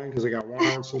want to call in because they got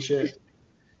warrants and shit.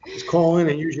 Just call in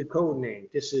and use your code name.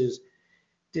 This is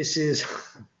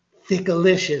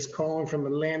Thickalicious calling from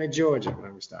Atlanta, Georgia.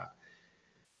 Let me stop.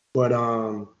 But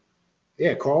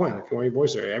yeah, call in if you want your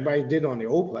voice there. Everybody did on the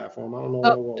old platform. I don't know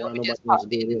why nobody wants to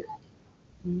do it.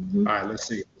 Mm-hmm. All right, let's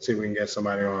see if we can get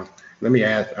somebody on. Let me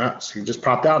add. See, it just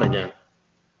popped out again.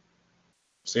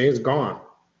 See, it's gone.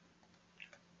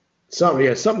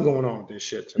 Something going on with this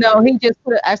shit tonight. No, he just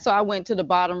put it. So I went to the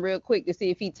bottom real quick to see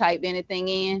if he typed anything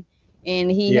in, and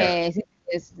he is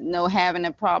having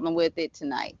a problem with it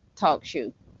tonight. Talk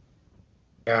shoe.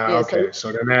 Yeah, okay.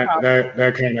 So then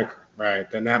that kind of right.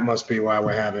 Then that must be why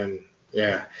we're having.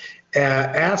 Yeah.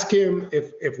 Ask him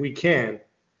if we can.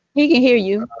 He can hear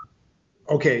you.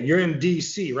 Okay, you're in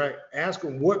DC, right? Ask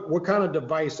him what kind of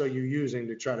device are you using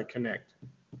to try to connect?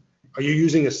 Are you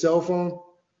using a cell phone?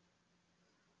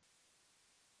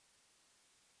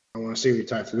 I want to see what he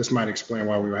types. This might explain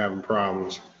why we were having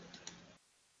problems.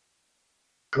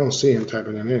 I don't see him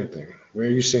typing in anything. Where are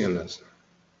you seeing this?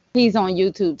 He's on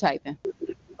YouTube typing.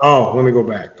 Oh, let me go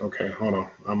back. Okay, hold on.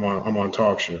 I'm on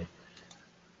talk show.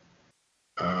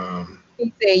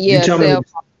 He said yeah, cell phone.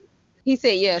 He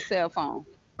said yeah, cell phone.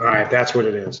 All right, that's what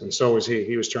it is. And so was he.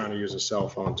 He was trying to use a cell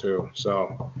phone too.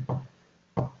 So,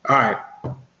 all right.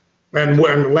 And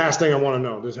the last thing I want to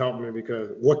know, this helped me because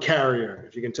what carrier,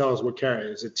 if you can tell us what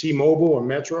carrier, is it T-Mobile or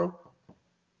Metro?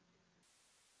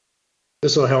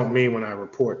 This will help me when I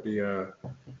report the,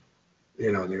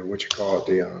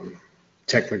 the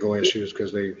technical issues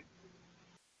because they.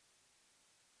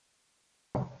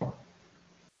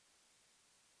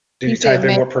 Did you type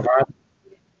in what provider?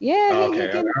 Yeah.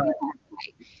 Okay.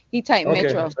 He typed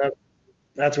Metro. So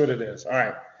that's what it is. All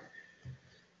right.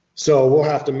 So we'll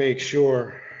have to make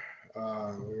sure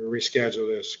we reschedule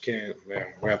this.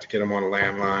 We have to get them on a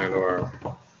landline or.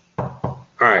 All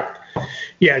right.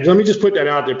 Yeah. Let me just put that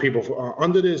out there, people.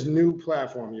 Under this new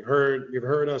platform, you've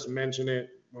heard us mention it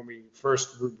when we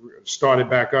first started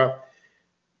back up.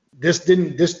 This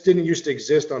didn't used to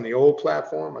exist on the old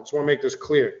platform. I just want to make this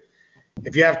clear.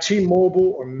 If you have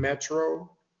T-Mobile or Metro,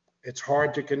 it's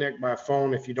hard to connect by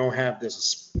phone if you don't have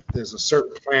this. There's a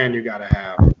certain plan you got to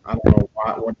have. I don't know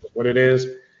what it is.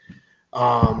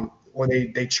 Or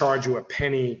they charge you a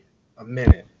penny a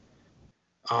minute.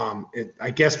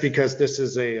 I guess because this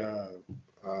is a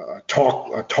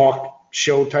talk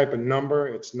show type of number,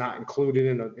 it's not included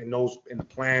in the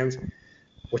plans,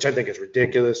 which I think is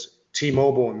ridiculous.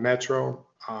 T-Mobile and Metro,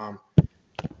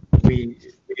 we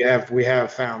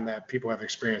have found that people have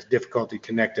experienced difficulty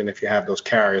connecting if you have those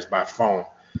carriers by phone.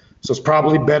 So it's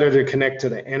probably better to connect to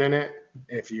the internet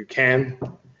if you can.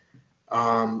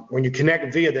 When you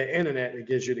connect via the internet, it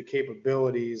gives you the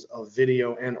capabilities of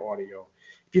video and audio.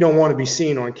 If you don't want to be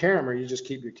seen on camera, you just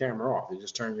keep your camera off. You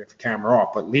just turn your camera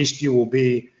off. But at least you will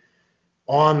be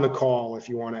on the call if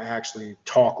you want to actually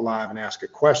talk live and ask a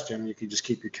question. You can just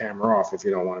keep your camera off if you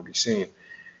don't want to be seen.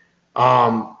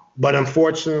 But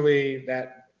unfortunately,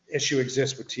 that issue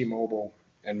exists with T-Mobile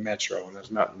and Metro, and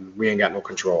we ain't got no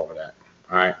control over that.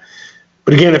 All right.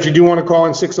 But again, if you do want to call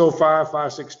in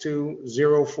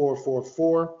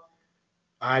 605-562-0444,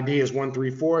 ID is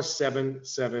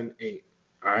 134778.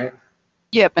 All right.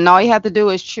 Yep, and all you have to do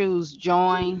is choose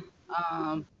join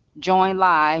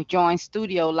live, join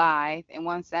studio live, and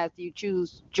once after you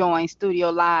choose join studio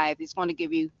live, it's going to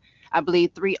give you, I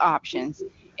believe, 3 options,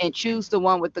 and choose the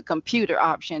one with the computer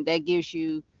option that gives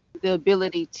you the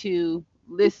ability to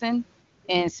listen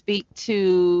and ask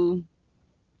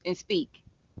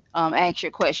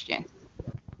your question.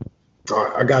 All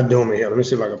right, I got Doom in here. Let me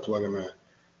see if I can plug him in.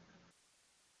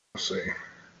 Let's see.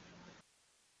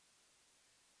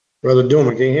 Brother Doom,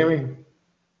 can you hear me?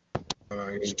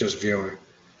 He's just viewing.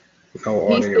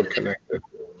 No audio connected.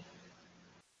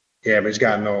 Yeah, but he's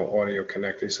got no audio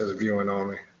connected. He says viewing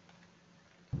only.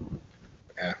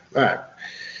 Yeah. All right.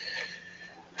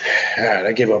 All right,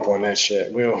 I give up on that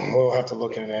shit. We'll have to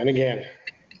look into that. And again,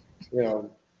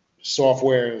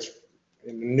 software is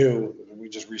new. We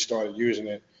just restarted using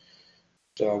it.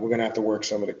 So we're going to have to work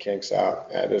some of the kinks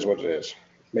out. That is what it is.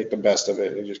 Make the best of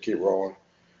it and just keep rolling.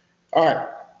 All right.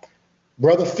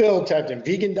 Brother Phil typed in,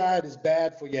 vegan diet is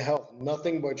bad for your health.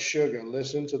 Nothing but sugar.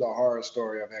 Listen to the horror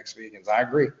story of ex-vegans. I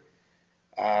agree.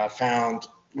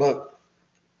 Look,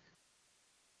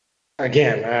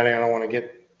 again, I don't want to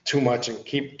get too much and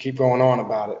keep going on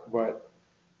about it, but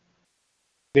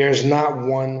there's not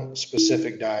one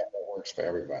specific diet that works for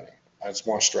everybody. I just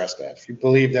want to stress that. If you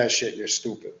believe that shit, you're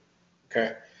stupid.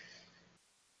 Okay.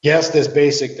 Yes, there's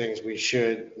basic things we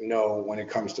should know when it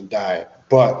comes to diet,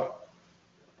 but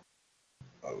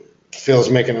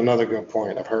Phil's making another good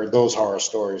point. I've heard those horror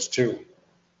stories too.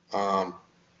 I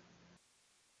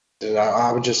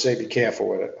would just say be careful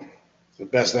with it. It's the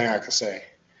best thing I could say.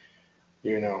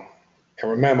 And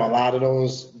remember, a lot of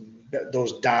those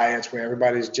diets where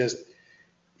everybody's just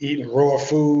eating raw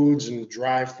foods and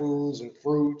dry foods and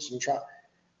fruits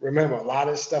remember, a lot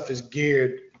of this stuff is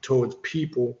geared towards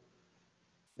people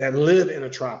that live in a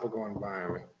tropical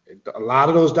environment. A lot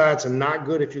of those diets are not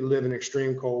good if you live in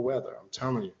extreme cold weather. I'm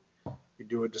telling you, you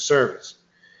do a disservice.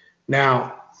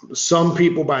 Now, some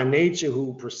people by nature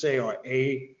who per se are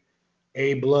A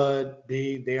blood,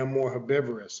 B, they are more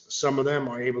herbivorous. Some of them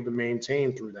are able to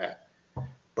maintain through that.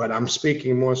 But I'm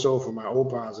speaking more so for my O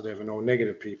positive and O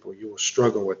negative people. You will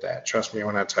struggle with that. Trust me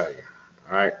when I tell you.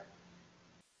 All right.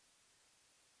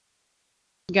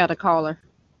 Got a caller.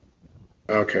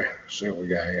 Okay. See what we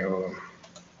got here. Hold on.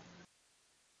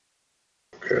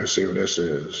 Okay, let's see what this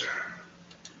is.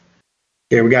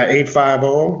 Okay, we got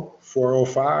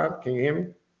 850-405. Can you hear me?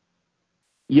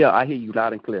 Yeah, I hear you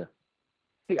loud and clear.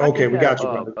 Hey, okay, we got you,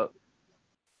 brother.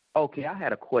 Okay, I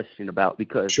had a question about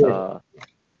because sure.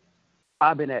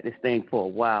 I've been at this thing for a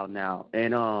while now,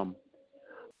 and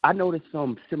I noticed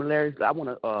some similarities. I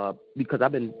want to because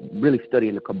I've been really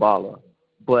studying the Kabbalah,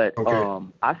 but okay.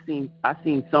 I seen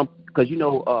some because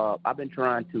I've been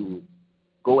trying to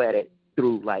go at it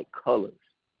through like colors,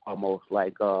 almost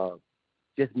like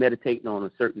just meditating on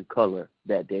a certain color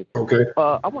that day. Okay.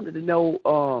 I wanted to know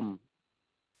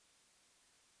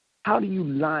how do you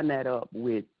line that up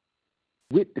with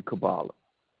the Kabbalah,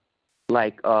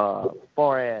 like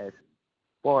far as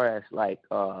like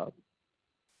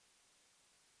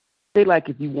say like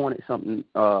if you wanted something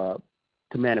to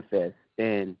manifest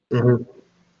and mm-hmm.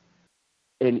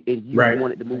 and you right.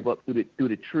 wanted to move up through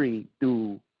the tree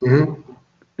through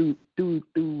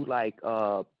like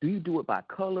do you do it by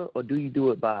color or do you do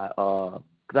it by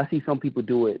because I see some people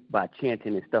do it by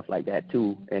chanting and stuff like that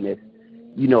too, and it's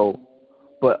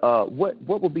but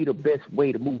what would be the best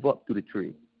way to move up through the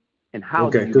tree, and how?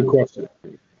 Okay, good question.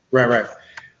 Right.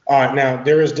 Now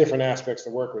there is different aspects to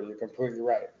work with. You're completely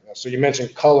right. So you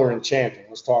mentioned color and chanting.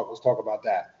 Let's talk about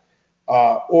that.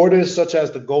 Orders such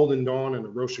as the Golden Dawn and the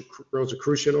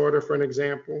Rosicrucian Order, for an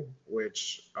example,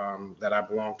 which that I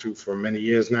belong to for many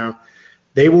years now,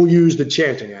 they will use the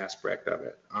chanting aspect of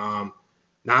it.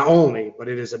 Not only, but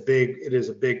it is a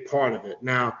big part of it.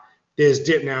 Now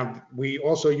we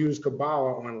also use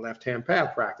Kabbalah on left-hand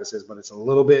path practices, but it's a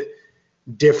little bit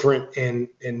different in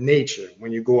nature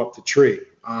when you go up the tree.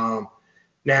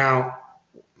 Now,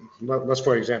 let's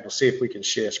for example see if we can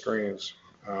share screens.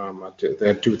 I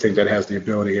do think that has the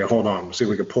ability here. Hold on, let's see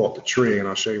if we can pull up the tree and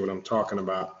I'll show you what I'm talking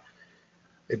about.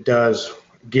 It does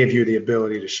give you the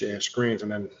ability to share screens,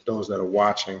 and then those that are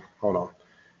watching, hold on,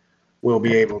 will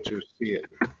be able to see it.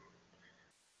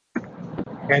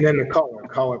 And then the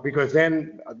color, because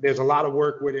then there's a lot of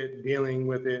work with it, dealing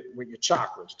with it with your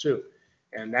chakras too.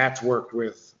 And that's worked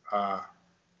with on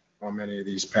many of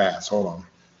these paths. Hold on.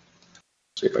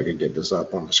 See if I can get this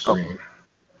up on the screen.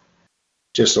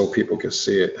 Just so people can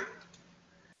see it.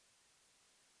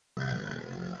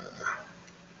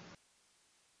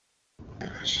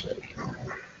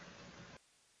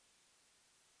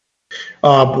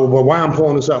 But why I'm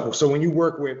pulling this up, so when you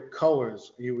work with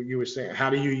colors, you were saying, how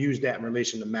do you use that in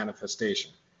relation to manifestation?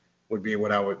 Would be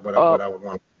what I would want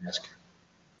to ask.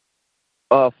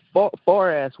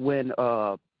 Far as when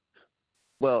well,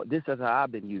 this is how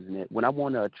I've been using it. When I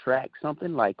want to attract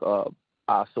something, like I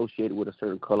associate it with a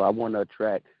certain color. I want to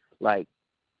attract like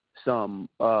some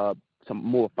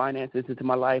more finances into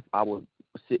my life. I would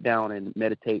sit down and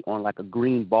meditate on like a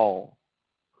green ball.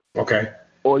 Okay.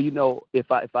 Or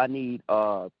if I need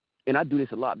and I do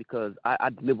this a lot because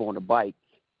I live on a bike,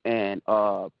 and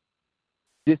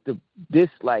this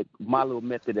like my little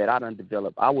method that I done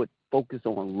developed, I would focus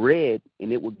on red,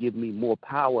 and it would give me more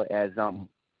power as I'm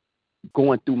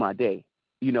going through my day,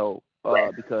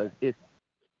 because it's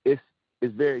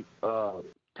very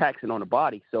taxing on the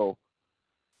body. So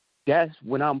that's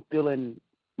when I'm feeling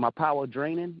my power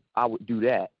draining, I would do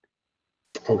that.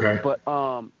 Okay.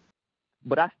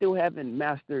 But I still haven't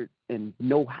mastered and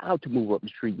know how to move up the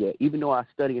tree yet. Even though I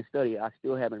study, I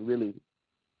still haven't really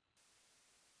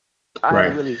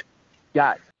haven't really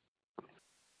got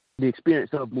the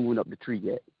experience of moving up the tree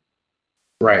yet.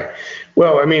 Right.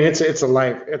 Well, I mean, it's a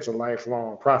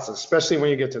lifelong process, especially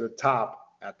when you get to the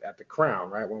top at the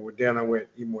crown, right? When we're dealing with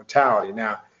immortality.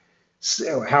 Now,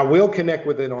 So how we'll connect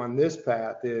with it on this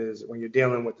path is when you're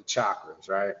dealing with the chakras,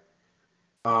 right?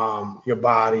 Your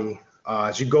body,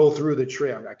 as you go through the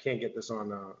tree. I can't get this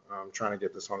on. I'm trying to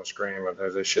get this on the screen, but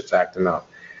this shit's acting up.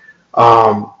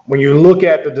 When you look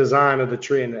at the design of the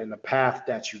tree and the path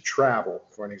that you travel,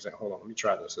 for an example, hold on, let me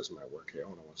try this. This might work here.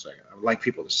 Hold on one second. I would like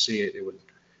people to see it. It would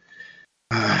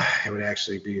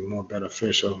actually be more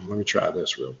beneficial. Let me try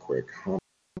this real quick. Hold on.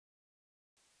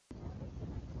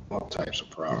 All types of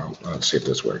problems. Let's see if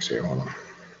this works here. Hold on.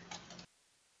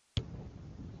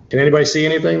 Can anybody see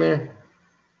anything there?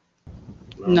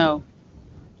 No.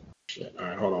 Shit. All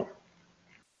right, hold on. All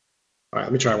right,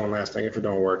 let me try one last thing. If it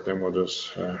don't work, then we'll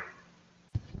just not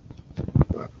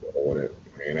with it.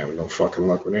 We ain't having no fucking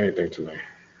luck with anything tonight.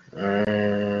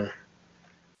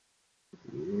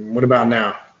 What about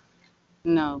now?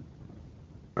 No.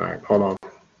 All right, hold on.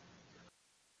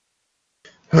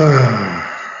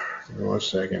 Give me 1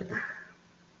 second.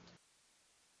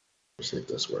 Let's see if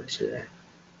this works here.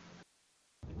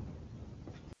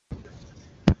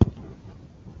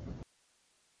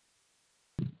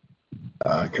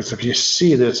 Because if you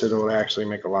see this, it'll actually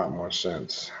make a lot more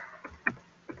sense.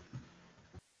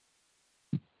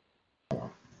 Hold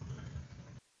on.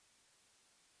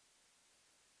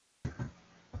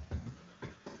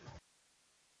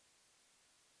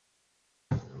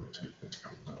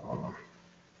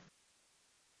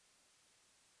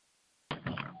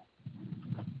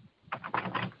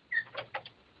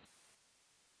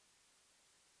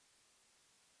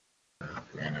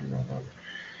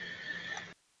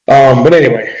 But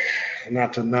anyway,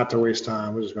 not to waste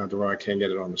time. We're just going to I can't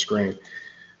get it on the screen.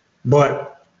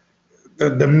 But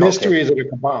the mysteries of the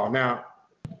Kabbalah. Now,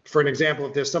 for an example,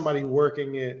 if there's somebody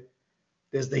working it,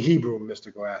 there's the Hebrew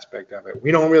mystical aspect of it.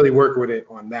 We don't really work with it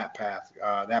on that path.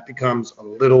 That becomes a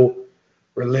little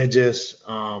religious.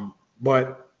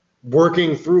 But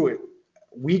working through it,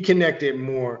 we connect it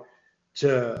more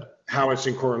to how it's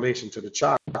in correlation to the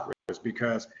chakras,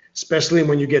 because especially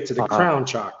when you get to the crown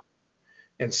chakra,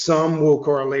 and some will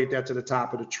correlate that to the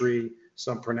top of the tree.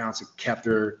 Some pronounce it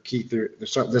Kether, Kether.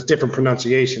 There's different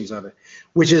pronunciations of it,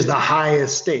 which is the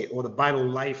highest state or the vital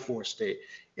life force state.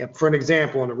 For an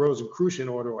example, in the Rosicrucian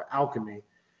order or alchemy,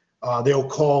 they'll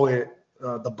call it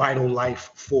the vital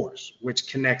life force, which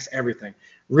connects everything.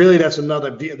 Really, that's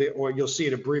another, or you'll see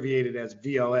it abbreviated as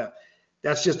VLF.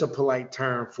 That's just a polite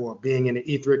term for being in an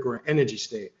etheric or energy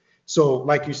state. So,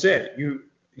 like you said,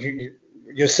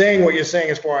 you're saying what you're saying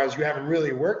as far as you haven't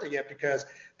really worked it yet, because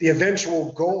the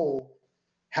eventual goal,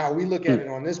 how we look at it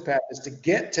on this path, is to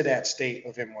get to that state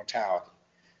of immortality.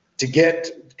 To get,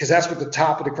 because that's what the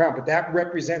top of the crown, but that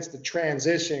represents the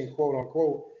transition, quote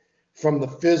unquote, from the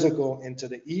physical into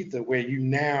the ether, where you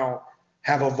now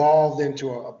have evolved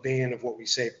into a being of what we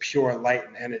say pure light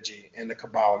and energy in the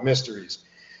Kabbalah mysteries.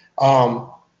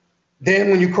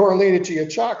 Then when you correlate it to your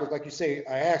chakras, like you say,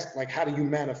 I asked, like, how do you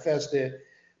manifest it?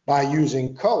 By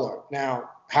using color. Now,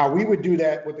 how we would do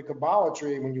that with the Kabbalah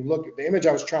tree, when you look at the image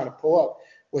I was trying to pull up,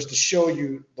 was to show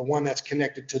you the one that's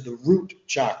connected to the root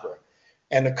chakra.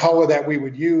 And the color that we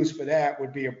would use for that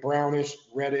would be a brownish,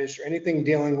 reddish, or anything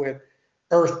dealing with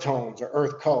earth tones or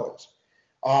earth colors.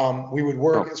 We would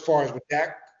work as far as with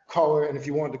that color. And if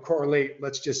you wanted to correlate,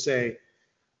 let's just say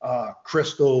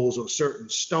crystals or certain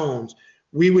stones,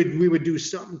 we would do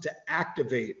something to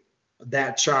activate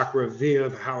that chakra via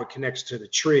how it connects to the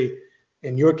tree.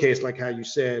 In your case, like how you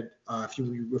said,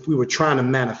 if we were trying to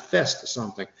manifest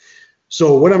something.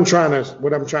 So what I'm trying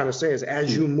to say is,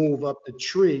 as you move up the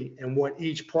tree and what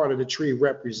each part of the tree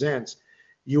represents,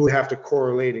 you would have to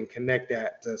correlate and connect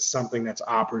that to something that's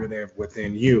operative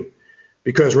within you.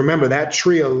 Because remember, that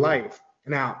tree of life,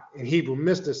 now in Hebrew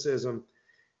mysticism,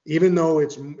 even though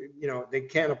it's, they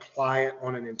can't apply it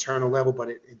on an internal level, but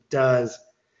it does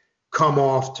come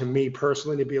off to me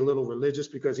personally to be a little religious,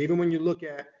 because even when you look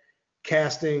at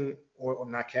casting or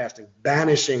not casting,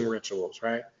 banishing rituals,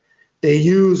 right? They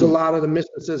use a lot of the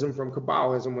mysticism from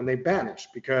Kabbalism when they banish,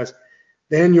 because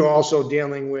then you're also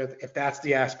dealing with, if that's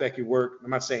the aspect you work, I'm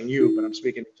not saying you, but I'm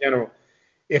speaking in general.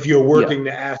 If you're working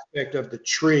the aspect of the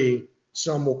tree,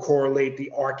 some will correlate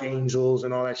the archangels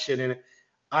and all that shit in it.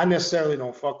 I necessarily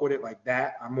don't fuck with it like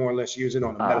that. I more or less use it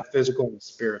on a metaphysical and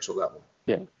spiritual level.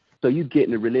 Yeah. So you getting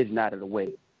the religion out of the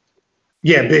way.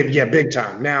 Yeah, big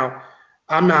time. Now,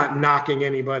 I'm not knocking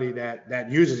anybody that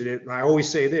uses it. And I always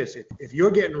say this, if you're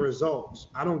getting results,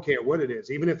 I don't care what it is.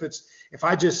 Even if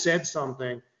I just said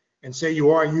something and say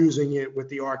you are using it with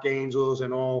the archangels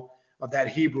and all of that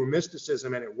Hebrew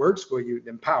mysticism and it works for you,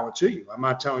 then power to you. I'm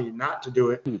not telling you not to do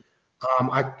it.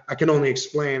 I can only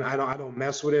explain. I don't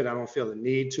mess with it. I don't feel the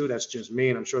need to. That's just me.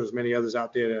 And I'm sure there's many others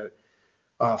out there that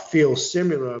feel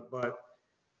similar, but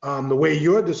the way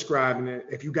you're describing it,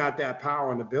 if you got that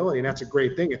power and ability, and that's a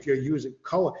great thing if you're using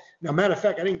color. Now, matter of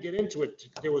fact, I didn't get into it.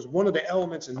 There was one of the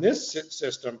elements in this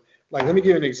system. Like, let me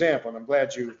give you an example, and I'm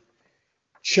glad you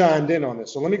chimed in on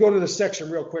this. So let me go to the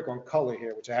section real quick on color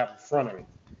here, which I have in front of me,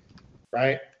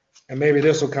 right? And maybe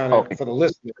this will kind of, for the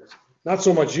listeners, not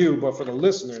so much you, but for the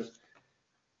listeners,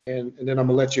 and then I'm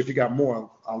gonna let you, if you got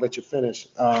more, I'll let you finish.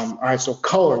 All right, so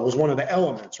color was one of the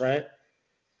elements, right?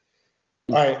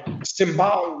 All right,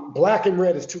 symbolic, black and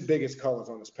red is two biggest colors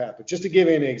on this path. But just to give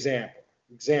you an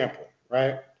example,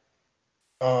 right?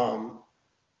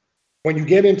 When you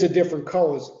get into different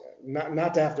colors,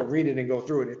 not to have to read it and go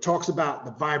through it, it talks about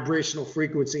the vibrational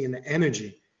frequency and the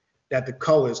energy that the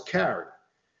colors carry.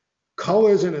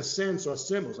 Colors, in a sense, are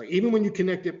symbols. Like, even when you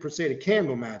connect it per se to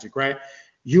candle magic, right?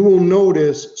 You will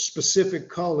notice specific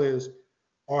colors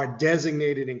are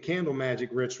designated in candle magic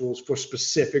rituals for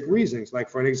specific reasons. Like,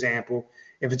 for an example,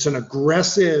 if it's an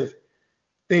aggressive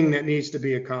thing that needs to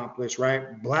be accomplished,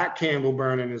 right? Black candle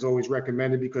burning is always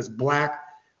recommended because black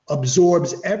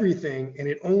absorbs everything and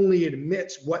it only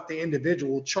emits what the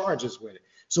individual charges with it.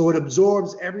 So it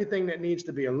absorbs everything that needs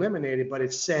to be eliminated, but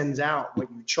it sends out what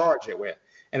you charge it with.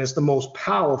 And it's the most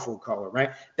powerful color,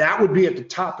 right? That would be at the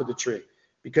top of the tree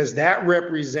because that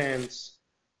represents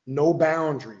no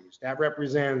boundaries. That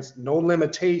represents no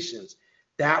limitations.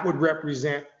 That would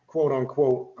represent, quote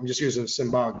unquote, I'm just using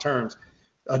symbolic terms,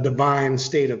 a divine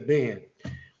state of being.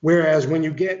 Whereas when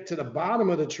you get to the bottom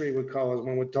of the tree with colors,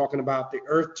 when we're talking about the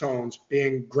earth tones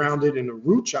being grounded in the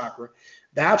root chakra,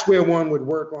 that's where one would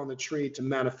work on the tree to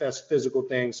manifest physical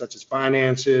things such as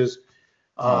finances,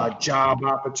 job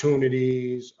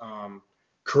opportunities,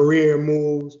 career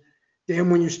moves.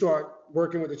 Then when you start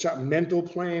working with the mental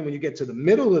plane, when you get to the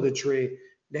middle of the tree,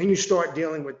 then you start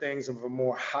dealing with things of a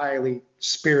more highly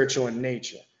spiritual in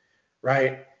nature,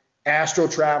 right? Astral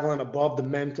traveling above the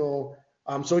mental.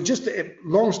 So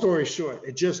long story short,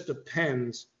 it just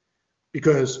depends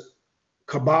because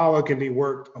Kabbalah can be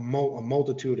worked a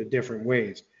multitude of different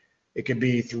ways. It could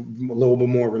be through a little bit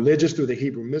more religious through the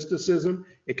Hebrew mysticism.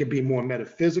 It could be more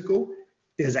metaphysical.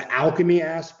 There's an alchemy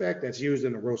aspect that's used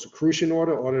in the Rosicrucian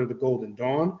order of the Golden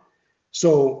Dawn.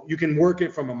 So you can work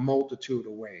it from a multitude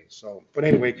of ways. So, but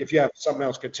anyway, if you have something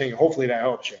else, continue. Hopefully that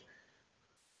helps you.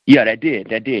 Yeah, that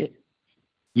did.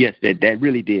 Yes, that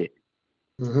really did.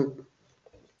 Mm-hmm.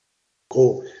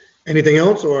 Cool. Anything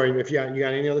else, or if you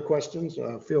got any other questions,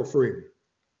 feel free.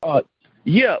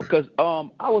 Yeah, because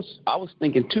I was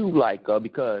thinking too, like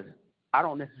because I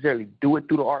don't necessarily do it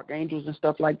through the archangels and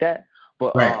stuff like that,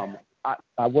 but right.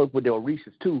 I work with the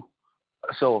Orishas too,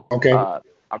 so okay.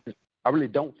 I really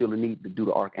don't feel the need to do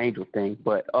the archangel thing,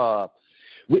 but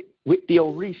with the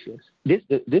Orishas, this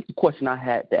is a question I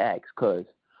had to ask, because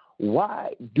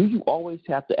why do you always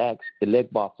have to ask the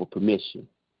Legba for permission?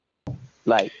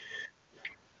 Like,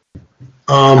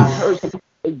 I heard some people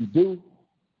say you do,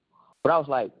 but I was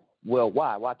like, well,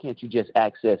 why? Why can't you just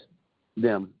access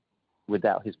them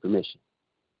without his permission?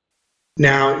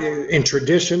 Now, in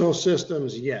traditional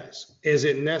systems, yes. Is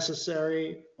it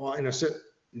necessary? Or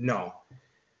no.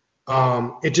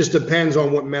 It just depends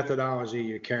on what methodology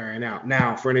you're carrying out.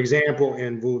 Now, for an example,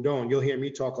 in Voodoo, you'll hear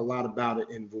me talk a lot about it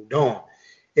in Voodoo.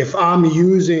 If I'm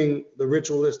using the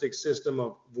ritualistic system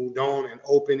of Voodoo and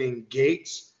opening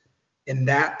gates in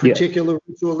that particular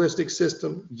ritualistic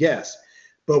system, yes.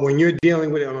 But when you're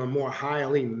dealing with it on a more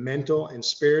highly mental and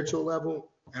spiritual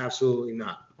level, absolutely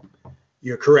not.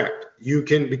 You're correct. You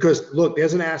can, because look,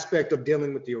 there's an aspect of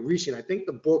dealing with the Orisha. I think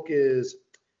the book is,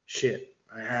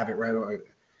 I have it right on.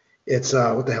 It's,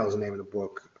 what the hell is the name of the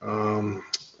book? I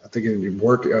think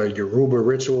it's Yoruba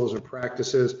Rituals and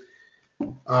Practices.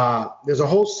 There's a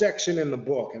whole section in the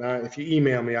book, and if you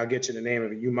email me, I'll get you the name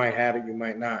of it. You might have it, you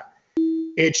might not.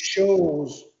 It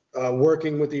shows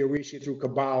working with the Orishi through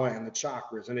Kabbalah and the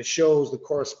chakras, and it shows the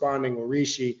corresponding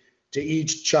Orishi to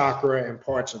each chakra and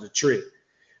parts of the tree,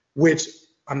 which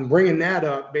I'm bringing that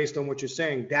up based on what you're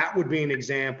saying. That would be an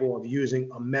example of using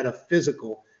a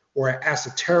metaphysical or an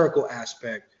esoterical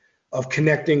aspect of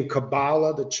connecting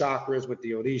Kabbalah, the chakras, with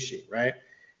the Orishi, right?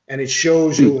 And it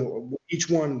shows you each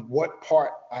one what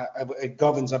part it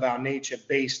governs of our nature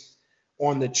based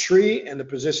on the tree and the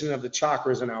position of the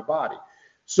chakras in our body.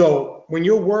 So when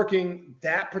you're working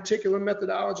that particular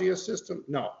methodology or system,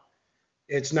 no,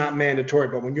 it's not mandatory.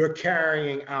 But when you're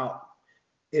carrying out,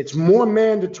 it's more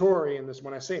mandatory in this.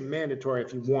 When I say mandatory,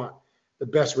 if you want the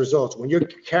best results, when you're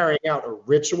carrying out a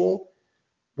ritual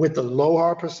with the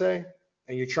Lohar per se,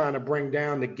 and you're trying to bring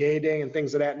down the Gede and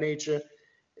things of that nature,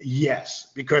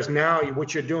 yes, because now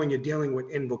what you're doing, you're dealing with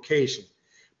invocation.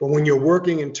 But when you're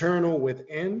working internal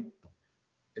within,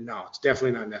 No, it's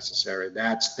definitely not necessary.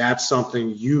 That's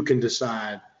something you can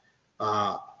decide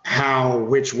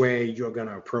which way you're going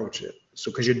to approach it. So,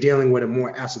 because you're dealing with a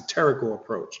more esoterical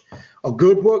approach. A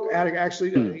good book, actually,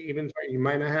 even you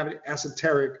might not have it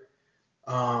esoteric.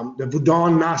 The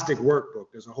Voodoo Gnostic Workbook.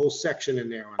 There's a whole section in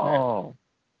there on that. Oh,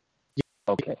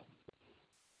 okay.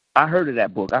 I heard of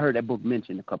that book. I heard that book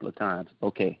mentioned a couple of times.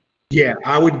 Okay. Yeah,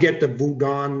 I would get the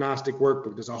Voodoo Gnostic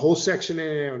Workbook. There's a whole section in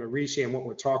there on the Rishi and what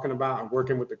we're talking about, and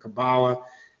working with the Kabbalah,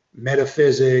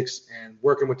 metaphysics, and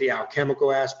working with the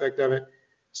alchemical aspect of it.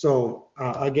 So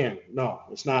again, no,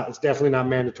 it's not. It's definitely not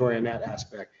mandatory in that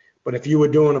aspect. But if you were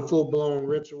doing a full-blown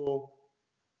ritual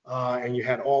and you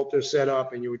had altars set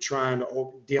up and you were trying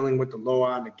to dealing with the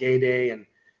Loa and the Gede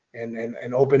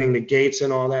and opening the gates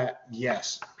and all that,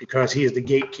 yes, because he is the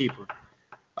gatekeeper.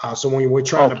 So when we're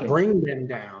trying to bring them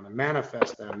down and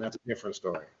manifest them, that's a different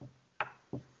story.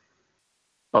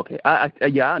 Okay, I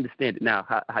understand it now.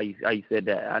 How you said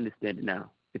that, I understand it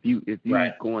now. If you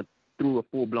Right. going through a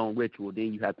full blown ritual,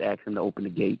 then you have to ask him to open the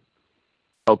gate.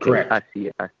 Okay, Correct. I see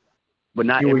it. But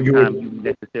not every time you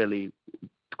necessarily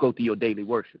go through your daily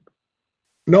worship.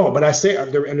 No, but I say,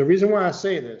 and the reason why I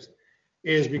say this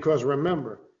is because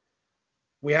remember,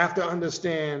 we have to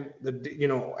understand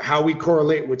how we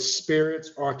correlate with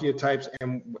spirits, archetypes,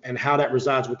 and how that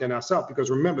resides within ourselves. Because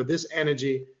remember, this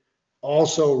energy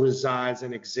also resides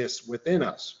and exists within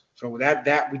us. So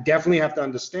that we definitely have to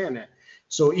understand that.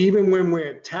 So even when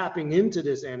we're tapping into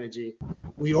this energy,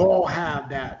 we all have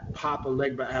that Papa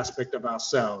Legba aspect of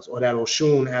ourselves, or that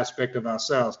Oshun aspect of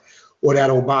ourselves, or that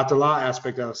Obatala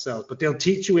aspect of ourselves. But they'll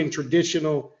teach you in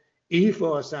traditional Ifa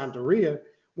or Santeria,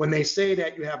 when they say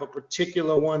that you have a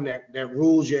particular one that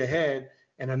rules your head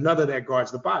and another that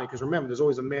guards the body. Because remember, there's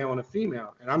always a male and a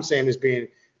female. And I'm saying this being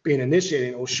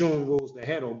initiated, Oshun rules the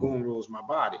head, Ogun rules my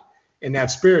body in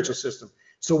that spiritual system.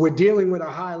 So we're dealing with a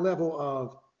high level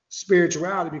of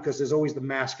spirituality because there's always the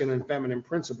masculine and feminine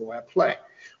principle at play.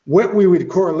 What we would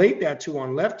correlate that to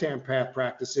on left-hand path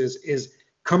practices is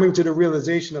coming to the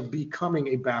realization of becoming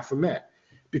a Baphomet,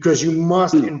 because you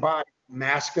must embody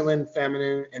masculine,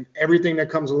 feminine, and everything that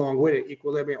comes along with it,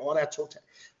 equilibrium, all that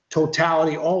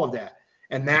totality, all of that.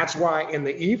 And that's why in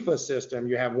the Ifa system,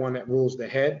 you have one that rules the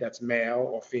head, that's male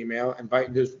or female, and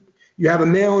you have a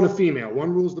male and a female.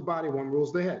 One rules the body, one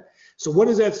rules the head. So what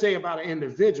does that say about an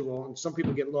individual? And some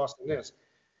people get lost in this.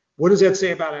 What does that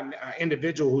say about an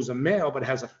individual who's a male but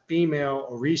has a female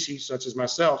Orishi, such as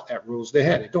myself, that rules the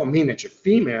head? It don't mean that you're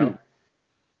female,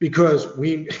 because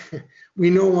we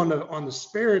know on the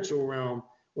spiritual realm,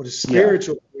 or the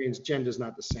spiritual means gender is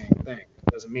not the same thing.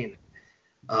 It doesn't mean it.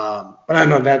 But I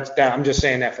know that I'm just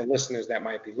saying that for listeners that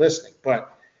might be listening.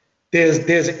 But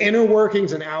there's inner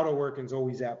workings and outer workings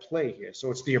always at play here. So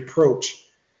it's the approach.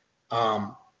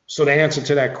 So the answer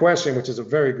to that question, which is a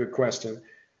very good question,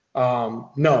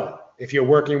 no. If you're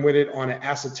working with it on an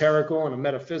esoterical, on a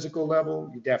metaphysical level,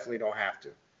 you definitely don't have to.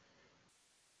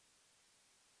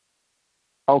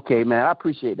 Okay, man. I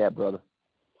appreciate that, brother.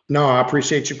 No, I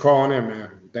appreciate you calling in, man.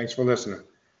 Thanks for listening.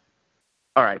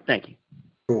 All right. Thank you.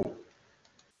 Cool.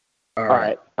 All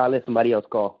right. I'll let somebody else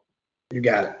call. You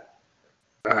got it.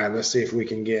 All right. Let's see if we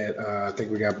can get, I think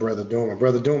we got Brother Doomer.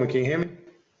 Brother Doomer, can you hear me?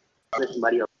 I'll let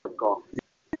somebody else call.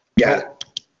 Got it.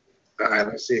 All right.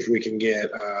 Let's see if we can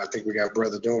get, I think we got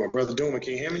Brother Doomer. Brother Doomer,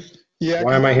 can you hear me? Yeah.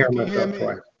 Why am I hearing myself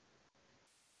twice?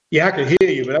 Yeah, I can hear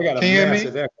you, but I got a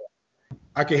massive echo.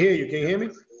 I can hear you. Can you hear me?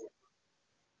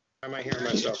 Why am I hearing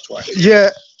myself twice? Yeah.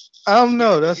 I don't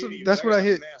know. That's what I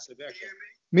hear.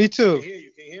 Me too. Can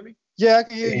you hear me? Yeah, I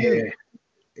can hear you.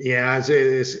 Yeah,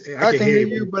 I can hear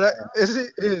you, but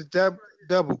it's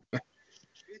double.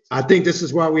 I think this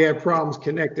is why we had problems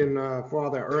connecting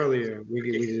farther earlier.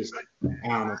 We just, I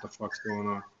don't know what the fuck's going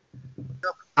on.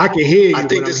 I can hear you. I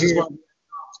think this is why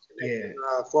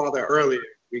farther earlier.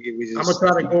 We just, I'm gonna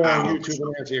try to go on YouTube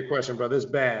and answer your question, brother. It's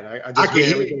bad. I just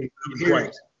hear everything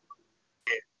twice.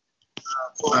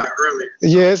 Earlier.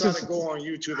 Yeah, I'm trying to go on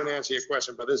YouTube and answer your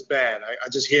question, but it's bad. I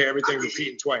just hear everything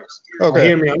repeating twice. Okay.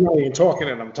 Hear me? I'm not even talking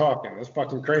and I'm talking. It's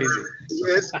fucking crazy.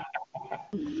 Yes.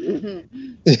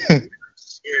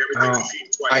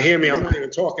 I hear me. I'm not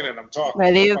even talking and I'm talking.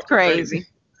 That is crazy.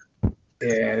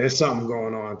 Yeah, there's something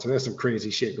going on. So there's some crazy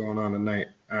shit going on tonight.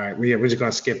 All right, we're just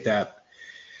gonna skip that.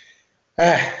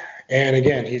 And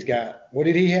again, he's got, what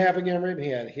did he have again,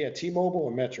 Raven? He had T-Mobile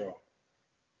or Metro?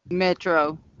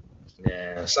 Metro.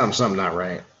 Yeah, something not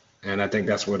right. And I think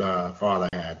that's what Father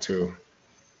had too.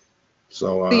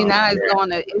 So see, now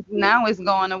it's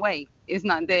going away. It's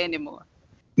not there anymore.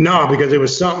 No, because it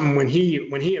was something when he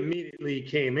immediately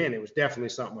came in, it was definitely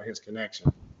something with his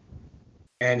connection.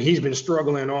 And he's been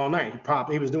struggling all night.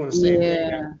 He was doing the same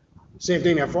thing. Same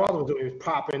thing that father was doing. He was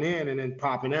popping in and then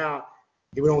popping out.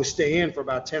 He would only stay in for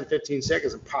about 10, 15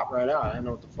 seconds and pop right out. I don't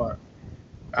know what the fuck.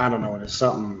 I don't know. It's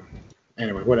something.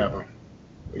 Anyway, whatever.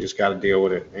 We just got to deal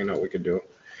with it. Ain't know what we could do.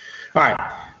 All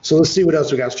right. So let's see what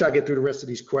else we got. Let's try to get through the rest of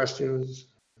these questions.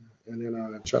 And then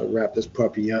I'll try to wrap this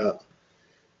puppy up.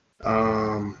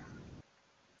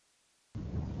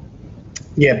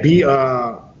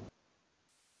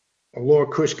 Laura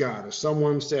Kush God.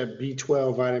 Someone said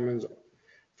B12 vitamins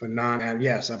for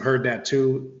yes, I've heard that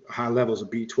too, high levels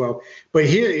of B12. But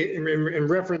here, in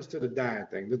reference to the diet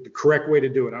thing, the correct way to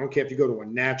do it, I don't care if you go to a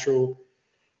natural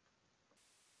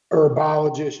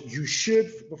herbologist, you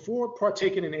should, before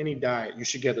partaking in any diet, you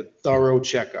should get a thorough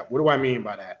checkup. What do I mean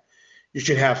by that? You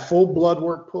should have full blood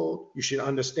work pulled. You should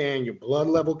understand your blood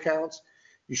level counts.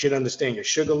 You should understand your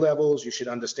sugar levels. You should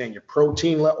understand your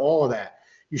protein level, all of that.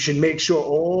 You should make sure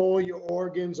all your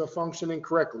organs are functioning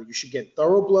correctly. You should get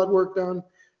thorough blood work done.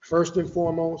 First and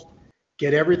foremost,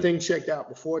 get everything checked out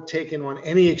before taking on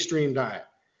any extreme diet.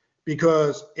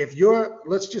 Because if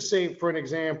let's just say, for an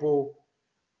example,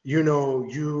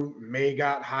 you may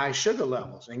got high sugar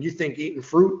levels and you think eating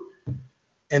fruit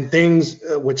and things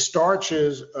with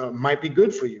starches might be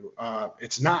good for you.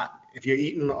 It's not. If you're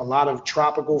eating a lot of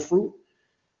tropical fruit,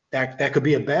 that could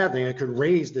be a bad thing. It could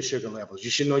raise the sugar levels. You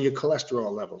should know your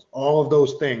cholesterol levels. All of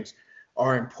those things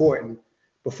are important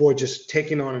before just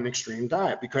taking on an extreme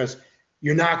diet, because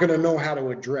you're not going to know how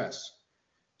to address.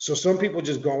 So some people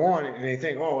just go on and they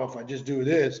think, oh, if I just do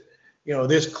this,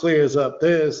 this clears up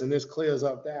this and this clears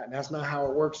up that. And that's not how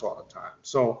it works all the time.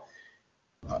 So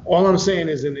all I'm saying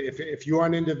is, if you are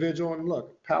an individual, and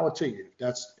look, power to you.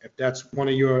 If that's one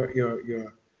of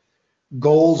your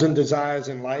goals and desires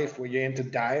in life where you're into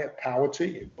diet, power to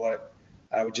you. But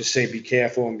I would just say be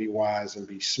careful and be wise and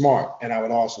be smart. And I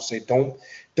would also say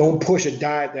don't push a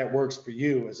diet that works for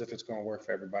you as if it's going to work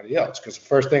for everybody else. Because the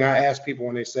first thing I ask people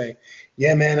when they say,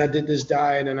 yeah, man, I did this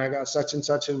diet and I got such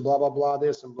and blah, blah, blah,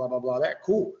 this and blah, blah, blah, that.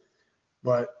 Cool.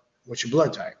 But what's your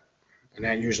blood type? And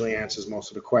that usually answers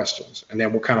most of the questions. And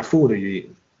then what kind of food are you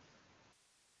eating?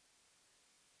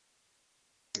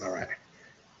 All right.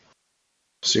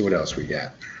 See what else we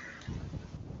got.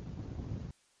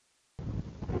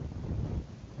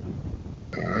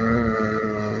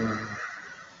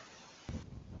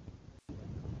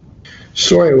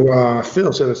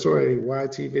 Phil said I saw a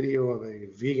YT video of a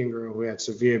vegan girl who had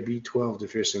severe B12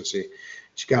 deficiency.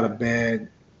 She got a bad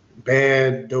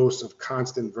dose of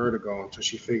constant vertigo until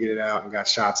she figured it out and got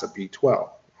shots of B12.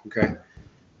 Okay,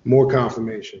 more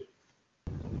confirmation.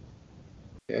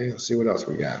 Okay, let's see what else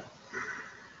we got.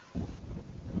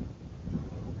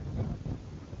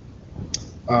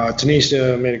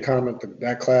 Tanisha made a comment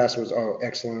that class was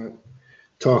excellent,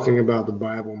 talking about the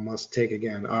Bible must take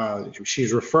again.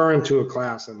 She's referring to a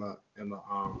class in the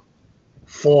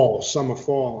summer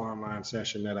fall online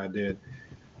session that I did.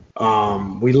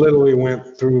 We literally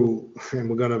went through, and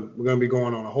we're gonna be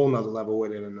going on a whole nother level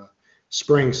with it in the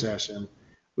spring session.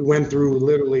 We went through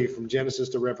literally from Genesis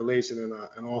to Revelation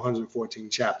in all 114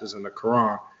 chapters in the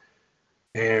Quran.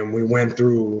 And we went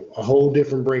through a whole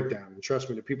different breakdown. And trust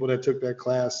me, the people that took that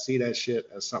class see that shit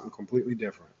as something completely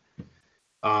different.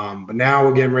 But now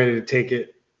we're getting ready to take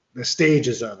it, the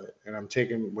stages of it. And I'm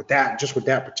taking with that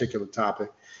particular topic.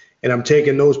 And I'm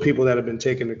taking those people that have been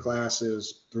taking the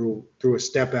classes through a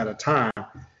step at a time,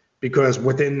 because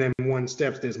within them one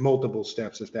steps, there's multiple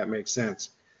steps, if that makes sense.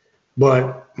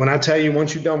 But when I tell you,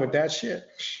 once you're done with that shit,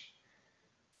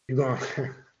 you're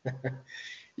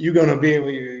gonna be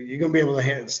able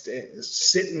to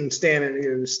sit and stand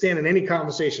in any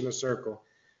conversation or circle.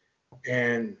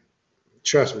 And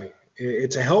trust me,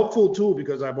 it's a helpful tool,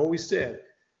 because I've always said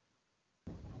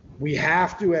we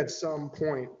have to at some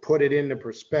point put it into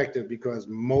perspective, because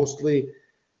mostly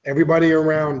everybody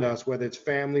around us, whether it's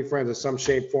family, friends, in some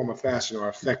shape, form, or fashion, are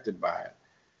affected by it.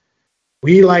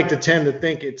 We like to tend to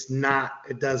think it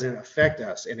doesn't affect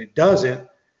us, and it doesn't.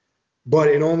 But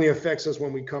it only affects us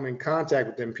when we come in contact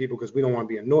with them people, because we don't want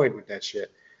to be annoyed with that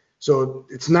shit. So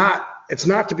it's not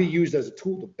to be used as a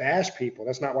tool to bash people.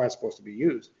 That's not why it's supposed to be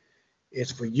used.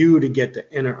 It's for you to get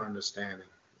the inner understanding.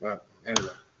 But anyway,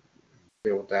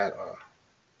 deal with that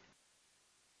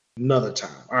another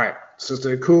time. All right,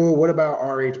 Sister Cool, what about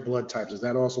RH blood types? Does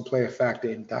that also play a factor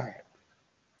in diet?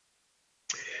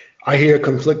 I hear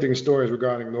conflicting stories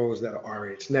regarding those that are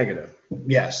RH negative.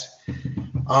 Yes.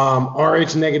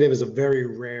 RH negative is a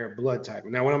very rare blood type.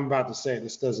 Now, what I'm about to say,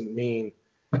 this doesn't mean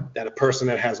that a person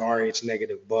that has RH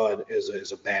negative blood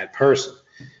is a bad person.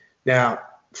 Now,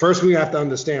 first we have to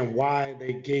understand why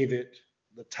they gave it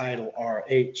the title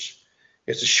RH.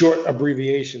 It's a short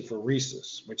abbreviation for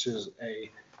rhesus, which is a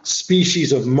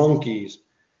species of monkeys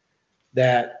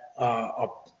that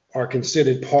are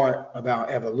considered part of our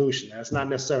evolution. That's not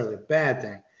necessarily a bad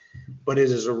thing, but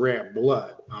it is a rare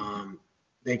blood.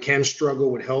 They can struggle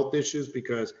with health issues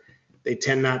because they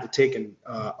tend not to take in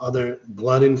other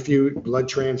blood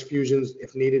transfusions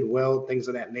if needed, things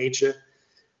of that nature.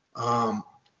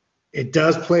 It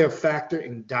does play a factor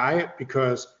in diet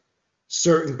because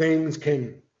certain things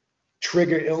can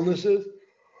trigger illnesses.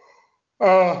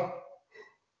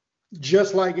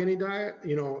 Just like any diet,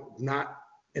 not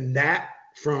in that,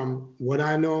 from what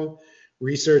I know,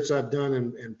 research I've done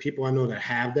and people I know that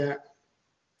have that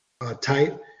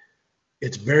type,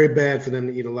 it's very bad for them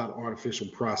to eat a lot of artificial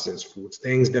processed foods,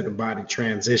 things that the body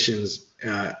transitions,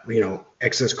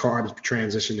 excess carbs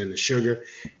transition into sugar.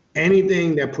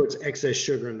 Anything that puts excess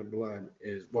sugar in the blood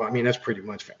is, that's pretty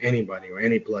much for anybody or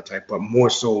any blood type, but more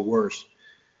so worse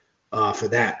for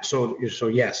that. So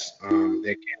yes,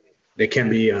 there can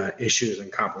be issues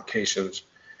and complications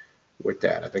with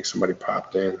that. I think somebody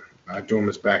popped in. Doom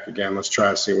is back again. Let's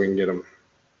try to see if we can get him.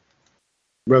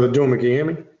 Brother Doom, can you hear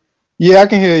me? Yeah, I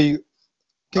can hear you.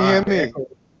 Can you hear me?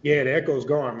 The echo's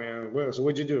gone, man. Well, so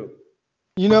what'd you do?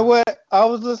 You know what? I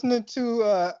was listening to,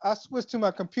 I switched to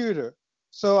my computer.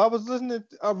 So I was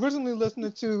originally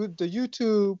listening to the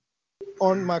YouTube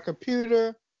on my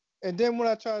computer. And then when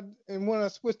I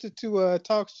switched it to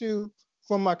TalkShoe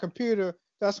from my computer,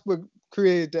 that's what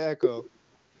created the echo.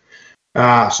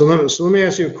 So let me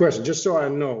ask you a question, just so I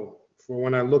know, for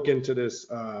when I look into this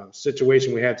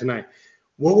situation we had tonight.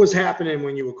 What was happening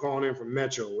when you were calling in from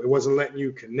Metro? It wasn't letting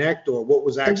you connect, or what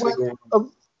was actually going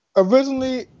on?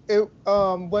 Originally, it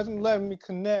wasn't letting me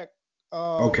connect.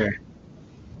 Okay.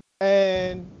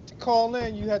 And to call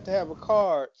in, you had to have a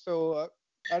card. So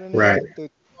I didn't Right. have the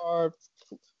card.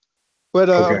 But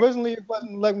originally, it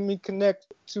wasn't letting me connect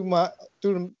through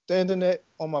the internet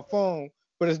on my phone.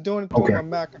 But it's doing it through my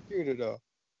Mac computer, though.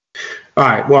 All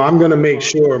right. Well, I'm going to make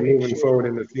sure moving forward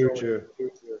in the future.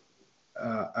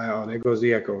 There goes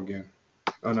the echo again.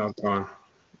 Oh, no, it's gone.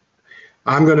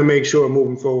 I'm going to make sure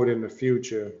moving forward in the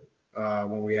future,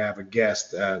 when we have a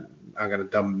guest, I'm going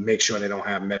to make sure they don't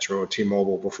have Metro or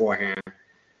T-Mobile beforehand.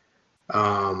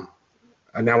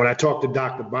 And now when I talk to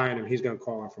Dr. Bynum, he's going to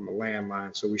call in from a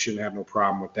landline, so we shouldn't have no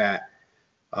problem with that.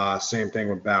 Same thing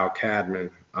with Val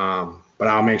Cadman. But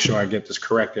I'll make sure I get this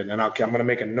corrected. And I'm going to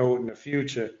make a note in the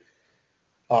future.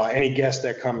 Any guest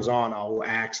that comes on, I'll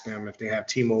ask them if they have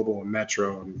T-Mobile or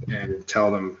Metro and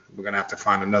tell them we're going to have to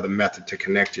find another method to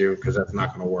connect you because that's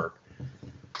not going to work.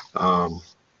 And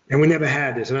we never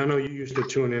had this. And I know you used to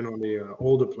tune in on the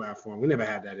older platform. We never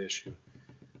had that issue.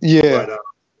 Yeah. But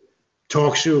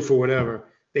TalkShoe, for whatever,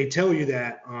 they tell you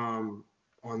that on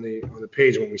the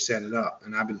page when we set it up.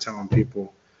 And I've been telling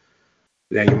people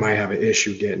that you might have an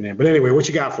issue getting in. But anyway, what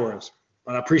you got for us?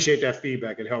 But I appreciate that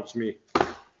feedback. It helps me.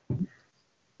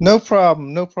 No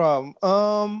problem.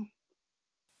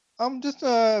 I'm just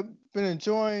been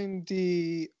enjoying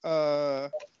the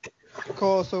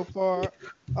call so far.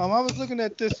 I was looking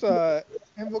at this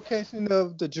invocation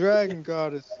of the dragon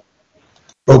goddess.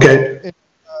 Okay. In,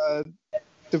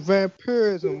 the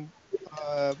vampirism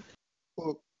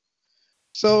book.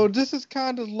 So this is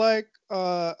kind of like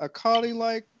a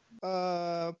Kali-like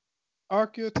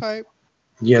archetype.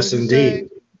 Yes, indeed.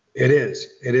 It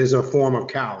is. It is a form of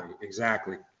Kali,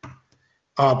 exactly.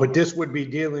 But this would be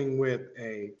dealing with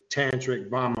a tantric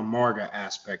Brahma Marga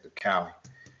aspect of Kali,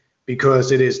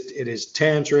 because it is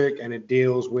tantric and it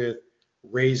deals with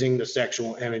raising the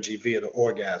sexual energy via the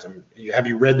orgasm. Have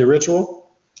you read the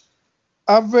ritual?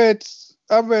 I've read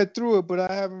through it, but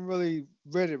I haven't really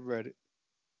read it.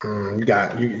 You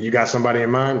got somebody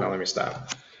in mind? No, let me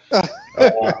stop.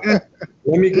 Let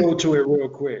me go to it real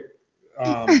quick.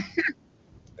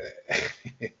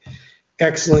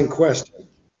 Excellent question.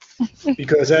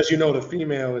 Because as you know, the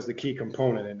female is the key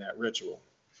component in that ritual.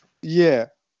 Yeah.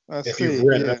 You've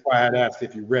read it, that's why I had asked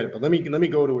if you read it. But let me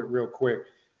go to it real quick.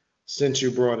 Since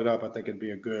you brought it up, I think it'd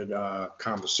be a good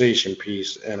conversation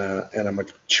piece in a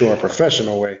mature,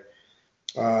 professional way.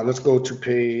 Let's go to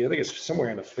page, I think it's somewhere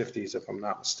in the 50s, if I'm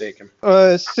not mistaken.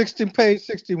 60, page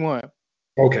 61.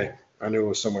 Okay. I knew it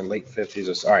was somewhere late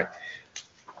 50s. All right.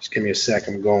 Just give me a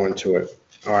second. I'm going to it.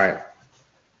 All right.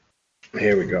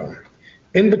 Here we go.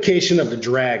 Invocation of the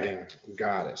dragon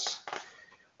goddess.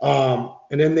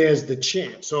 And then there's the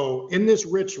chant. So in this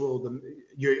ritual,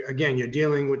 you're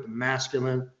dealing with the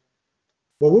masculine.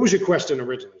 Well, what was your question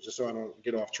originally, just so I don't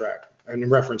get off track, in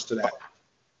reference to that?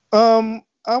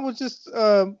 I was just,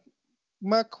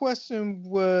 my question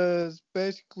was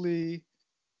basically,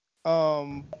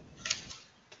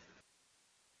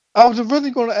 I was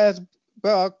really going to ask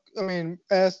about.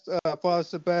 Ask Father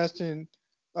Sebastian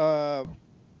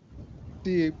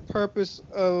the purpose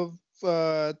of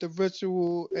the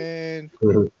ritual and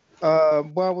Mhm.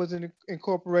 why was it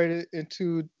incorporated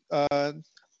into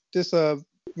this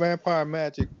Vampyre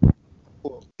Magick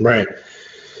book. Right.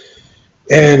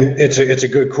 And it's a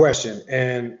good question.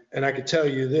 And I can tell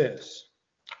you this.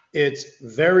 It's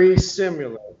very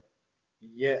similar,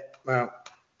 yet well,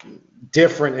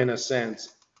 different in a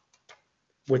sense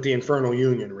with the Infernal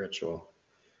Union ritual.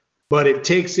 But it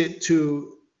takes it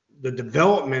to the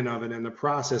development of it, and the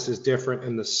process is different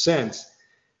in the sense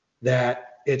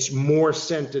that it's more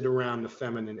centered around the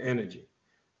feminine energy.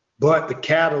 But the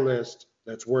catalyst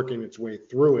that's working its way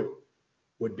through it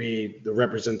would be the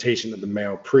representation of the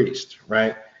male priest,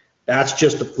 right? That's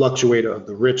just the fluctuator of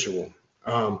the ritual.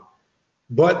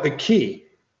 But the key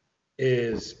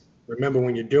is, remember,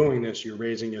 when you're doing this, you're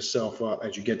raising yourself up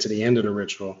as you get to the end of the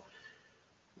ritual.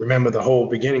 Remember, the whole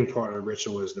beginning part of the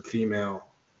ritual is the female,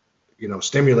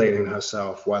 stimulating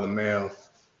herself while the male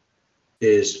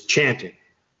is chanting,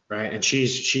 right? And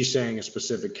she's saying a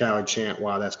specific Kali chant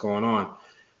while that's going on.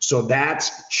 So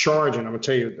that's charging. I'm gonna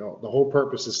tell you, the whole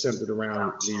purpose is centered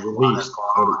around the release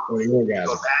or the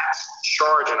orgasm. So that's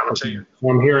charging. I'm gonna tell you. So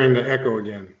I'm hearing the echo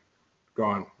again.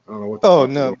 Gone. I don't know what. Oh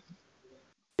no.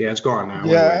 Yeah, it's gone now.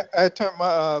 Yeah, I turned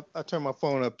my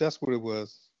phone up. That's what it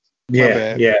was.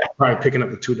 Yeah, probably picking up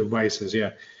the two devices.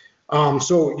 Yeah.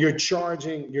 So you're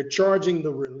charging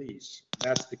the release.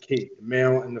 That's the key, the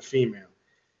male and the female.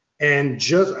 And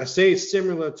just I say it's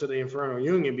similar to the Infernal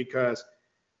Union because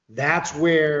that's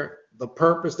where the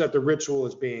purpose that the ritual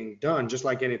is being done, just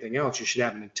like anything else, you should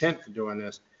have an intent for doing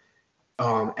this.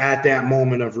 At that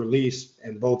moment of release,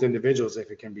 and both individuals,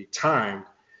 if it can be timed,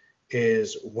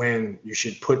 is when you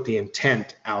should put the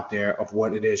intent out there of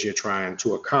what it is you're trying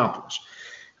to accomplish.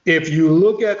 If you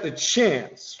look at the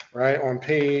chants, right, on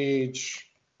page,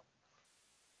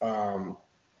 or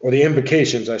the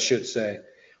invocations, I should say,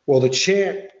 well, the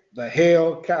chant, the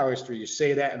Hail Cowistry, you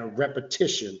say that in a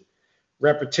repetition.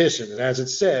 And as it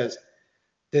says,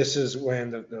 this is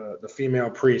when the female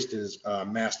priest is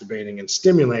masturbating and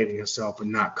stimulating herself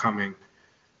and not coming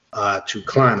to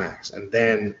climax. And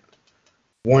then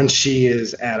once she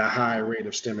is at a high rate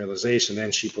of stimulation,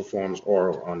 then she performs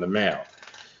oral on the male.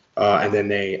 And then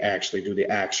they actually do the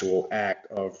actual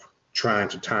act of trying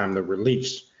to time the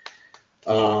release.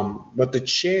 But the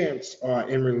chants are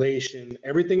in relation,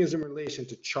 everything is in relation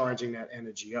to charging that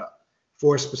energy up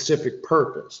for a specific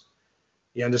purpose.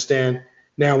 You understand?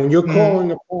 Now, when you're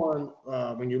calling upon,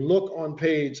 when you look on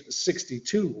page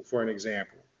 62, for an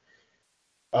example,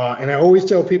 and I always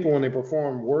tell people when they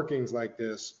perform workings like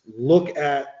this, look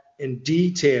at in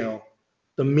detail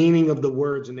the meaning of the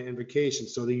words in the invocation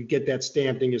so that you get that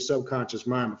stamped in your subconscious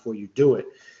mind before you do it.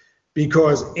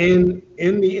 Because in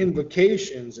the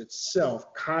invocations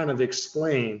itself kind of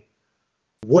explain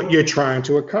what you're trying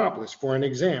to accomplish. For an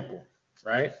example,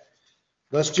 right?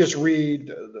 Let's just read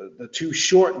the two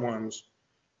short ones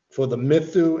for the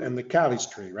Mithu and the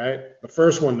Kalistri, right? The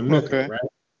first one, the Mithu, right?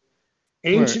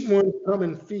 Ancient one, come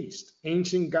and feast.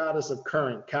 Ancient goddess of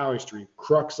current, Kalistri,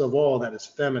 crux of all that is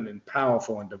feminine,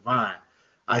 powerful, and divine.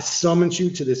 I summon you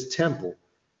to this temple,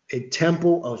 a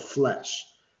temple of flesh.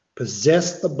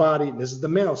 Possess the body, this is the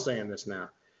male saying this now.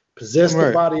 Possess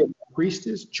the body of the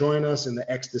priestess, join us in the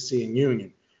ecstasy and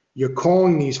union. You're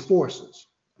calling these forces,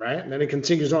 right? And then it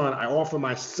continues on. I offer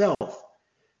myself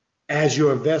as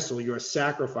your vessel, your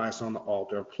sacrifice on the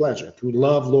altar of pleasure. Through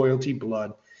love, loyalty,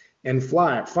 blood, and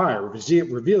fire,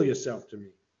 reveal yourself to me.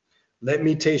 Let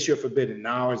me taste your forbidden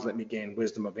knowledge. Let me gain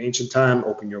wisdom of ancient time.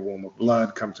 Open your womb of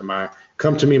blood. Come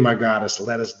to me, my goddess.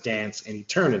 Let us dance in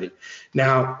eternity.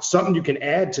 Now, something you can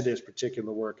add to this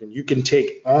particular work, and you can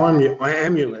take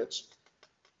amulets,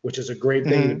 which is a great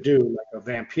thing to do, like a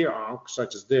vampire ankh,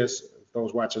 such as this,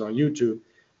 those watching on YouTube,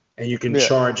 and you can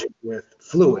charge it with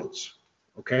fluids,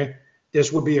 okay?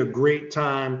 This would be a great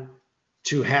time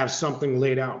to have something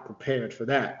laid out prepared for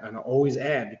that. And I always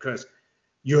add, because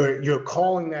you're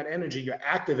calling that energy, you're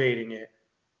activating it,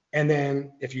 and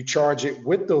then if you charge it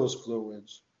with those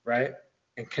fluids, right,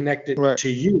 and connect it to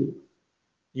you,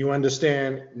 you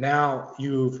understand now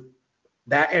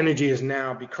that energy has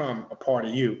now become a part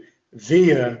of you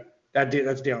via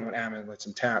that's dealing with amulets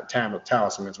and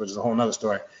talismans, which is a whole nother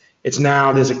story. It's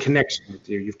now there's a connection with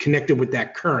you. You've connected with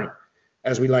that current,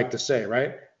 as we like to say,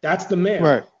 right? That's the male.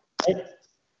 Right?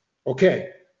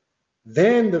 Okay.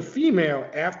 Then the female,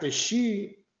 after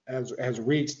she has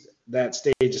reached that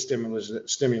stage of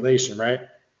stimulation, right?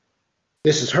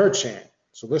 This is her chant.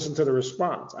 So listen to the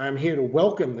response. I am here to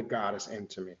welcome the goddess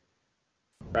into me.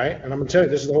 right? And I'm gonna tell you,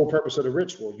 this is the whole purpose of the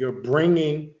ritual. You're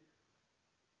bringing,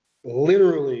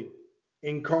 literally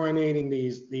incarnating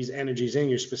these energies in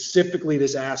you, specifically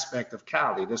this aspect of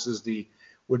Kali. This is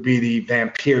would be the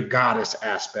vampire goddess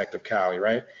aspect of Kali,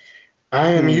 right? I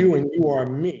am you and you are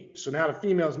me. So now the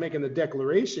female is making the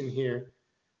declaration here.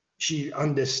 She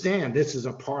understands this is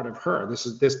a part of her.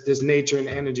 This nature and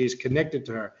energy is connected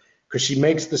to her, because she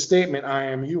makes the statement, I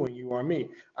am you and you are me.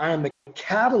 I am the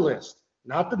catalyst,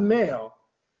 not the male.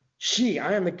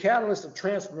 I am the catalyst of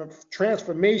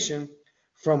transformation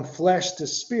from flesh to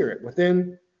spirit.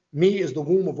 Within me is the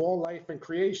womb of all life and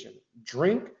creation.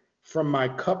 Drink from my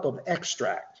cup of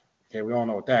extract. Okay, we all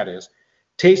know what that is.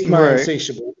 Taste my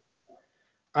insatiable.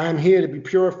 I am here to be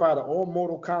purified of all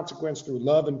mortal consequence through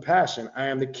love and passion. I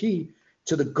am the key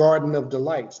to the garden of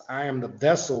delights. I am the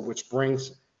vessel which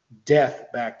brings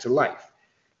death back to life.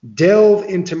 Delve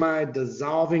into my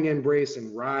dissolving embrace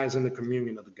and rise in the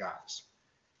communion of the goddess.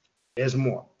 There's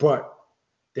more, but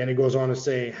then it goes on to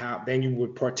say how then you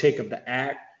would partake of the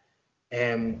act,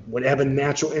 and whatever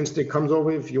natural instinct comes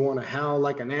over you, if you want to howl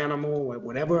like an animal,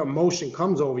 whatever emotion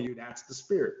comes over you, that's the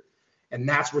spirit. And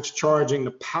that's what's charging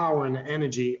the power and the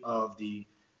energy of the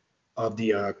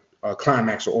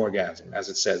climax or orgasm, as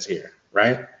it says here,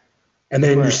 right? And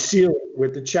then you seal it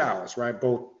with the chalice, right?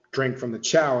 Both drink from the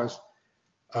chalice,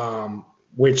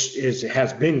 which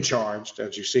has been charged,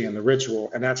 as you see in the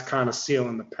ritual, and that's kind of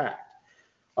sealing the pact.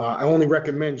 I only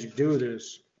recommend you do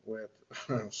this with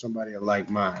somebody like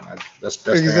mine. That's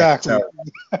exactly.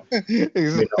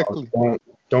 Exactly.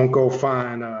 Don't go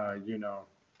find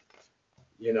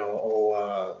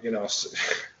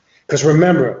because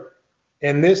remember,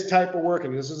 in this type of work,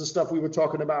 and this is the stuff we were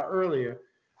talking about earlier,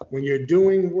 when you're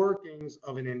doing workings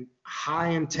of an high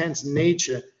intense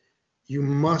nature, you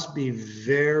must be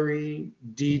very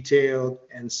detailed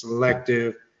and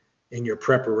selective in your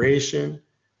preparation,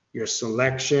 your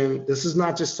selection. This is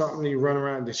not just something you run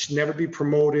around. This should never be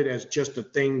promoted as just a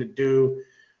thing to do,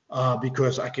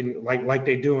 because I can, like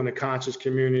they do in the conscious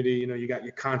community, you got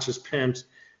your conscious pimps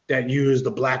that use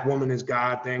the black woman as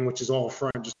God thing, which is all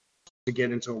front just to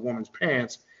get into a woman's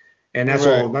pants. And that's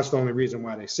that's the only reason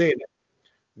why they say that.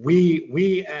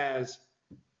 We as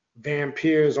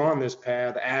vampires on this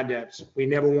path, adepts, we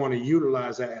never want to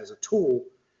utilize that as a tool,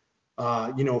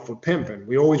 for pimping.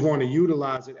 We always want to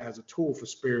utilize it as a tool for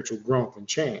spiritual growth and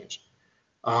change.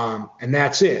 And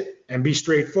that's it. And be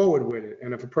straightforward with it.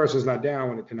 And if a person's not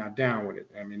down with it, they're not down with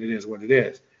it. I mean, it is what it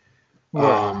is.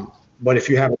 But if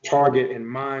you have a target in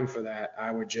mind for that,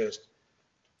 I would just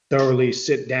thoroughly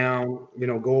sit down,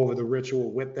 go over the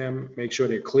ritual with them, make sure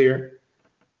they're clear,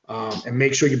 and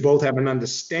make sure you both have an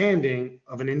understanding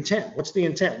of an intent. What's the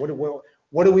intent?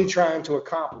 What are we trying to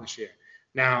accomplish here?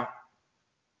 Now,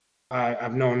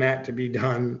 I've known that to be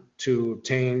done to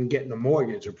obtain getting a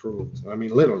mortgage approved. I mean,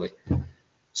 literally.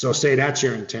 So say that's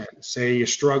your intent. Say you're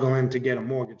struggling to get a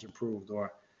mortgage approved,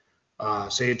 or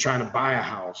say you're trying to buy a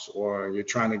house, or you're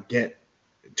trying to get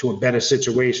to a better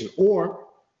situation. Or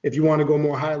if you want to go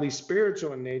more highly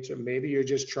spiritual in nature, maybe you're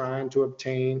just trying to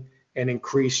obtain and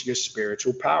increase your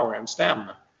spiritual power and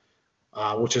stamina,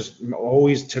 which is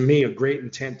always, to me, a great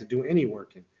intent to do any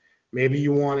working. Maybe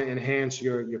you want to enhance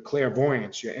your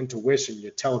clairvoyance, your intuition,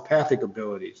 your telepathic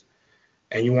abilities,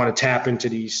 and you want to tap into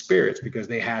these spirits because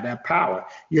they have that power.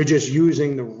 You're just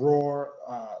using the raw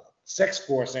sex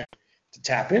force to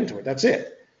tap into it. That's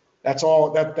it. That's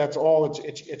all. That's all.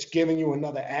 It's giving you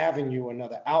another avenue,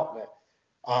 another outlet.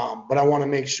 But I want to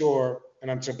make sure,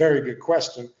 and it's a very good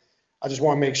question. I just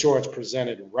want to make sure it's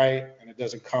presented right and it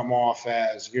doesn't come off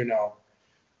as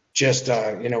just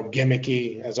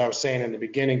gimmicky, as I was saying in the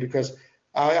beginning. Because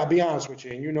I'll be honest with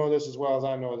you, and you know this as well as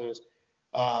I know this.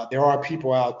 There are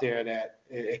people out there that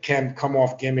it can come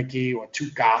off gimmicky or too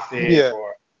gothic,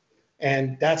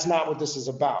 and that's not what this is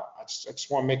about. I just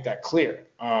want to make that clear.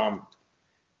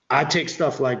 I take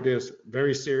stuff like this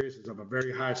very serious. It's of a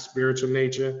very high spiritual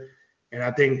nature, and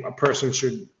I think a person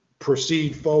should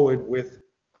proceed forward with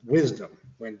wisdom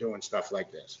when doing stuff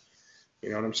like this. You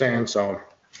know what I'm saying? So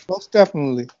most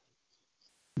definitely.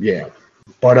 Yeah.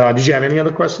 But did you have any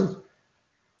other questions?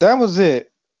 That was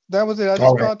it. I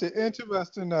just found it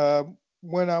interesting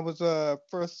when I was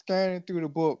first scanning through the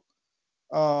book.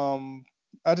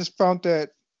 I just found that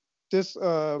this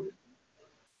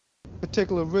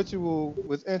particular ritual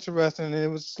was interesting, and it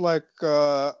was like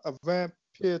a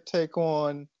vampire take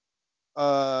on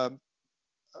a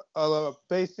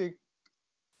basic,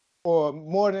 or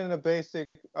more than a basic,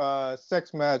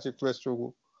 sex magic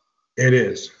ritual. It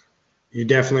is. You're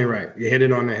definitely right. You hit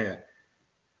it on the head.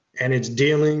 And it's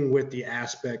dealing with the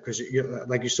aspect, because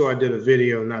like you saw, I did a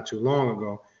video not too long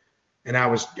ago, And I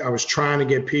was trying to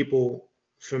get people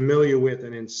familiar with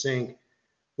and in sync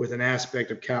with an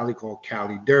aspect of Kali called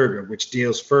Kali Durga, which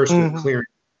deals first with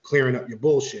clearing up your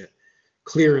bullshit,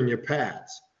 clearing your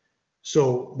paths.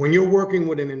 So when you're working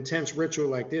with an intense ritual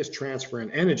like this, transferring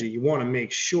energy, you want to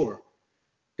make sure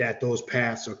that those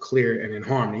paths are clear and in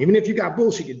harmony. Even if you got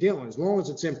bullshit you're dealing with, as long as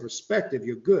it's in perspective,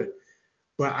 you're good.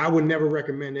 But I would never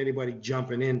recommend anybody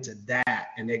jumping into that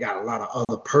and they got a lot of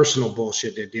other personal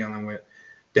bullshit they're dealing with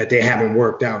that they haven't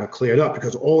worked out or cleared up,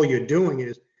 because all you're doing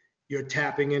is you're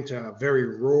tapping into a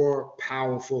very raw,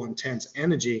 powerful, intense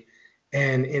energy.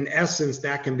 And in essence,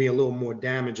 that can be a little more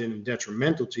damaging and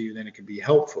detrimental to you than it can be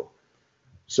helpful.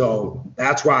 So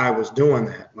that's why I was doing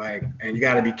that. Like, and you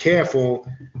got to be careful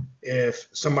if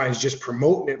somebody's just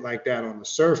promoting it like that on the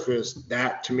surface.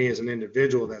 That to me is an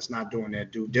individual that's not doing their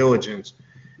due diligence.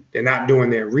 They're not doing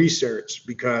their research,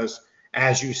 because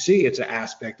as you see, it's an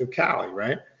aspect of Kali,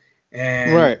 right?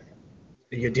 And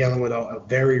you're dealing with a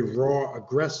very raw,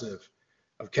 aggressive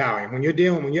of Kali. And when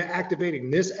you're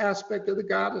activating this aspect of the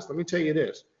goddess, let me tell you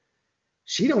this: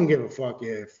 she don't give a fuck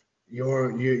if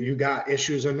you got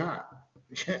issues or not.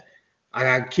 I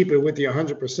gotta keep it with you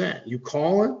 100%. You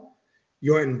calling,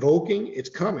 you're invoking, it's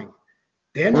coming.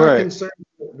 They're not concerned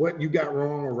with what you got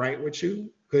wrong or right with you,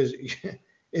 because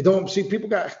it don't see people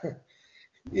got.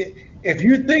 If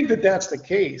you think that that's the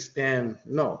case, then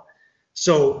no.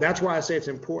 So that's why I say it's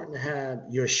important to have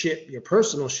your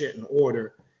personal shit in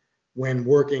order when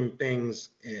working things,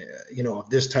 of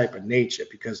this type of nature,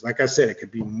 because like I said, it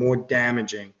could be more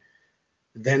damaging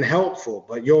than helpful.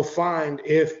 But you'll find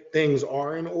if things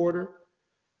are in order,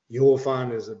 you will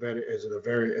find it's a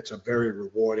very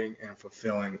rewarding and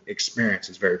fulfilling experience.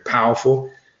 It's very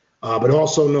powerful. But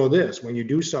also know this: when you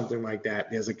do something like that,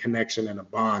 there's a connection and a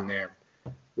bond there,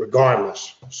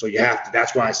 regardless. So you have to.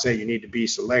 That's why I say you need to be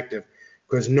selective,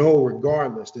 because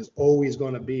regardless, there's always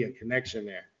going to be a connection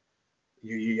there.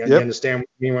 You understand what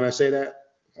I mean when I say that?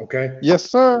 Okay.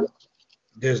 Yes, sir.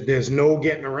 There's no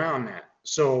getting around that.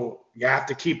 So you have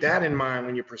to keep that in mind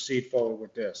when you proceed forward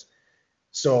with this.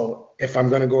 So if I'm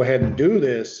going to go ahead and do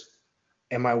this,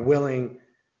 am I willing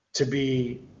to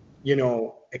be,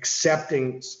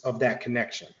 accepting of that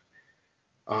connection?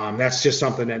 That's just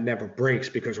something that never breaks,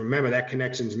 because remember, that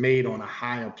connection is made on a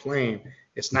higher plane.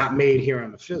 It's not made here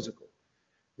on the physical.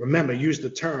 Remember, use the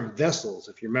term vessels.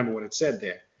 If you remember what it said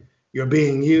there, you're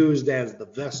being used as the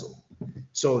vessel.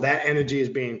 So that energy is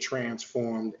being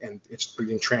transformed, and it's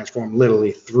being transformed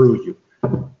literally through you.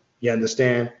 You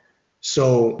understand?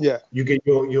 So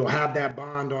you'll have that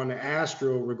bond on the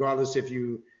astral, regardless if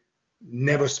you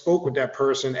never spoke with that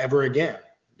person ever again.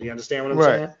 Do you understand what I'm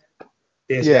saying?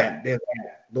 There's that.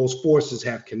 Those forces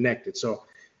have connected. So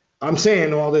I'm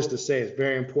saying all this to say it's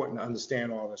very important to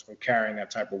understand all this when carrying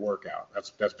that type of work out.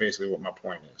 That's basically what my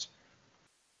point is.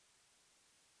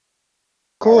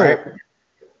 Cool.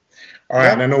 All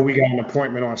right. And I know we got an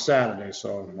appointment on Saturday,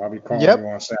 so I'll be calling you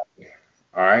on Saturday.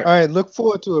 All right. All right. Look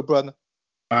forward to it, brother.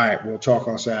 All right. We'll talk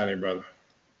on Saturday, brother.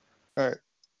 All right.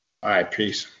 All right.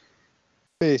 Peace.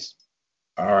 Peace.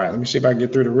 All right. Let me see if I can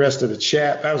get through the rest of the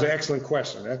chat. That was an excellent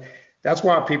question. That's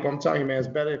why people, I'm telling you, man, it's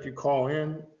better if you call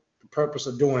in. The purpose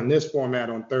of doing this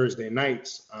format on Thursday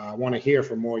nights, I want to hear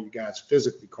from more of you guys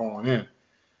physically calling in,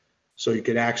 so you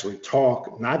could actually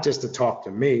talk, not just to talk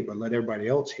to me, but let everybody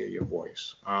else hear your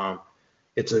voice.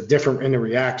 It's a different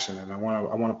interaction, and I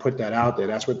want to put that out there.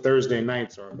 That's what Thursday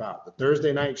nights are about. The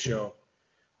Thursday night show,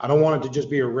 I don't want it to just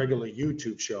be a regular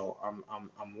YouTube show.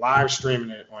 I'm live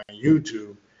streaming it on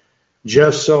YouTube,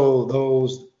 just so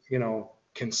those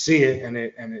can see it, and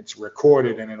it's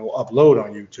recorded and it'll upload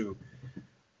on YouTube.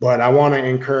 But I want to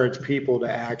encourage people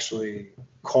to actually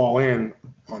call in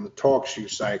on the TalkShoe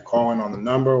site, call in on the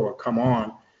number, or come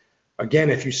on. Again,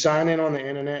 if you sign in on the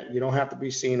internet, you don't have to be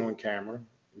seen on camera.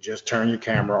 Just turn your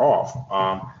camera off.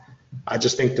 I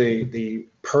just think the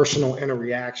personal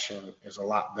interaction is a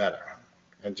lot better,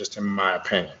 and just in my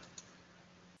opinion.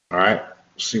 All right,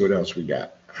 let's see what else we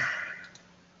got.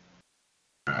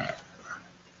 All right.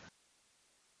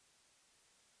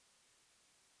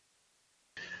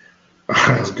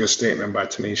 That was a good statement by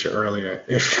Tanisha earlier.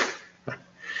 If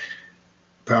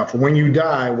when you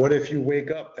die, what if you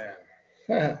wake up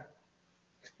then?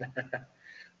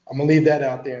 I'm gonna leave that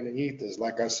out there in the ethers.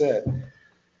 Like I said,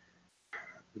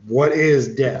 what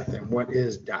is death and what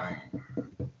is dying?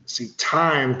 See,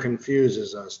 time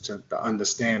confuses us to the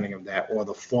understanding of that, or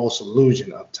the false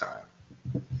illusion of time.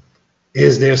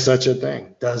 Is there such a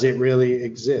thing? Does it really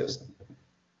exist?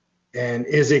 And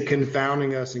is it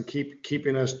confounding us and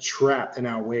keeping us trapped in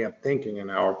our way of thinking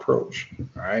and our approach?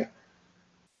 All right.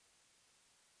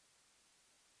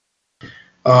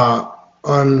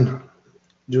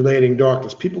 undulating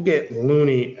darkness. People get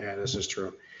loony, and this is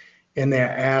true, in their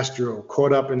astral,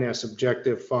 caught up in their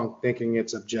subjective funk, thinking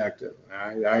it's objective.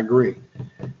 I agree.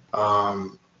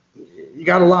 You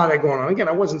got a lot of that going on. Again,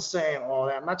 I wasn't saying all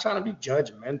that. I'm not trying to be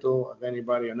judgmental of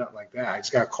anybody or nothing like that. I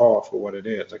just got called for what it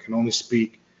is. I can only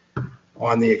speak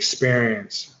on the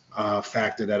experience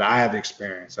factor that I have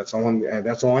experienced. That's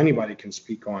all anybody can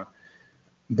speak on.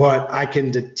 But I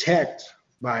can detect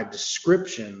by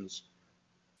descriptions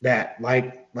that,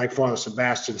 like Father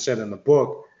Sebastian said in the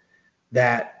book,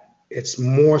 that it's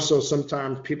more so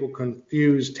sometimes people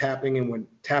confuse tapping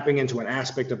into an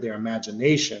aspect of their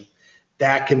imagination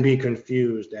that can be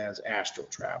confused as astral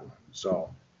travel.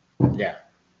 So, yeah,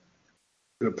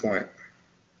 good point.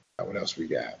 What else we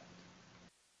got?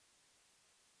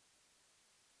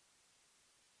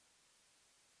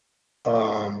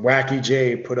 Wacky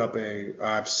J put up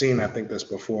I've seen, I think, this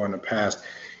before in the past.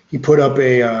 He put up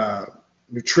a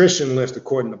nutrition list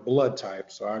according to blood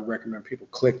type. So I recommend people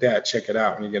click that, check it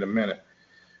out when you get a minute.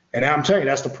 And I'm telling you,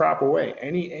 that's the proper way.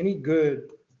 Any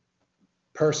good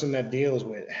person that deals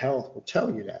with health will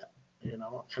tell you that, you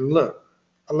know. And look,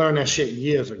 I learned that shit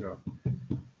years ago.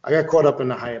 I got caught up in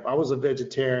the hype. I was a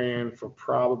vegetarian for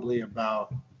probably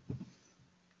about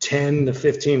 10 to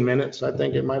 15 minutes, I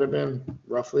think it might have been,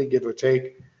 roughly, give or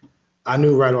take. I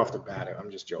knew right off the bat. I'm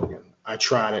just joking. I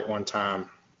tried it one time.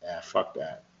 Yeah, fuck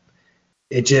that.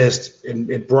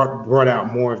 It brought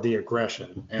out more of the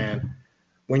aggression. And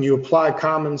when you apply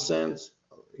common sense,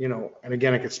 you know, and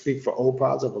again, I could speak for O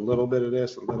positive, a little bit of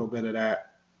this, a little bit of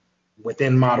that,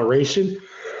 within moderation,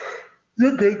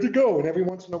 you're good to go. And every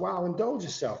once in a while, indulge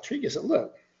yourself. Treat yourself.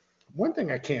 Look, one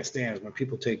thing I can't stand is when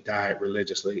people take diet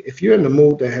religiously. If you're in the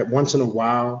mood to have once in a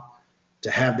while to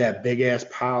have that big ass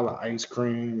pile of ice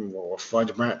cream or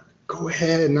fudge brand, go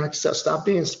ahead and knock yourself. Stop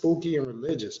being spooky and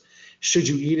religious. Should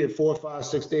you eat it 4, 5,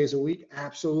 6 days a week?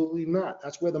 Absolutely not.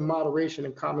 That's where the moderation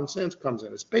and common sense comes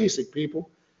in. It's basic,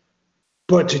 people.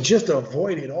 But to just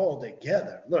avoid it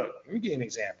altogether. Look, let me give you an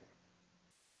example.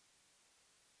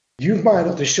 You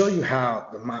might, to show you how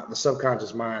the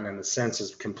subconscious mind and the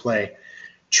senses can play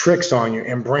tricks on you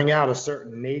and bring out a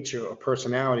certain nature or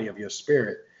personality of your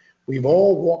spirit. We've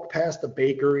all walked past a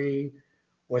bakery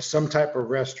or some type of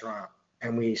restaurant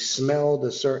and we smelled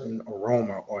a certain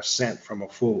aroma or scent from a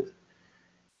food.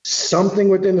 Something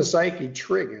within the psyche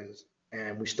triggers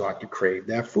and we start to crave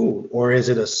that food. Or is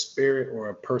it a spirit or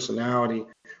a personality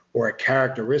or a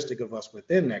characteristic of us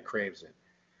within that craves it?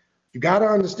 You got to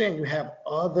understand you have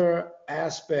other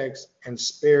aspects and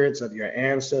spirits of your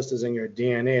ancestors and your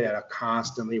DNA that are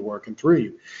constantly working through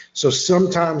you. So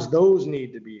sometimes those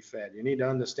need to be fed. You need to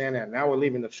understand that. Now we're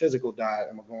leaving the physical diet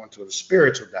and we're going to the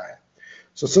spiritual diet.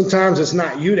 So sometimes it's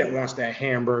not you that wants that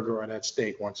hamburger or that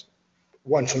steak once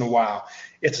in a while.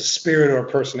 It's a spirit or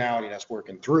a personality that's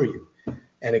working through you.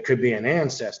 And it could be an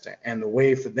ancestor. And the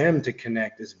way for them to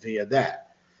connect is via that.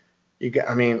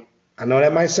 I know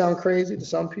that might sound crazy to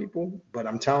some people, but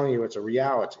I'm telling you, it's a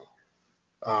reality.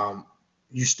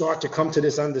 You start to come to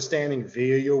this understanding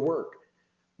via your work.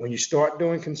 When you start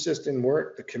doing consistent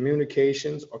work, the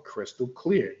communications are crystal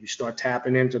clear. You start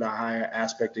tapping into the higher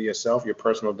aspect of yourself, your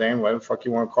personal daemon, whatever the fuck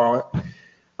you want to call it.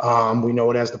 We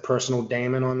know it as the personal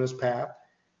daemon on this path.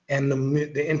 And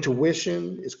the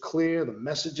intuition is clear. The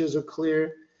messages are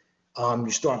clear.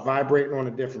 You start vibrating on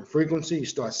a different frequency. You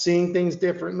start seeing things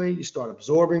differently. You start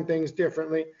absorbing things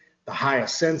differently. The higher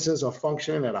senses are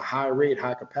functioning at a high rate,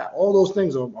 high capacity. All those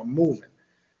things are moving.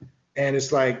 And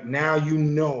it's like now you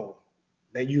know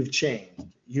that you've changed.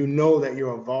 You know that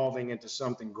you're evolving into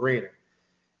something greater.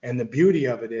 And the beauty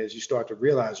of it is you start to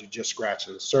realize you're just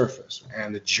scratching the surface.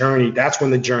 And the journey, that's when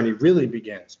the journey really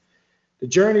begins. The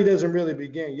journey doesn't really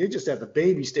begin. You're just at the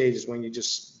baby stages when you're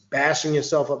just bashing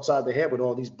yourself upside the head with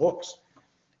all these books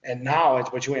and knowledge,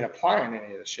 but you ain't applying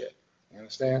any of the shit. You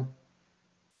understand?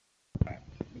 All right,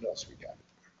 what else we got?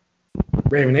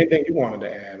 Raven, anything you wanted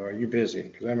to add, or are you busy?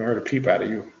 Because I haven't heard a peep out of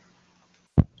you.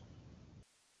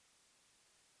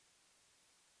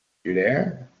 You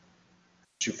there?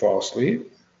 Did you fall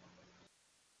asleep?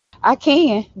 I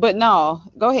can, but no,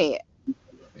 go ahead.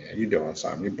 Yeah, you're doing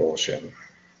something. You're bullshitting.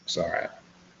 It's all right.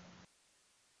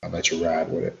 I'll let you ride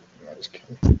with it. No, just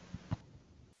kidding.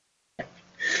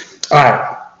 All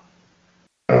right.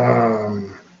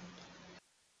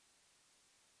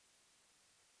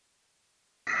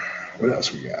 What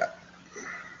else we got?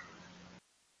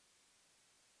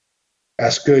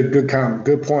 That's good.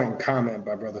 Good point and comment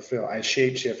by Brother Phil. I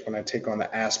shapeshift when I take on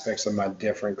the aspects of my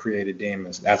different created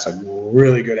demons. That's a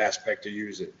really good aspect to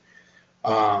use it.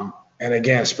 And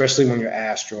again, especially when you're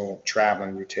astral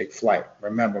traveling, you take flight.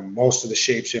 Remember, most of the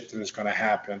shapeshifting is going to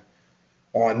happen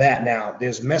on that. Now,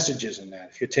 there's messages in that.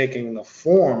 If you're taking the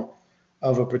form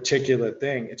of a particular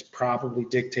thing, it's probably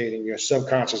dictating, your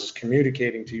subconscious is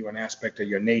communicating to you an aspect of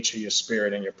your nature, your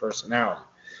spirit, and your personality.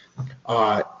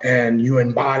 And you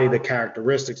embody the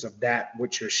characteristics of that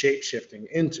which you're shape shifting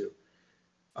into.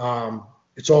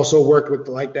 It's also worked with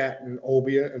like that in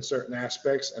Obia in certain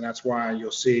aspects, and that's why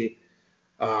you'll see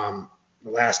the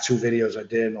last two videos I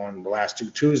did on the last two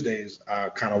Tuesdays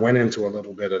kind of went into a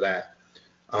little bit of that.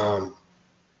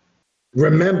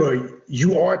 Remember,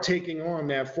 you are taking on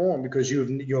that form because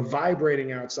you're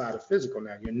vibrating outside of physical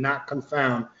now. You're not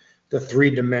confined to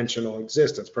three-dimensional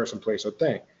existence, person, place, or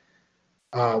thing.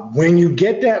 When you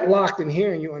get that locked in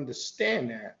here and you understand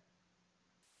that,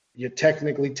 you're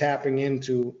technically tapping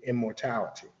into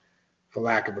immortality, for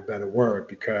lack of a better word,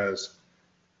 because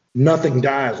nothing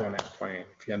dies on that plane,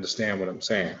 if you understand what I'm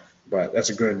saying. But that's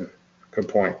a good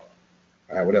point.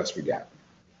 All right, what else we got?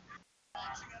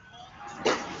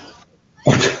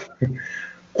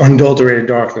 Unadulterated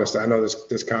darkness. I know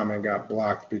this comment got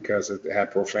blocked because it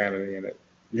had profanity in it.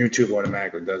 YouTube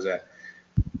automatically does that.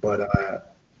 But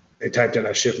they typed in,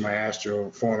 I shift my astral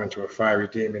form into a fiery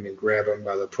demon and grab him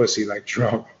by the pussy like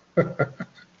Trump.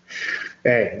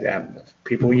 Hey,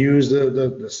 people use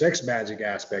the sex magic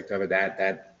aspect of it.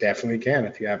 That definitely can.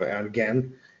 If you have,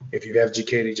 again, if you've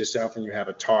educated yourself and you have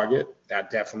a target, that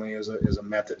definitely is a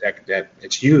method that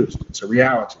it's used. It's a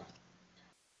reality.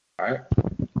 All right.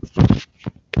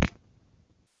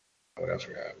 What else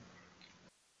we have?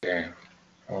 Damn.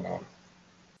 Hold on.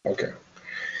 Okay.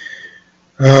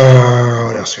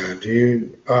 What else we have?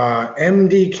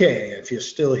 MDK, if you're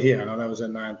still here, I know that was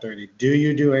at 9:30. Do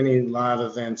you do any live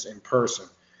events in person?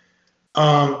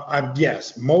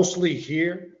 Yes, mostly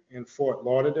here in Fort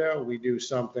Lauderdale. We do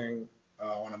something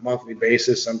on a monthly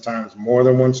basis, sometimes more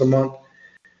than once a month.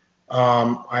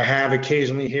 I have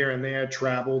occasionally here and there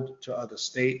traveled to other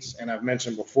states, and I've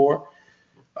mentioned before,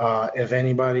 if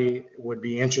anybody would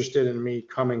be interested in me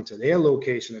coming to their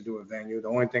location to do a venue, the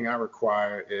only thing I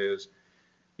require is,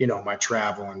 my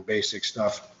travel and basic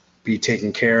stuff be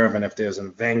taken care of, and if there's a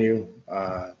venue,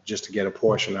 just to get a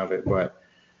portion of it. But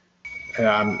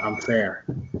I'm fair,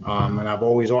 and I've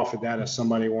always offered that if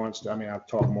somebody wants to. I'll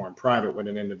talk more in private with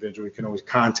an individual. You can always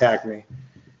contact me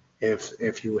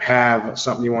if you have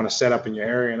something you want to set up in your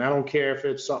area, and I don't care if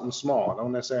it's something small. It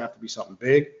don't necessarily have to be something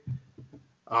big.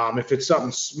 If it's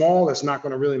something small that's not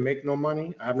going to really make no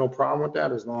money, I have no problem with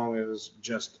that, as long as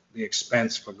just the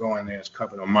expense for going there is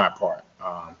covered on my part.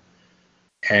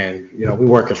 And we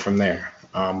work it from there.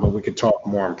 But we could talk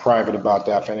more in private about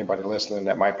that for anybody listening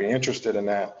that might be interested in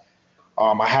that.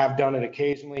 I have done it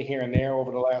occasionally here and there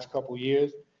over the last couple of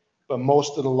years, but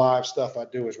most of the live stuff I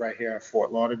do is right here in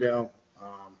Fort Lauderdale.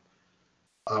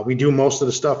 We do most of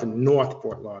the stuff in North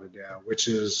Fort Lauderdale, which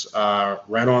is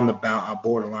right on the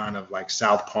borderline of like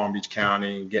South Palm Beach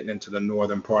County, getting into the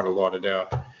northern part of Lauderdale.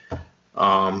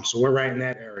 So we're right in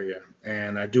that area,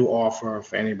 and I do offer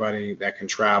for anybody that can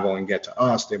travel and get to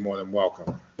us, they're more than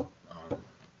welcome.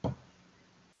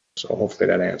 So hopefully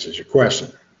that answers your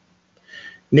question.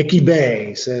 Nikki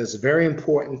Bay says, very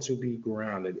important to be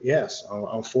grounded. Yes,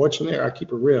 unfortunately, I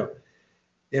keep it real.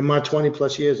 In my 20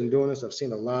 plus years in doing this, I've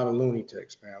seen a lot of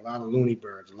lunatics, man, a lot of loony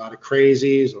birds, a lot of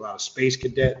crazies, a lot of space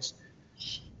cadets,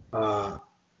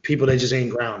 people that just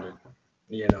ain't grounded,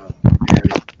 and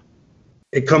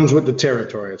it comes with the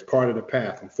territory. It's part of the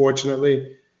path.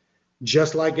 Unfortunately,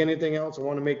 just like anything else, I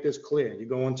want to make this clear. You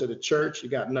go into the church, you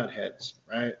got nutheads,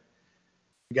 right?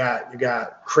 You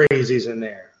got crazies in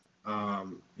there.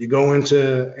 You go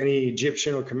into any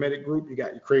Egyptian or Kemetic group, you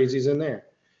got your crazies in there.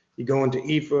 You go into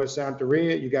Ifa or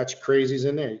Santeria, you got your crazies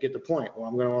in there. You get the point. Well,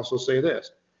 I'm going to also say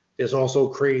this. There's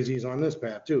also crazies on this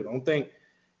path too. Don't think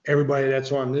everybody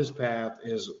that's on this path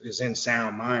is in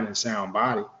sound mind and sound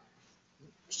body.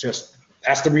 It's just,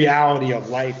 that's the reality of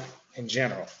life in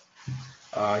general.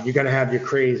 You're going to have your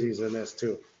crazies in this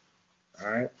too.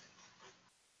 All right.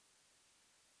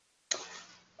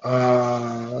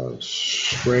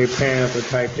 Stray Panther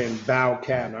typed in Bow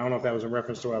Cat. I don't know if that was in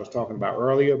reference to what I was talking about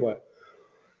earlier, but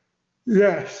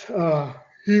yes,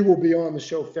 he will be on the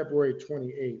show February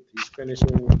 28th. He's finishing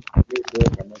a new book.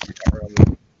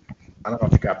 I don't know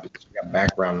if you got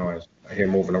background noise. I hear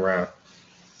moving around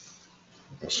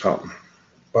or something.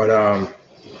 But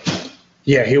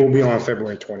yeah, he will be on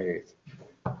February 28th.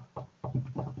 All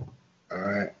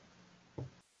right.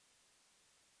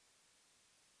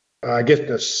 I guess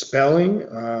the spelling,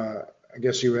 I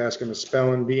guess you were asking the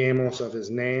spelling, B-Amos of his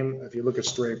name. If you look at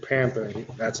Stray Panther,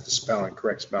 that's the spelling,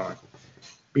 correct spelling.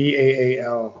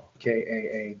 B-A-A-L-K-A-A-D-M-O-N.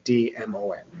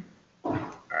 All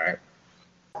right.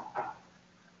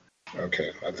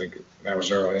 Okay, I think that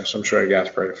was earlier, so I'm sure you guys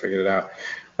probably figured it out.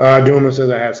 Duma says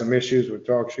I had some issues with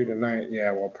talk shoe tonight.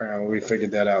 Yeah, well, apparently we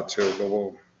figured that out too, but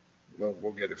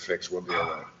we'll get it fixed. We'll deal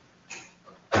with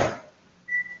it.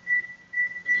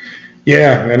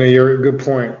 Yeah, and you're a good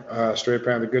point, Straight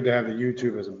Panther. Good to have the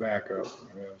YouTube as a backup.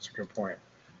 Yeah, that's a good point.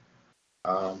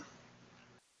 Um,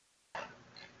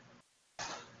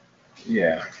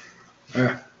 yeah.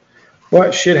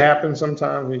 Well, shit happens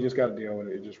sometimes. You just got to deal with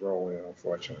it. You just roll with it,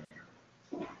 unfortunately.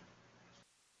 All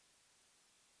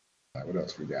right, what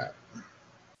else we got?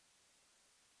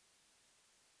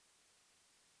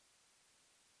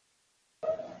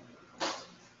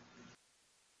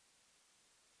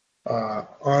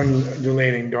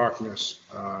 Undulating darkness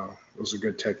was a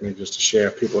good technique just to share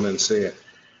if people didn't see it.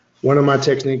 One of my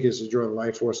techniques is to draw the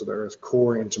life force of the earth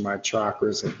core into my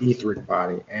chakras and etheric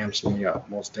body. Amps me up,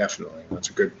 most definitely. That's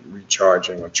a good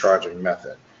recharging or charging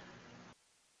method.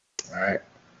 All right.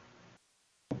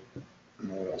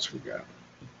 What else we got?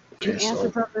 You Okay, answer,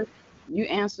 brother? You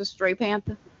answer, Straight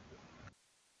Panther?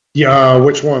 yeah,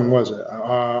 which one was it?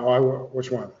 Which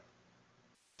one?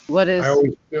 What is I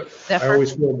Zephyr?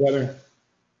 always feel better.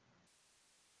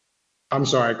 I'm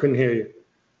sorry, I couldn't hear you.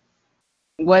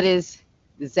 What is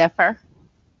Zephyr?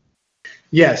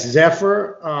 Yes,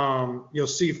 Zephyr. You'll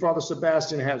see Father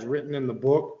Sebastian has written in the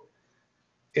book.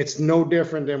 It's no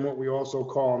different than what we also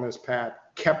call on this path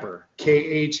Kepper,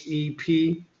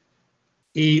 Kheper,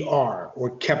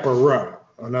 or Kepera,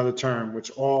 another term,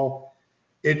 which all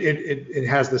it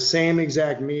has the same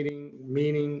exact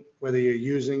meaning, whether you're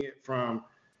using it from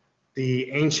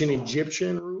the ancient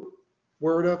Egyptian root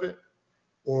word of it,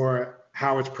 or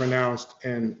how it's pronounced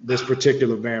in this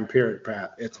particular vampiric path.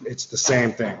 It's the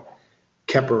same thing.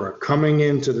 Kepera, coming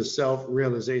into the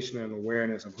self-realization and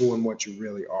awareness of who and what you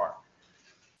really are.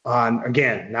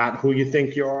 Again, not who you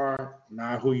think you are,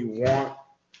 not who you want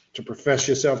to profess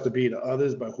yourself to be to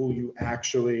others, but who you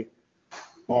actually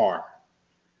are.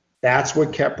 That's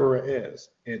what Kepera is.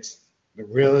 It's the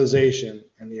realization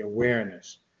and the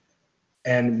awareness.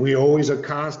 And we always are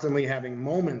constantly having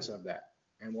moments of that.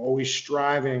 And we're always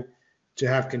striving to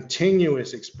have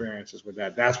continuous experiences with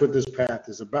that. That's what this path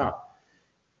is about.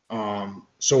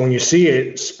 So when you see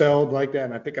it spelled like that,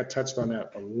 and I think I touched on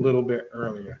that a little bit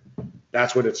earlier,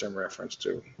 that's what it's in reference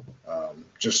to,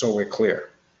 just so we're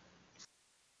clear.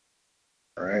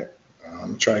 All right,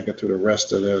 I'm trying to get through the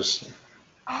rest of this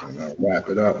and I'll wrap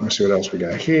it up. Let me see what else we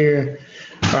got here.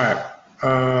 All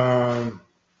right.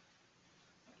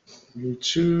 Me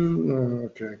too.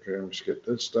 Okay, let me skip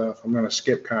this stuff. I'm going to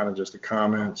skip kind of just the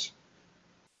comments.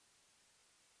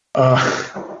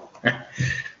 I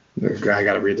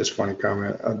got to read this funny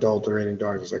comment. Adulterating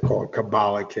darkness, I call it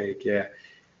Kabbalah cake. Yeah.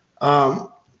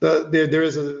 There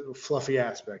is a fluffy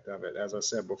aspect of it, as I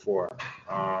said before.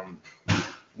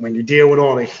 When you deal with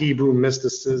all the Hebrew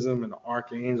mysticism and the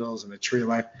archangels and the tree of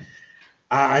life,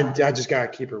 I just gotta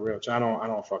keep it real. I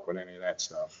don't fuck with any of that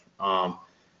stuff.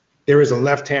 There is a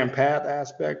left-hand path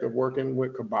aspect of working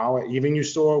with Kabbalah. Even you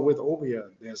saw with Obia,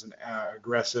 there's an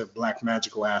aggressive black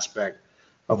magical aspect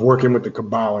of working with the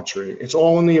Kabbalah tree. It's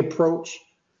all in the approach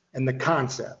and the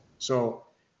concept. So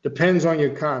depends on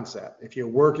your concept. If you're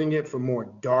working it for more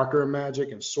darker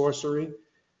magic and sorcery,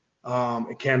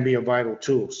 it can be a vital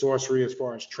tool. Sorcery as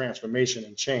far as transformation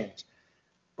and change.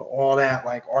 But all that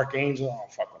like archangel, I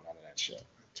don't fuck with none of that shit.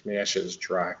 To me, that shit is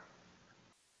dry.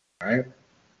 All right.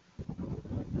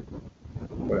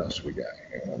 What else we got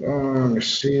here? Hold on, let me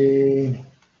see.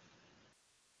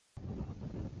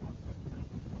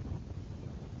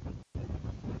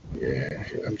 Yeah,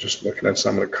 I'm just looking at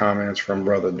some of the comments from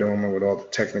Brother Duma with all the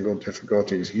technical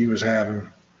difficulties he was having.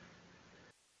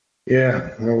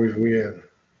 Yeah, always weird.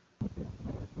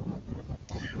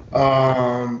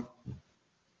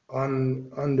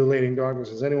 Undulating Darkness.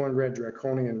 Has anyone read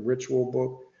Draconian Ritual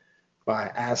book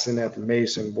by Asenath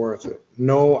Mason worth it?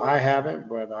 No, I haven't,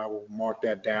 but I will mark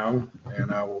that down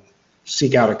and I will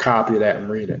seek out a copy of that and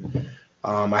read it.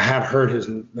 I have heard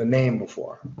the name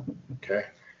before, okay,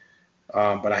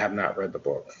 but I have not read the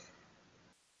book.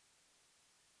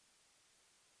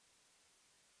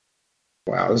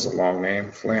 Wow, this is a long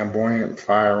name. Flamboyant,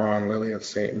 Fire on, Lily of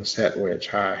Satan, Set Witch.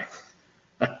 Hi.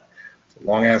 It's a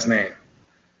long ass name.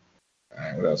 All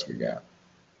right, what else we got?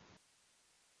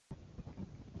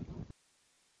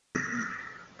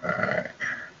 All right.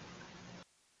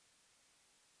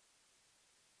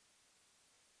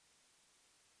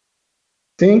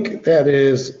 I think that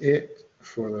is it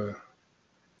for the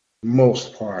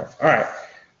most part. All right.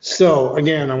 So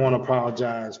again, I want to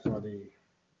apologize for the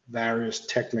various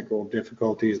technical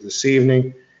difficulties this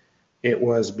evening. It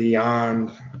was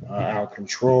beyond our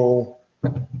control.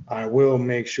 I will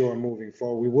make sure moving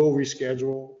forward, we will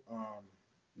reschedule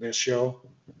this show.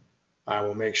 I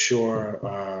will make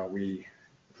sure we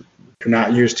do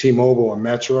not use T-Mobile or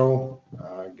Metro,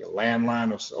 get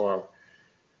landline or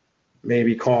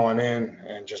maybe calling in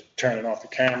and just turning off the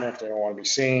camera if they don't want to be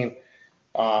seen.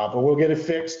 But we'll get it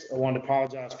fixed. I want to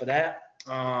apologize for that.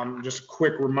 Just a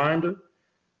quick reminder,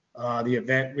 the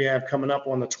event we have coming up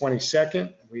on the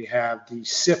 22nd, we have the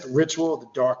Sith Ritual of the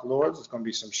Dark Lords. It's going to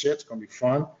be some shit. It's going to be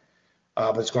fun,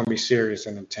 but it's going to be serious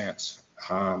and intense.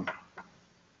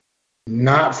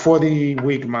 Not for the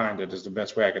weak-minded is the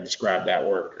best way I can describe that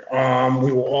word.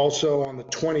 We will also, on the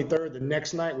 23rd, the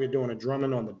next night, we're doing a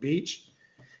drumming on the beach.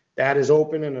 That is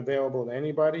open and available to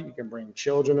anybody. You can bring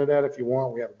children to that if you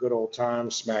want. We have a good old time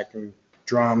smacking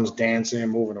drums, dancing,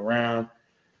 moving around.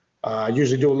 I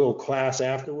usually do a little class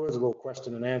afterwards, a little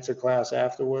question and answer class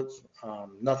afterwards.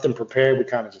 Nothing prepared. We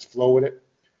kind of just flow with it.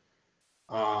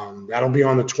 That'll be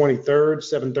on the 23rd,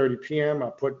 7:30 p.m.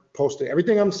 I posted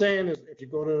everything I'm saying is if you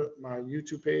go to my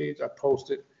YouTube page, I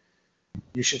posted.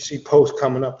 You should see posts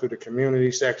coming up through the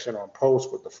community section on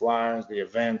posts with the flyers, the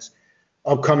events.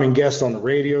 Upcoming guests on the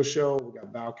radio show, we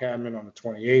got Val Cadman on the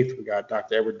 28th. We got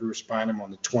Dr. Edward Bruce Bynum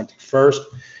on the 21st.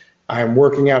 I am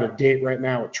working out a date right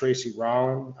now with Tracy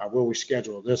Rowland. I will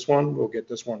reschedule this one. We'll get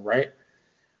this one right.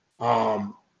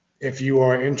 If you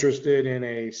are interested in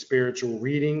a spiritual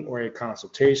reading or a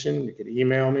consultation, you can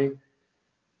email me,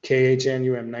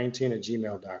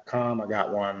 khnum19@gmail.com. I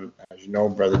got one, as you know,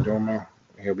 Brother Duma.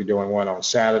 He'll be doing one on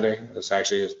Saturday. It's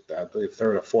actually his, I believe,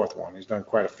 third or fourth one. He's done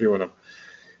quite a few of them.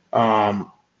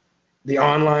 The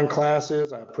online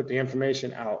classes, I put the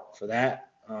information out for that.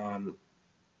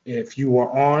 If you were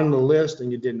on the list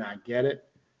and you did not get it,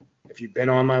 if you've been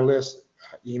on my list,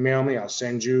 email me. I'll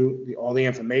send you all the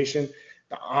information.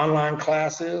 The online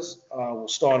classes will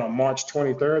start on March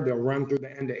 23rd. They'll run through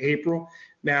the end of April.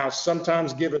 Now,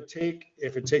 sometimes give or take,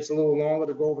 if it takes a little longer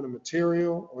to go over the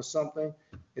material or something,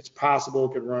 it's possible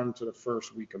it could run to the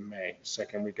first week of May,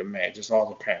 second week of May. It just all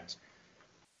depends.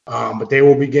 But they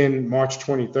will begin March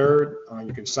 23rd.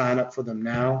 You can sign up for them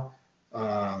now.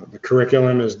 The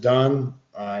curriculum is done.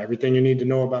 Everything you need to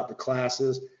know about the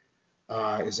classes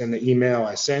is in the email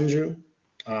I send you.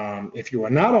 If you are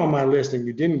not on my list and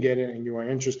you didn't get it and you are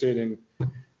interested in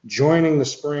joining the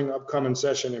spring upcoming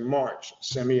session in March,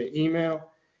 send me an email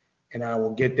and I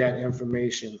will get that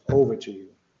information over to you.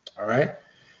 All right.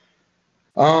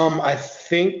 I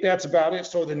think that's about it.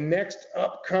 So the next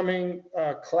upcoming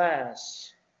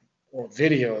class or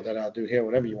video that I'll do here,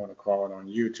 whatever you want to call it on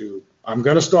YouTube, I'm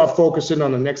going to start focusing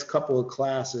on the next couple of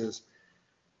classes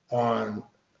on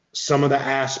some of the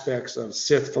aspects of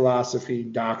Sith philosophy,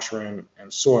 doctrine,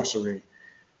 and sorcery.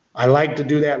 I like to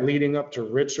do that leading up to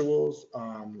rituals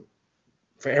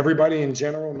for everybody in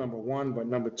general, number one, but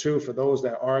number two, for those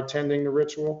that are attending the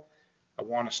ritual, I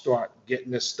want to start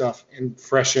getting this stuff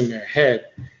fresh in their head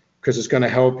because it's going to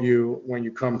help you when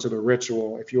you come to the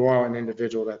ritual. If you are an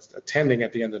individual that's attending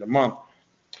at the end of the month,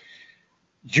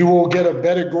 you will get a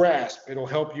better grasp. It'll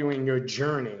help you in your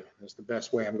journey. That's the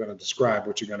best way I'm going to describe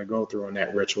what you're going to go through in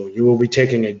that ritual. You will be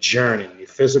taking a journey, a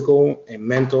physical, a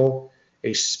mental,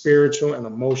 a spiritual, and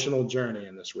emotional journey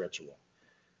in this ritual.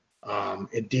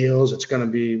 It's going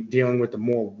to be dealing with the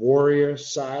more warrior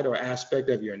side or aspect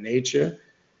of your nature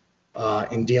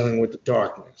in dealing with the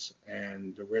darkness.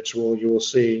 And the ritual, you will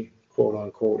see, quote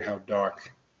unquote, how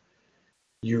dark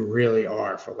you really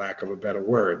are, for lack of a better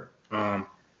word.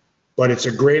 But it's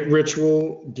a great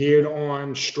ritual geared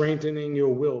on strengthening your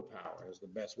willpower is the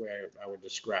best way I would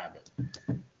describe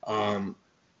it. And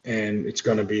it's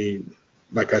going to be,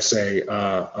 like I say,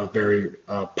 a very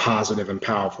positive and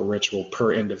powerful ritual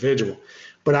per individual.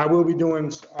 But I will be doing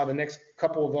the next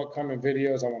couple of upcoming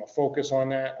videos. I want to focus on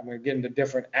that. I'm going to get into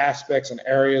different aspects and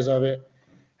areas of it,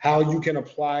 how you can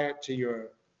apply it to your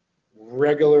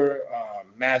regular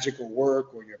magical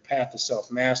work or your path to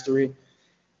self-mastery.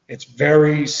 It's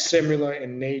very similar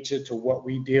in nature to what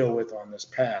we deal with on this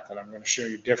path, and I'm going to show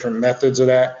you different methods of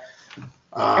that.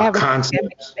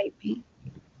 Concepts.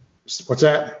 What's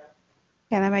that?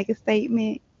 Can I make a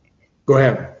statement? Go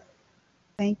ahead.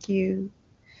 Thank you.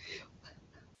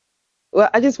 Well,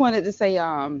 I just wanted to say,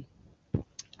 I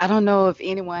don't know if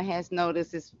anyone has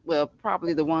noticed this. Well,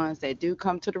 probably the ones that do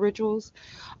come to the rituals,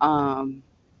 at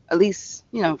least,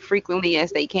 frequently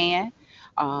as they can,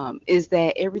 is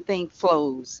that everything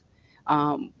flows.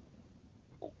 The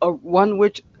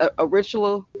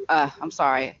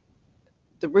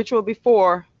ritual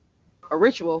before a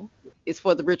ritual is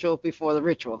for the ritual before the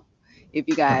ritual. If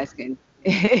you guys can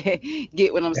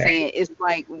get what I'm saying, it's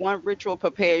like one ritual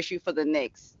prepares you for the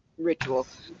next ritual.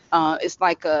 It's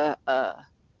like a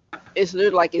it's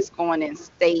literally like it's going in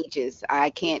stages. I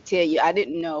can't tell you. I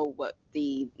didn't know what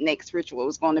the next ritual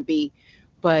was going to be,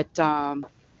 but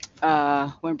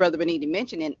when Brother Beniti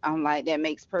mentioned it, I'm like, that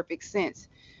makes perfect sense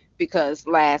because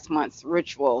last month's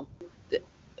ritual, th-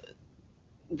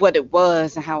 what it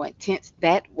was and how intense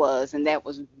that was, and that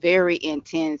was very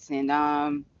intense.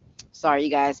 And sorry you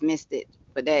guys missed it,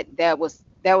 but that was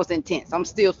intense. I'm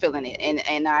still feeling it,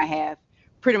 and I have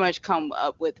pretty much come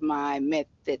up with my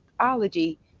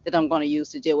methodology that I'm going to use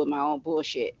to deal with my own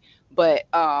bullshit. But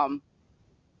I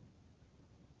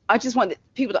just want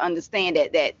people to understand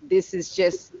that this is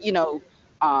just, the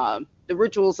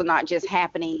rituals are not just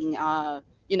happening.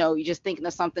 You're just thinking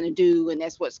of something to do, and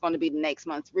that's what's going to be the next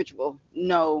month's ritual.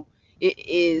 No, it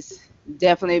is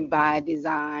definitely by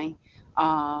design.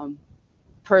 Um,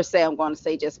 per se, I'm going to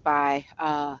say just by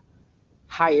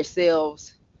higher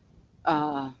selves,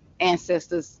 uh,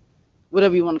 ancestors,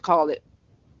 whatever you want to call it.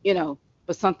 you know,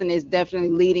 but something is definitely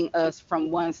leading us from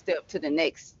one step to the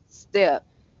next step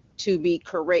to be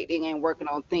correcting and working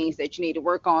on things that you need to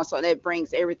work on. So that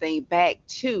brings everything back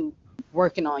to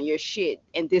working on your shit.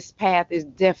 And this path is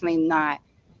definitely not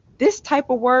this type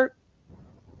of work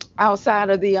outside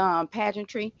of the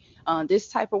pageantry. This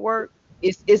type of work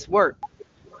is work,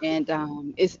 and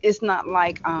it's not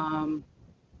like from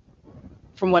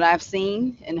what I've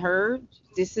seen and heard,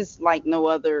 this is like no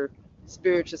other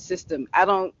spiritual system.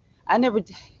 I never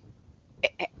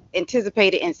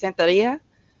anticipated in Santeria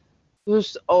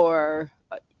or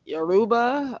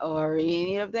Yoruba or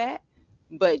any of that.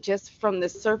 But just from the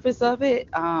surface of it,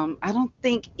 I don't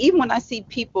think even when I see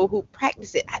people who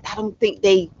practice it, I don't think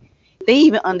they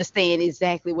even understand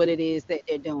exactly what it is that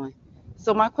they're doing.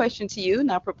 So my question to you,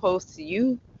 and I propose to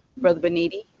you, Brother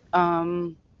Beniti,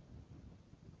 um,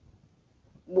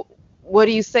 what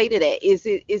do you say to that? Is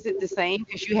it the same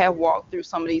because you have walked through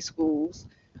some of these schools?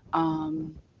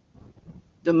 Um,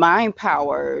 the mind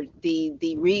power,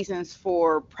 the reasons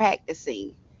for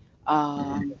practicing.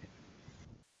 Um,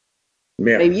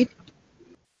 Yeah. maybe you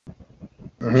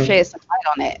can Hmm. shed some light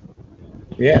on that.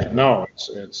 Yeah. No,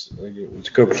 it's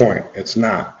a good point. It's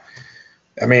not.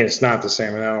 I mean, it's not the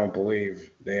same, and I don't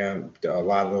believe a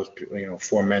lot of those people,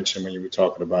 aforementioned when you were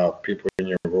talking about people in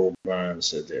your role and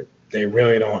said they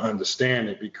really don't understand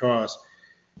it because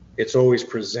it's always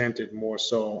presented more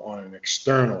so on an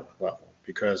external level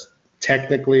because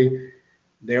technically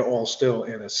they're all still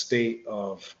in a state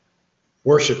of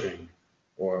worshiping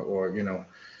or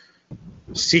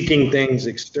seeking things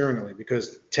externally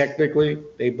because technically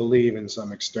they believe in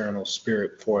some external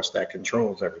spirit force that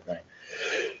controls everything.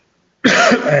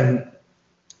 And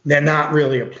they're not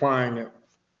really applying it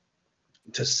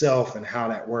to self and how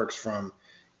that works from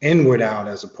inward out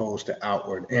as opposed to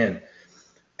outward in.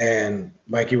 And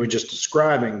like you were just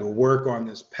describing, the work on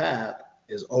this path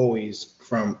is always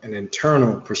from an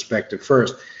internal perspective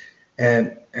first.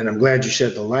 And I'm glad you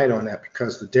shed the light on that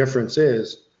because the difference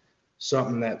is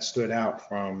something that stood out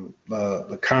from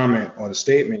the comment or the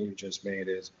statement you just made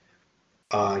is,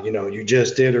 you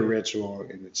just did a ritual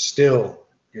and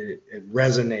it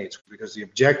resonates because the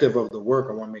objective of the work,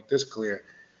 I want to make this clear,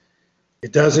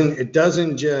 it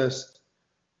doesn't just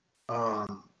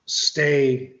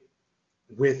stay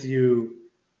with you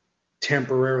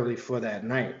temporarily for that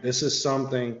night. This is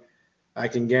something I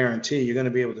can guarantee you're going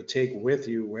to be able to take with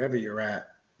you wherever you're at,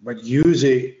 but use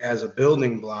it as a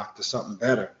building block to something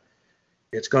better.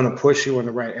 It's going to push you in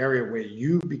the right area where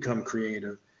you become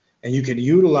creative and you can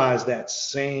utilize that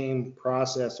same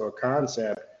process or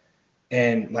concept.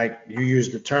 And like you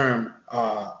used the term,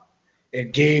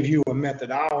 it gave you a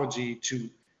methodology to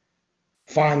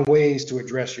find ways to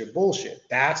address your bullshit.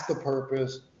 That's the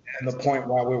purpose and the point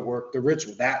why we work the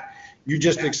ritual. That you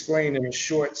just explained in a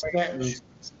short sentence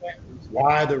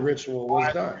why the ritual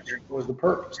was done. That was the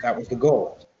purpose. That was the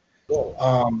goal.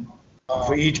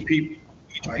 For each people,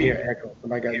 I hear echo.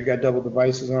 You got double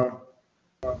devices on?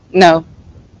 No.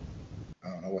 I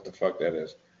don't know what the fuck that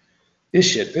is. This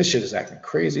shit is acting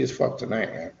crazy as fuck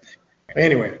tonight, man.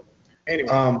 Anyway,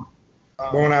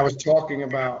 but when I was talking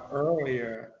about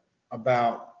earlier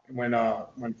about when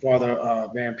Father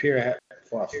Vampyre had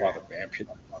Father Vampyre.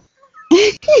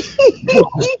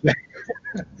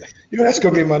 That's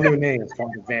gonna be my new name,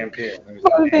 Father Vampyre.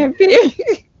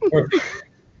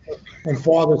 When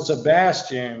Father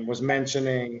Sebastian was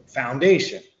mentioning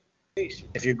foundation,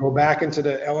 if you go back into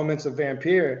the elements of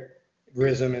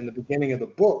vampirism in the beginning of the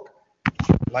book,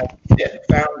 like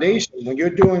foundation, when you're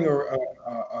doing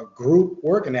a group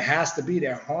work, and it has to be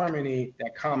that harmony,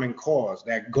 that common cause,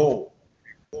 that goal,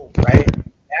 right?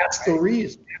 That's the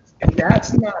reason. And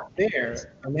that's not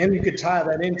there. And then you could tie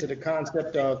that into the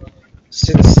concept of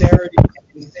sincerity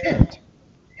and intent.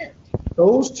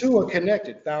 Those two are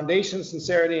connected. Foundation,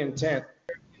 sincerity, intent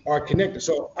are connected.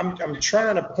 So I'm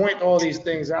trying to point all these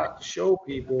things out to show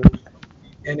people.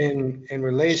 And in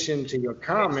relation to your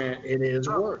comment, it is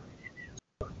work.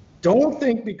 Don't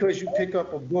think because you pick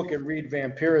up a book and read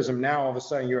vampirism, now all of a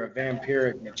sudden you're a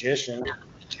vampiric magician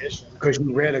because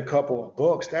you read a couple of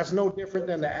books. That's no different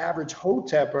than the average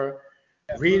hotepper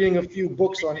reading a few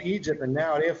books on Egypt, and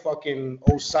now they're fucking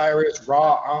Osiris,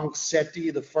 Ra, Ankh, Seti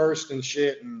the first and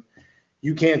shit, and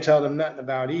you can't tell them nothing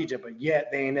about Egypt, but yet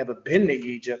they ain't never been to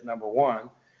Egypt, number one.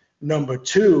 Number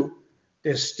two,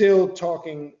 they're still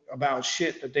talking about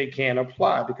shit that they can't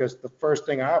apply, because the first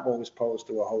thing I've always posed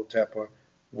to a hotepper,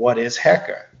 what is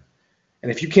Heka? And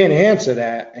if you can't answer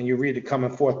that and you read the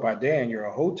Coming Forth by Day and you're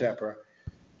a hotepper,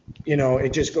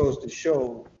 it just goes to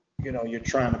show, you're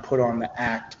trying to put on the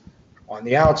act on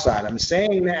the outside. I'm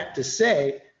saying that to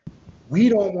say we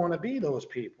don't want to be those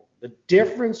people. The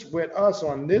difference with us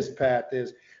on this path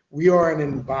is we are an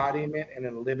embodiment and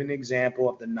a living example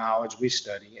of the knowledge we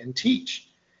study and teach.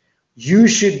 You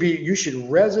should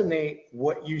resonate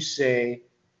what you say,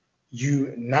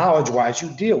 knowledge-wise you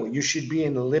deal with. You should be a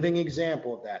living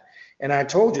example of that. And I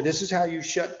told you, this is how you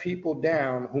shut people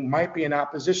down who might be in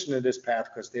opposition to this path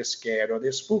because they're scared or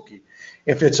they're spooky.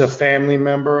 If it's a family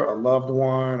member, a loved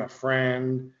one, a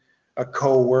friend, a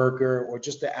co-worker, or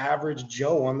just the average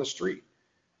Joe on the street.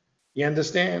 You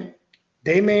understand?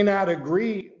 They may not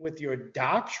agree with your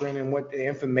doctrine and what the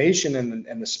information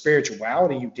and the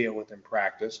spirituality you deal with in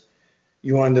practice.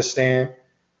 You understand?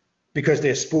 Because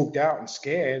they're spooked out and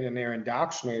scared and they're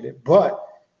indoctrinated. But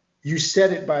you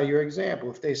set it by your example.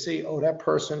 If they say, oh, that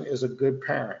person is a good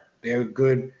parent, they're a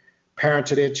good parent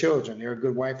to their children, they're a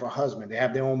good wife or husband, they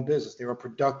have their own business, they're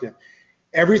productive.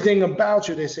 Everything about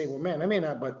you, they say, well, man, I may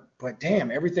not, but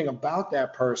damn, everything about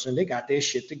that person, they got their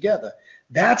shit together.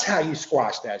 That's how you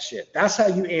squash that shit. That's how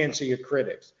you answer your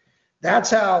critics. That's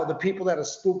how the people that are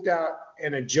spooked out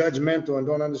and are judgmental and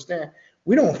don't understand,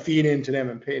 we don't feed into them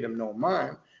and pay them no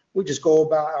mind. We just go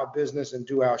about our business and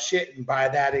do our shit. And by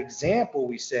that example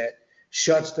we set,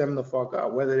 shuts them the fuck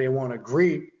up, whether they want to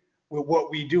agree with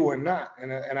what we do or not.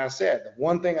 And I said, the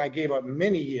one thing I gave up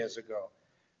many years ago,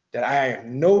 that I have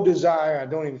no desire, I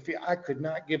don't even feel, I could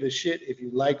not give a shit if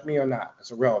you like me or not.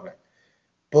 It's irrelevant.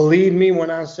 Believe me when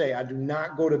I say I do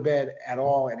not go to bed at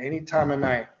all at any time of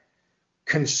night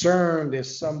concerned if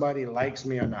somebody likes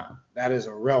me or not. That is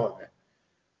irrelevant.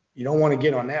 You don't want to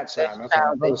get on that side.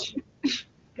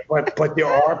 But there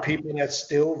are people that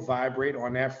still vibrate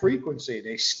on that frequency.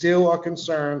 They still are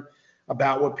concerned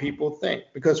about what people think.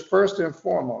 Because first and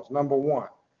foremost, number one,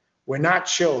 we're not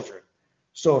children.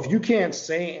 So if you can't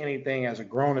say anything as a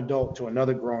grown adult to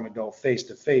another grown adult face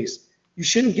to face, you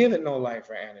shouldn't give it no life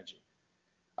or energy.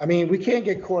 I mean, we can't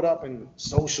get caught up in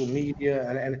social media.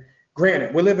 And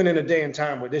granted, we're living in a day and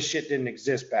time where this shit didn't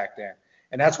exist back then.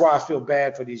 And that's why I feel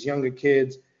bad for these younger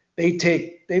kids. They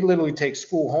literally take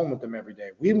school home with them every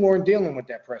day. We weren't dealing with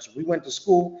that pressure. We went to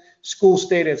school, school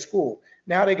stayed at school.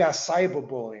 Now they got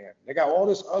cyberbullying. They got all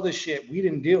this other shit we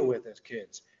didn't deal with as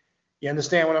kids. You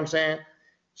understand what I'm saying?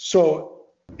 So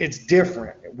it's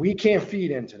different. We can't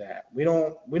feed into that. We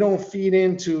don't feed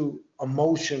into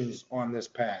emotions on this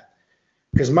path.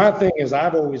 Because my thing is,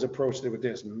 I've always approached it with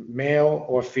this: male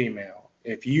or female.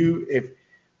 If you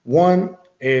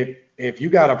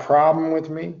got a problem with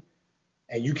me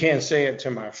and you can't say it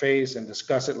to my face and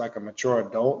discuss it like a mature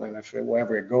adult, and if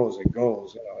wherever it goes, it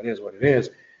goes. It is what it is.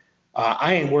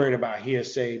 I ain't worried about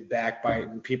hearsay,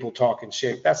 backbiting, people talking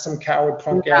shit. That's some coward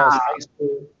punk ass high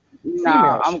school.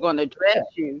 No, I'm going to dress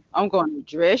you. I'm going to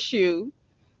dress you.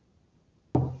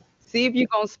 See if you're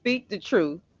going to speak the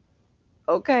truth,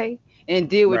 okay? And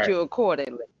deal with you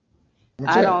accordingly.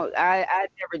 I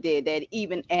never did that,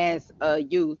 even as a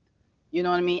youth. You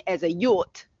know what I mean? As a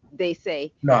youth, they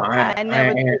say. No, I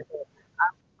never did that.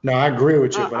 No, I agree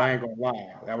with you, but I ain't gonna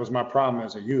lie. That was my problem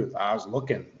as a youth. I was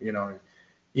looking,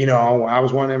 I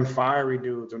was one of them fiery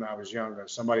dudes when I was younger.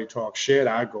 Somebody talk shit,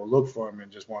 I'd go look for him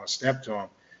and just want to step to him.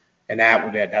 And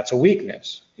that's a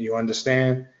weakness. You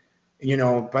understand? I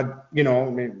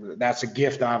mean, that's a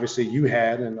gift obviously you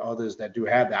had and others that do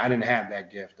have that. I didn't have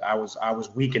that gift. I was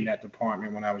weak in that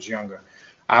department when I was younger.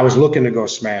 I was looking to go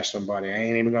smash somebody. I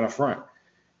ain't even gonna front,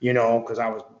 because I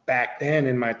was back then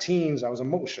in my teens, I was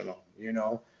emotional,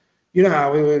 how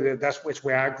that's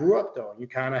where I grew up though. You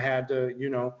kind of had to,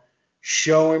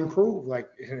 show and prove, like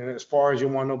as far as you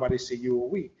want nobody to see you were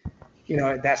weak.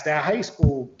 That's that high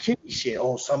school kiddie shit.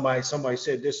 Oh, somebody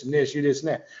said this and this, you this and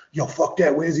that. Yo, fuck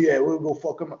that. Where's he at? We'll go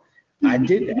fuck him up. I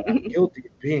did that. I'm guilty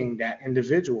of being that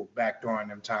individual back during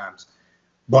them times.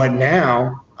 But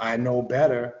now I know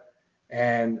better.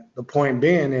 And the point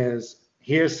being is,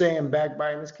 Hearsay and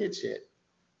backbiting is kid shit.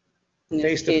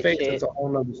 Face to face, it's a whole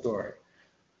nother story,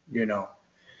 you know.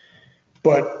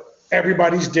 But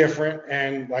everybody's different,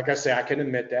 and like I say, I can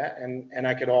admit that, and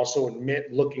I could also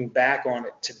admit, looking back on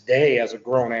it today as a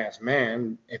grown-ass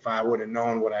man, if I would have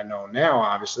known what I know now,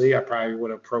 obviously, I probably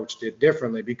would have approached it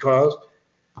differently because,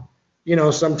 you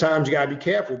know, sometimes you got to be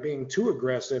careful being too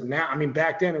aggressive. Now, I mean,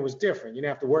 back then it was different. You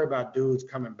didn't have to worry about dudes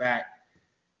coming back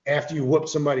after you whoop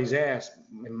somebody's ass.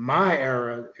 In my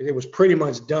era, it was pretty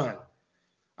much done.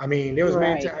 I mean, there was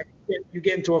many times you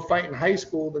get into a fight in high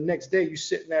school, the next day you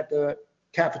sitting at the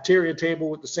cafeteria table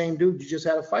with the same dude you just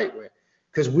had a fight with.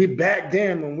 Because we back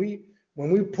then, when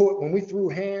we threw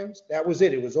hands, that was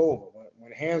it. It was over.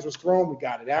 When hands was thrown, we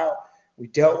got it out. We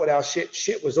dealt with our shit.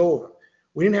 Shit was over.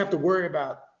 We didn't have to worry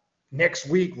about next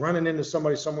week running into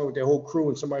somebody somewhere with their whole crew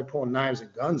and somebody pulling knives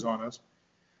and guns on us.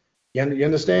 You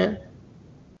understand?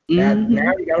 Mm-hmm.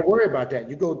 Now you got to worry about that.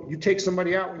 You take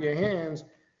somebody out with your hands.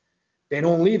 They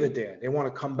don't leave it there. They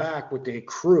want to come back with their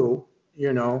crew,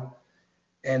 you know,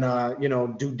 and, you know,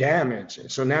 do damage.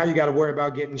 So now you got to worry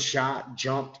about getting shot,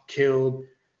 jumped, killed,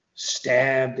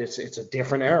 stabbed. It's a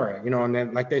different era, you know, and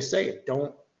then like they say, it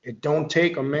don't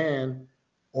take a man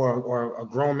or a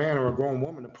grown man or a grown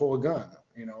woman to pull a gun.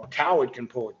 You know, a coward can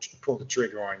pull the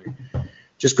trigger on you.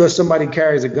 Just because somebody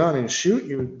carries a gun and shoot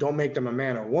you, don't make them a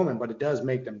man or a woman, but it does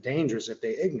make them dangerous if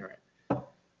they're ignorant.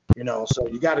 You know, so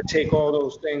you got to take all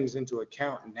those things into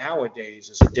account. Nowadays,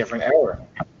 it's a different era.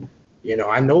 You know,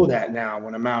 I know that now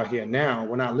when I'm out here now.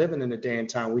 We're not living in a day and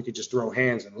time we could just throw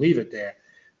hands and leave it there.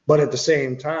 But at the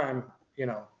same time, you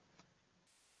know,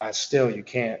 you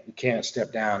can't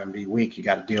step down and be weak. You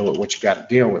got to deal with what you got to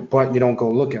deal with, but you don't go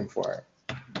looking for it.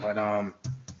 But I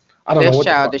don't know what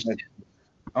childish.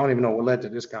 I don't even know what led to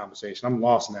this conversation. I'm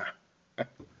lost now.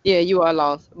 Yeah, you are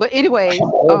lost. But anyway,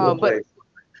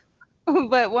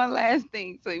 but one last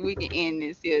thing, so we can end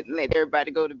this here and let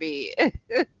everybody go to bed.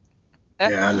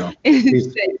 Yeah, I know.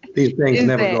 These things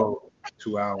never go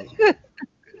 2 hours.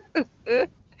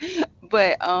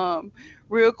 But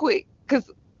real quick,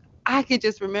 because I can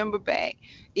just remember back,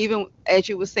 even as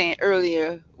you were saying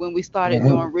earlier, when we started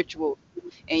doing rituals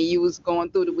and you was going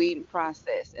through the weeding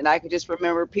process, and I could just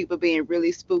remember people being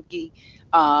really spooky,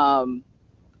 thinking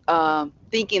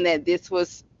that this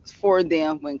was for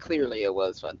them when clearly it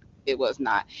was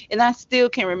not. And I still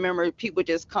can remember people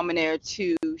just coming there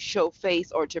to show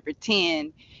face or to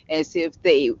pretend as if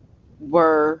they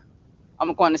were,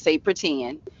 I'm going to say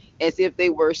pretend, as if they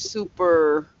were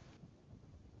super,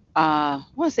 I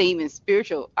want to say even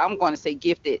spiritual. I'm going to say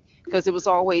gifted, because it was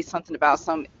always something about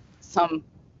some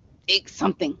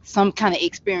kind of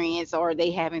experience, or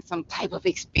they having some type of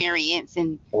experience,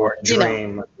 and or a dream.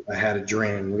 You know, I had a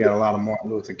dream. We got a lot of Martin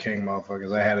Luther King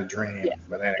motherfuckers. I had a dream. Yeah.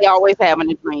 But anyway. They always having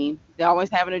a dream. They always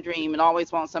having a dream and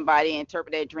always want somebody to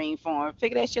interpret that dream for them.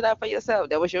 Figure that shit out for yourself.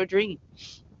 That was your dream.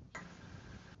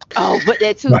 Oh, but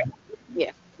that too. Right.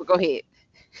 Yeah, well, go ahead.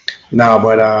 No,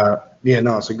 but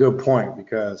it's a good point,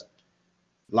 because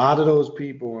a lot of those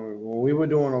people, when we were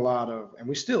doing a lot of, and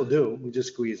we still do, we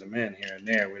just squeeze them in here and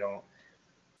there. We don't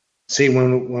see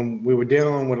when we were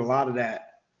dealing with a lot of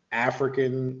that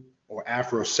African or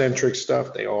Afrocentric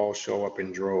stuff, they all show up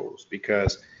in droves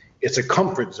because it's a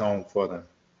comfort zone for them.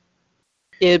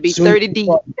 It'd be 30 deep.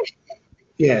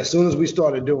 Yeah, as soon as we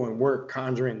started doing work,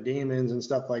 conjuring demons and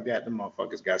stuff like that, the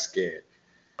motherfuckers got scared.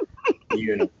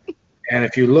 You know, and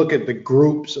if you look at the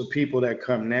groups of people that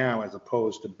come now, as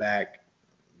opposed to back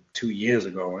 2 years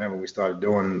ago, whenever we started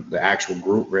doing the actual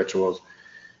group rituals,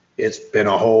 it's been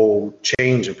a whole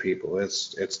change of people.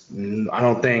 I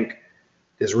don't think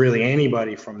there's really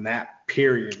anybody from that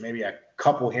period, maybe a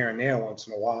couple here and there once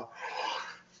in a while,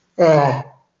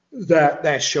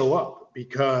 that show up,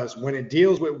 because when it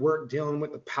deals with work, dealing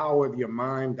with the power of your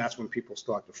mind, that's when people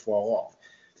start to fall off.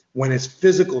 When it's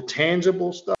physical,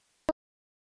 tangible stuff,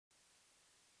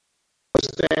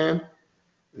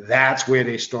 that's where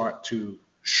they start to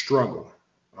struggle.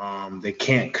 They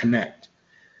can't connect.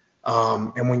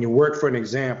 And when you work, for an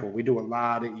example, we do a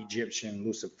lot of Egyptian,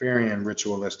 Luciferian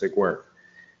ritualistic work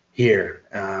here.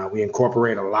 We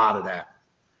incorporate a lot of that.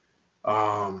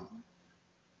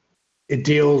 It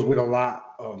deals with a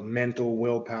lot of mental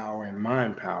willpower and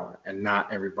mind power, and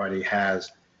not everybody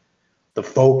has the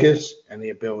focus and the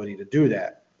ability to do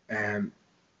that. And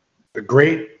the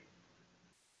great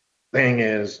thing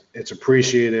is, it's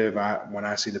appreciative when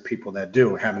I see the people that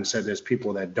do. Having said there's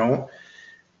people that don't,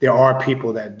 there are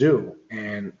people that do.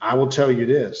 And I will tell you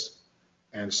this,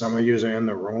 and some of you are in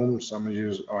the room, some of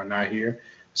you are not here.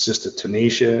 Sister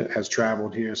Tanisha has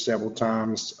traveled here several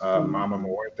times. Mama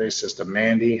Muerte, Sister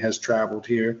Mandy has traveled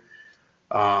here.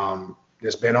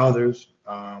 There's been others.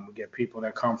 We get people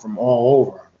that come from all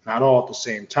over, not all at the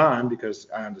same time, because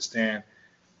I understand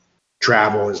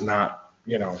travel is not,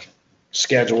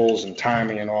 schedules and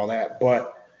timing and all that.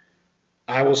 But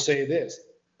I will say this,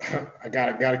 I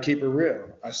gotta keep it real.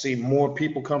 I see more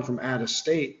people come from out of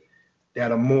state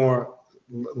that are more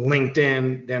linked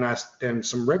in than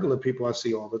some regular people I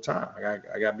see all the time.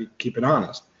 I gotta keep it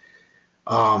honest.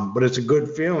 But it's a good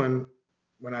feeling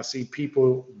when I see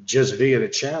people just via the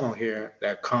channel here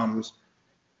that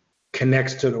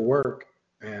connects to the work,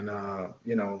 and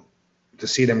to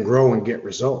see them grow and get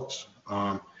results.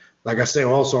 Like I say,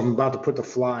 also, I'm about to put the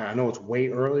flyer. I know it's way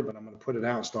early, but I'm going to put it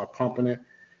out and start pumping it.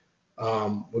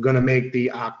 We're going to make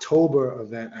the October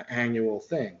event an annual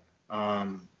thing.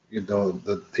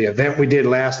 The event we did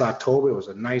last October, it was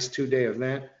a nice 2-day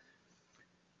event.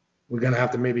 We're going to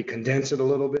have to maybe condense it a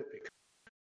little bit, because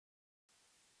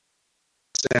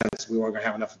since we weren't going to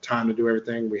have enough time to do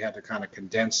everything, we had to kind of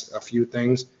condense a few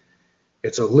things.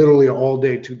 It's literally an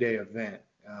all-day, 2-day event.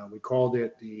 We called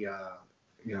it the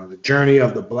Journey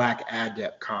of the Black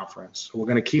Adept Conference. So we're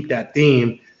going to keep that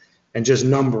theme and just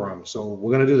number them. So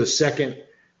we're going to do the second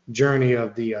journey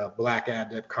of the Black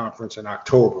Adept Conference in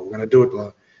October. We're going to do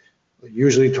it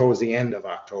usually towards the end of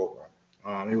October.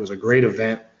 It was a great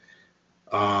event.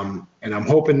 And I'm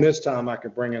hoping this time I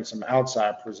could bring in some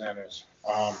outside presenters.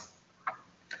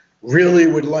 Really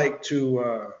would like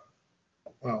to,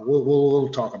 we'll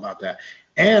talk about that.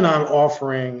 And I'm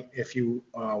offering, if you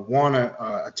want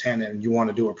to attend and you want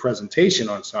to do a presentation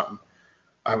on something,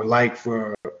 I would like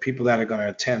for people that are going to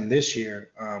attend this year.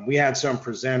 We had some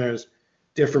presenters,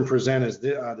 different presenters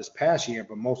this past year,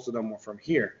 but most of them were from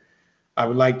here. I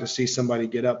would like to see somebody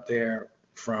get up there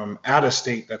from out of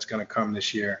state that's going to come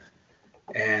this year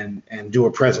and do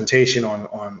a presentation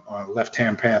on a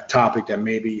left-hand path topic that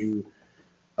maybe you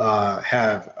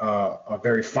have a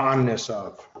very fondness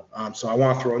of. So I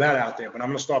want to throw that out there, but I'm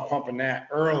going to start pumping that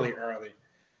early.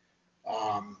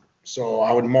 So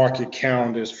I would mark your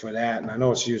calendars for that. And I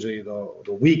know it's usually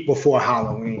the week before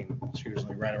Halloween. It's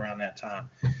usually right around that time.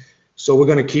 So we're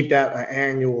going to keep that an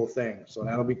annual thing. So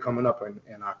that'll be coming up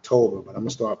in October, but I'm going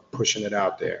to start pushing it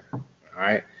out there. All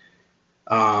right.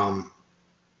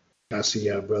 I see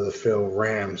Brother Phil,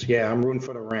 Rams. Yeah, I'm rooting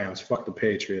for the Rams. Fuck the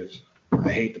Patriots.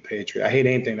 I hate the Patriots. I hate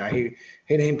anything. I hate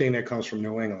anything that comes from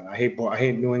New England. I hate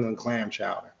New England clam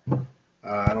chowder.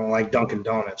 I don't like Dunkin'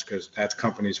 Donuts because that's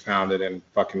companies founded in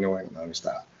fucking New England. Let me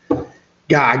stop.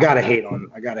 Yeah, I gotta hate on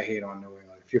New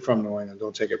England. If you're from New England,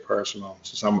 don't take it personal.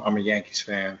 Since I'm a Yankees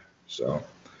fan, so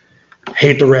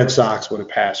hate the Red Sox with a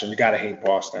passion. You gotta hate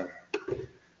Boston.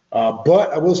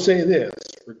 But I will say this,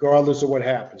 regardless of what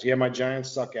happens. Yeah, my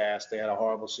Giants suck ass. They had a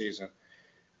horrible season.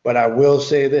 But I will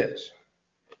say this.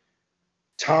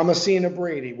 Thomasina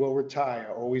Brady will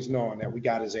retire, always knowing that we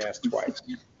got his ass twice.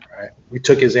 Right? We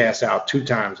took his ass out 2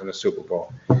 times in the Super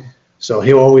Bowl. So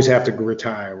he'll always have to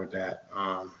retire with that.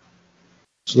 So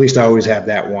at least I always have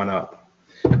that one up.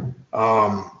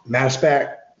 Matter of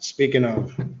fact, speaking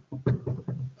of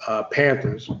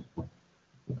Panthers,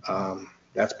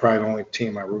 that's probably the only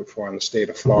team I root for in the state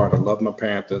of Florida. Love my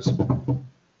Panthers.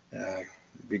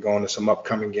 Be going to some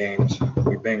upcoming games.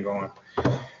 We've been going.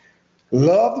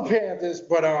 Love the Panthers,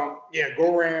 but yeah,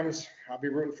 go Rams. I'll be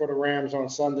rooting for the Rams on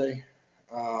Sunday.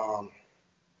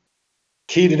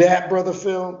 Key to that, Brother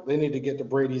Phil, they need to get the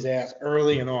Brady's ass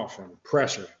early and often.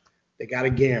 Pressure. They got to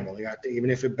gamble. They got to, even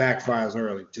if it backfires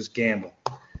early, just gamble.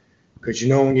 Because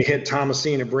when you hit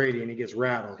Thomasina Brady and he gets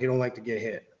rattled, he don't like to get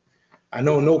hit. I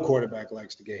know no quarterback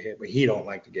likes to get hit, but he don't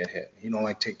like to get hit. He don't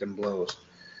like to take them blows.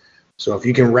 So if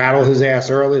you can rattle his ass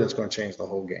early, that's going to change the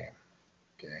whole game.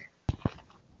 Okay.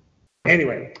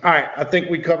 Anyway, all right. I think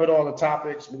we covered all the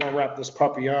topics. We're going to wrap this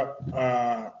puppy up.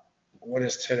 What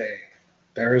is today?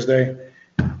 Thursday?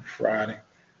 Friday?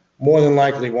 More than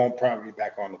likely won't probably be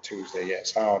back on the Tuesday yet.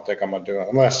 So I don't think I'm going to do it.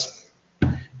 Unless,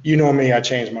 you know me, I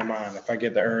change my mind. If I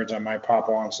get the urge, I might pop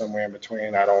on somewhere in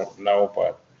between. I don't know.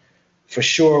 But for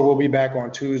sure, we'll be back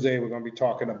on Tuesday. We're going to be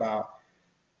talking about,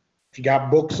 if you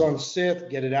got books on Sith,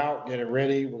 get it out. Get it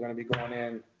ready. We're going to be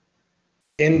going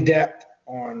in depth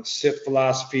on Sith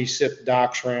philosophy, Sith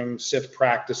doctrine, Sith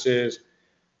practices.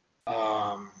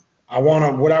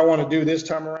 What I want to do this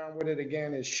time around with it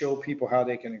again is show people how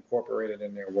they can incorporate it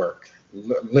in their work.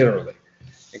 Literally,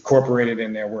 incorporate it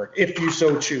in their work if you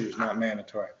so choose, not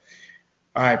mandatory.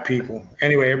 All right, people.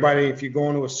 Anyway, everybody, if you're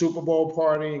going to a Super Bowl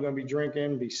party, you're gonna be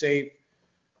drinking, be safe,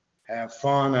 have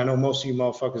fun. I know most of you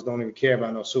motherfuckers don't even care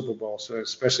about no Super Bowl, so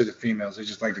especially the females, they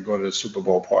just like to go to the Super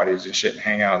Bowl parties and shit and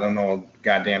hang out. They don't know a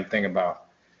goddamn thing about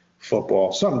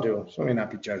football. Some do. Some may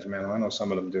not be judgmental. I know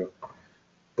some of them do.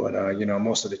 But,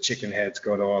 most of the chicken heads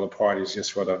go to all the parties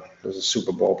just for the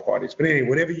Super Bowl parties. But anyway,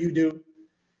 whatever you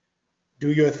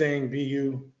do your thing, be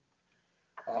you.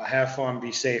 Have fun,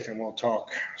 be safe, and we'll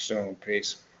talk soon.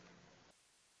 Peace.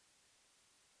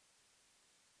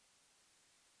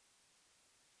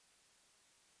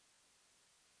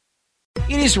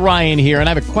 It is Ryan here, and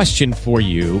I have a question for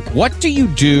you. What do you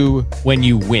do when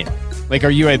you win? Like, are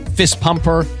you a fist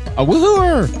pumper, a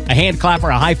woohooer, a hand clapper,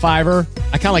 a high fiver?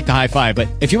 I kind of like the high five, but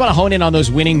if you want to hone in on those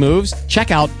winning moves,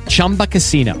 check out Chumba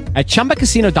Casino. At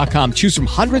ChumbaCasino.com, choose from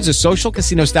hundreds of social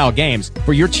casino-style games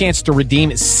for your chance to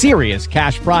redeem serious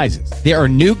cash prizes. There are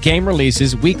new game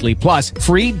releases weekly, plus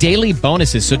free daily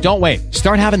bonuses. So don't wait.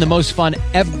 Start having the most fun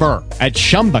ever at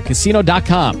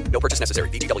ChumbaCasino.com. No purchase necessary.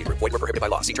 VGW Group. Void where prohibited by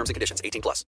law. See terms and conditions. 18+.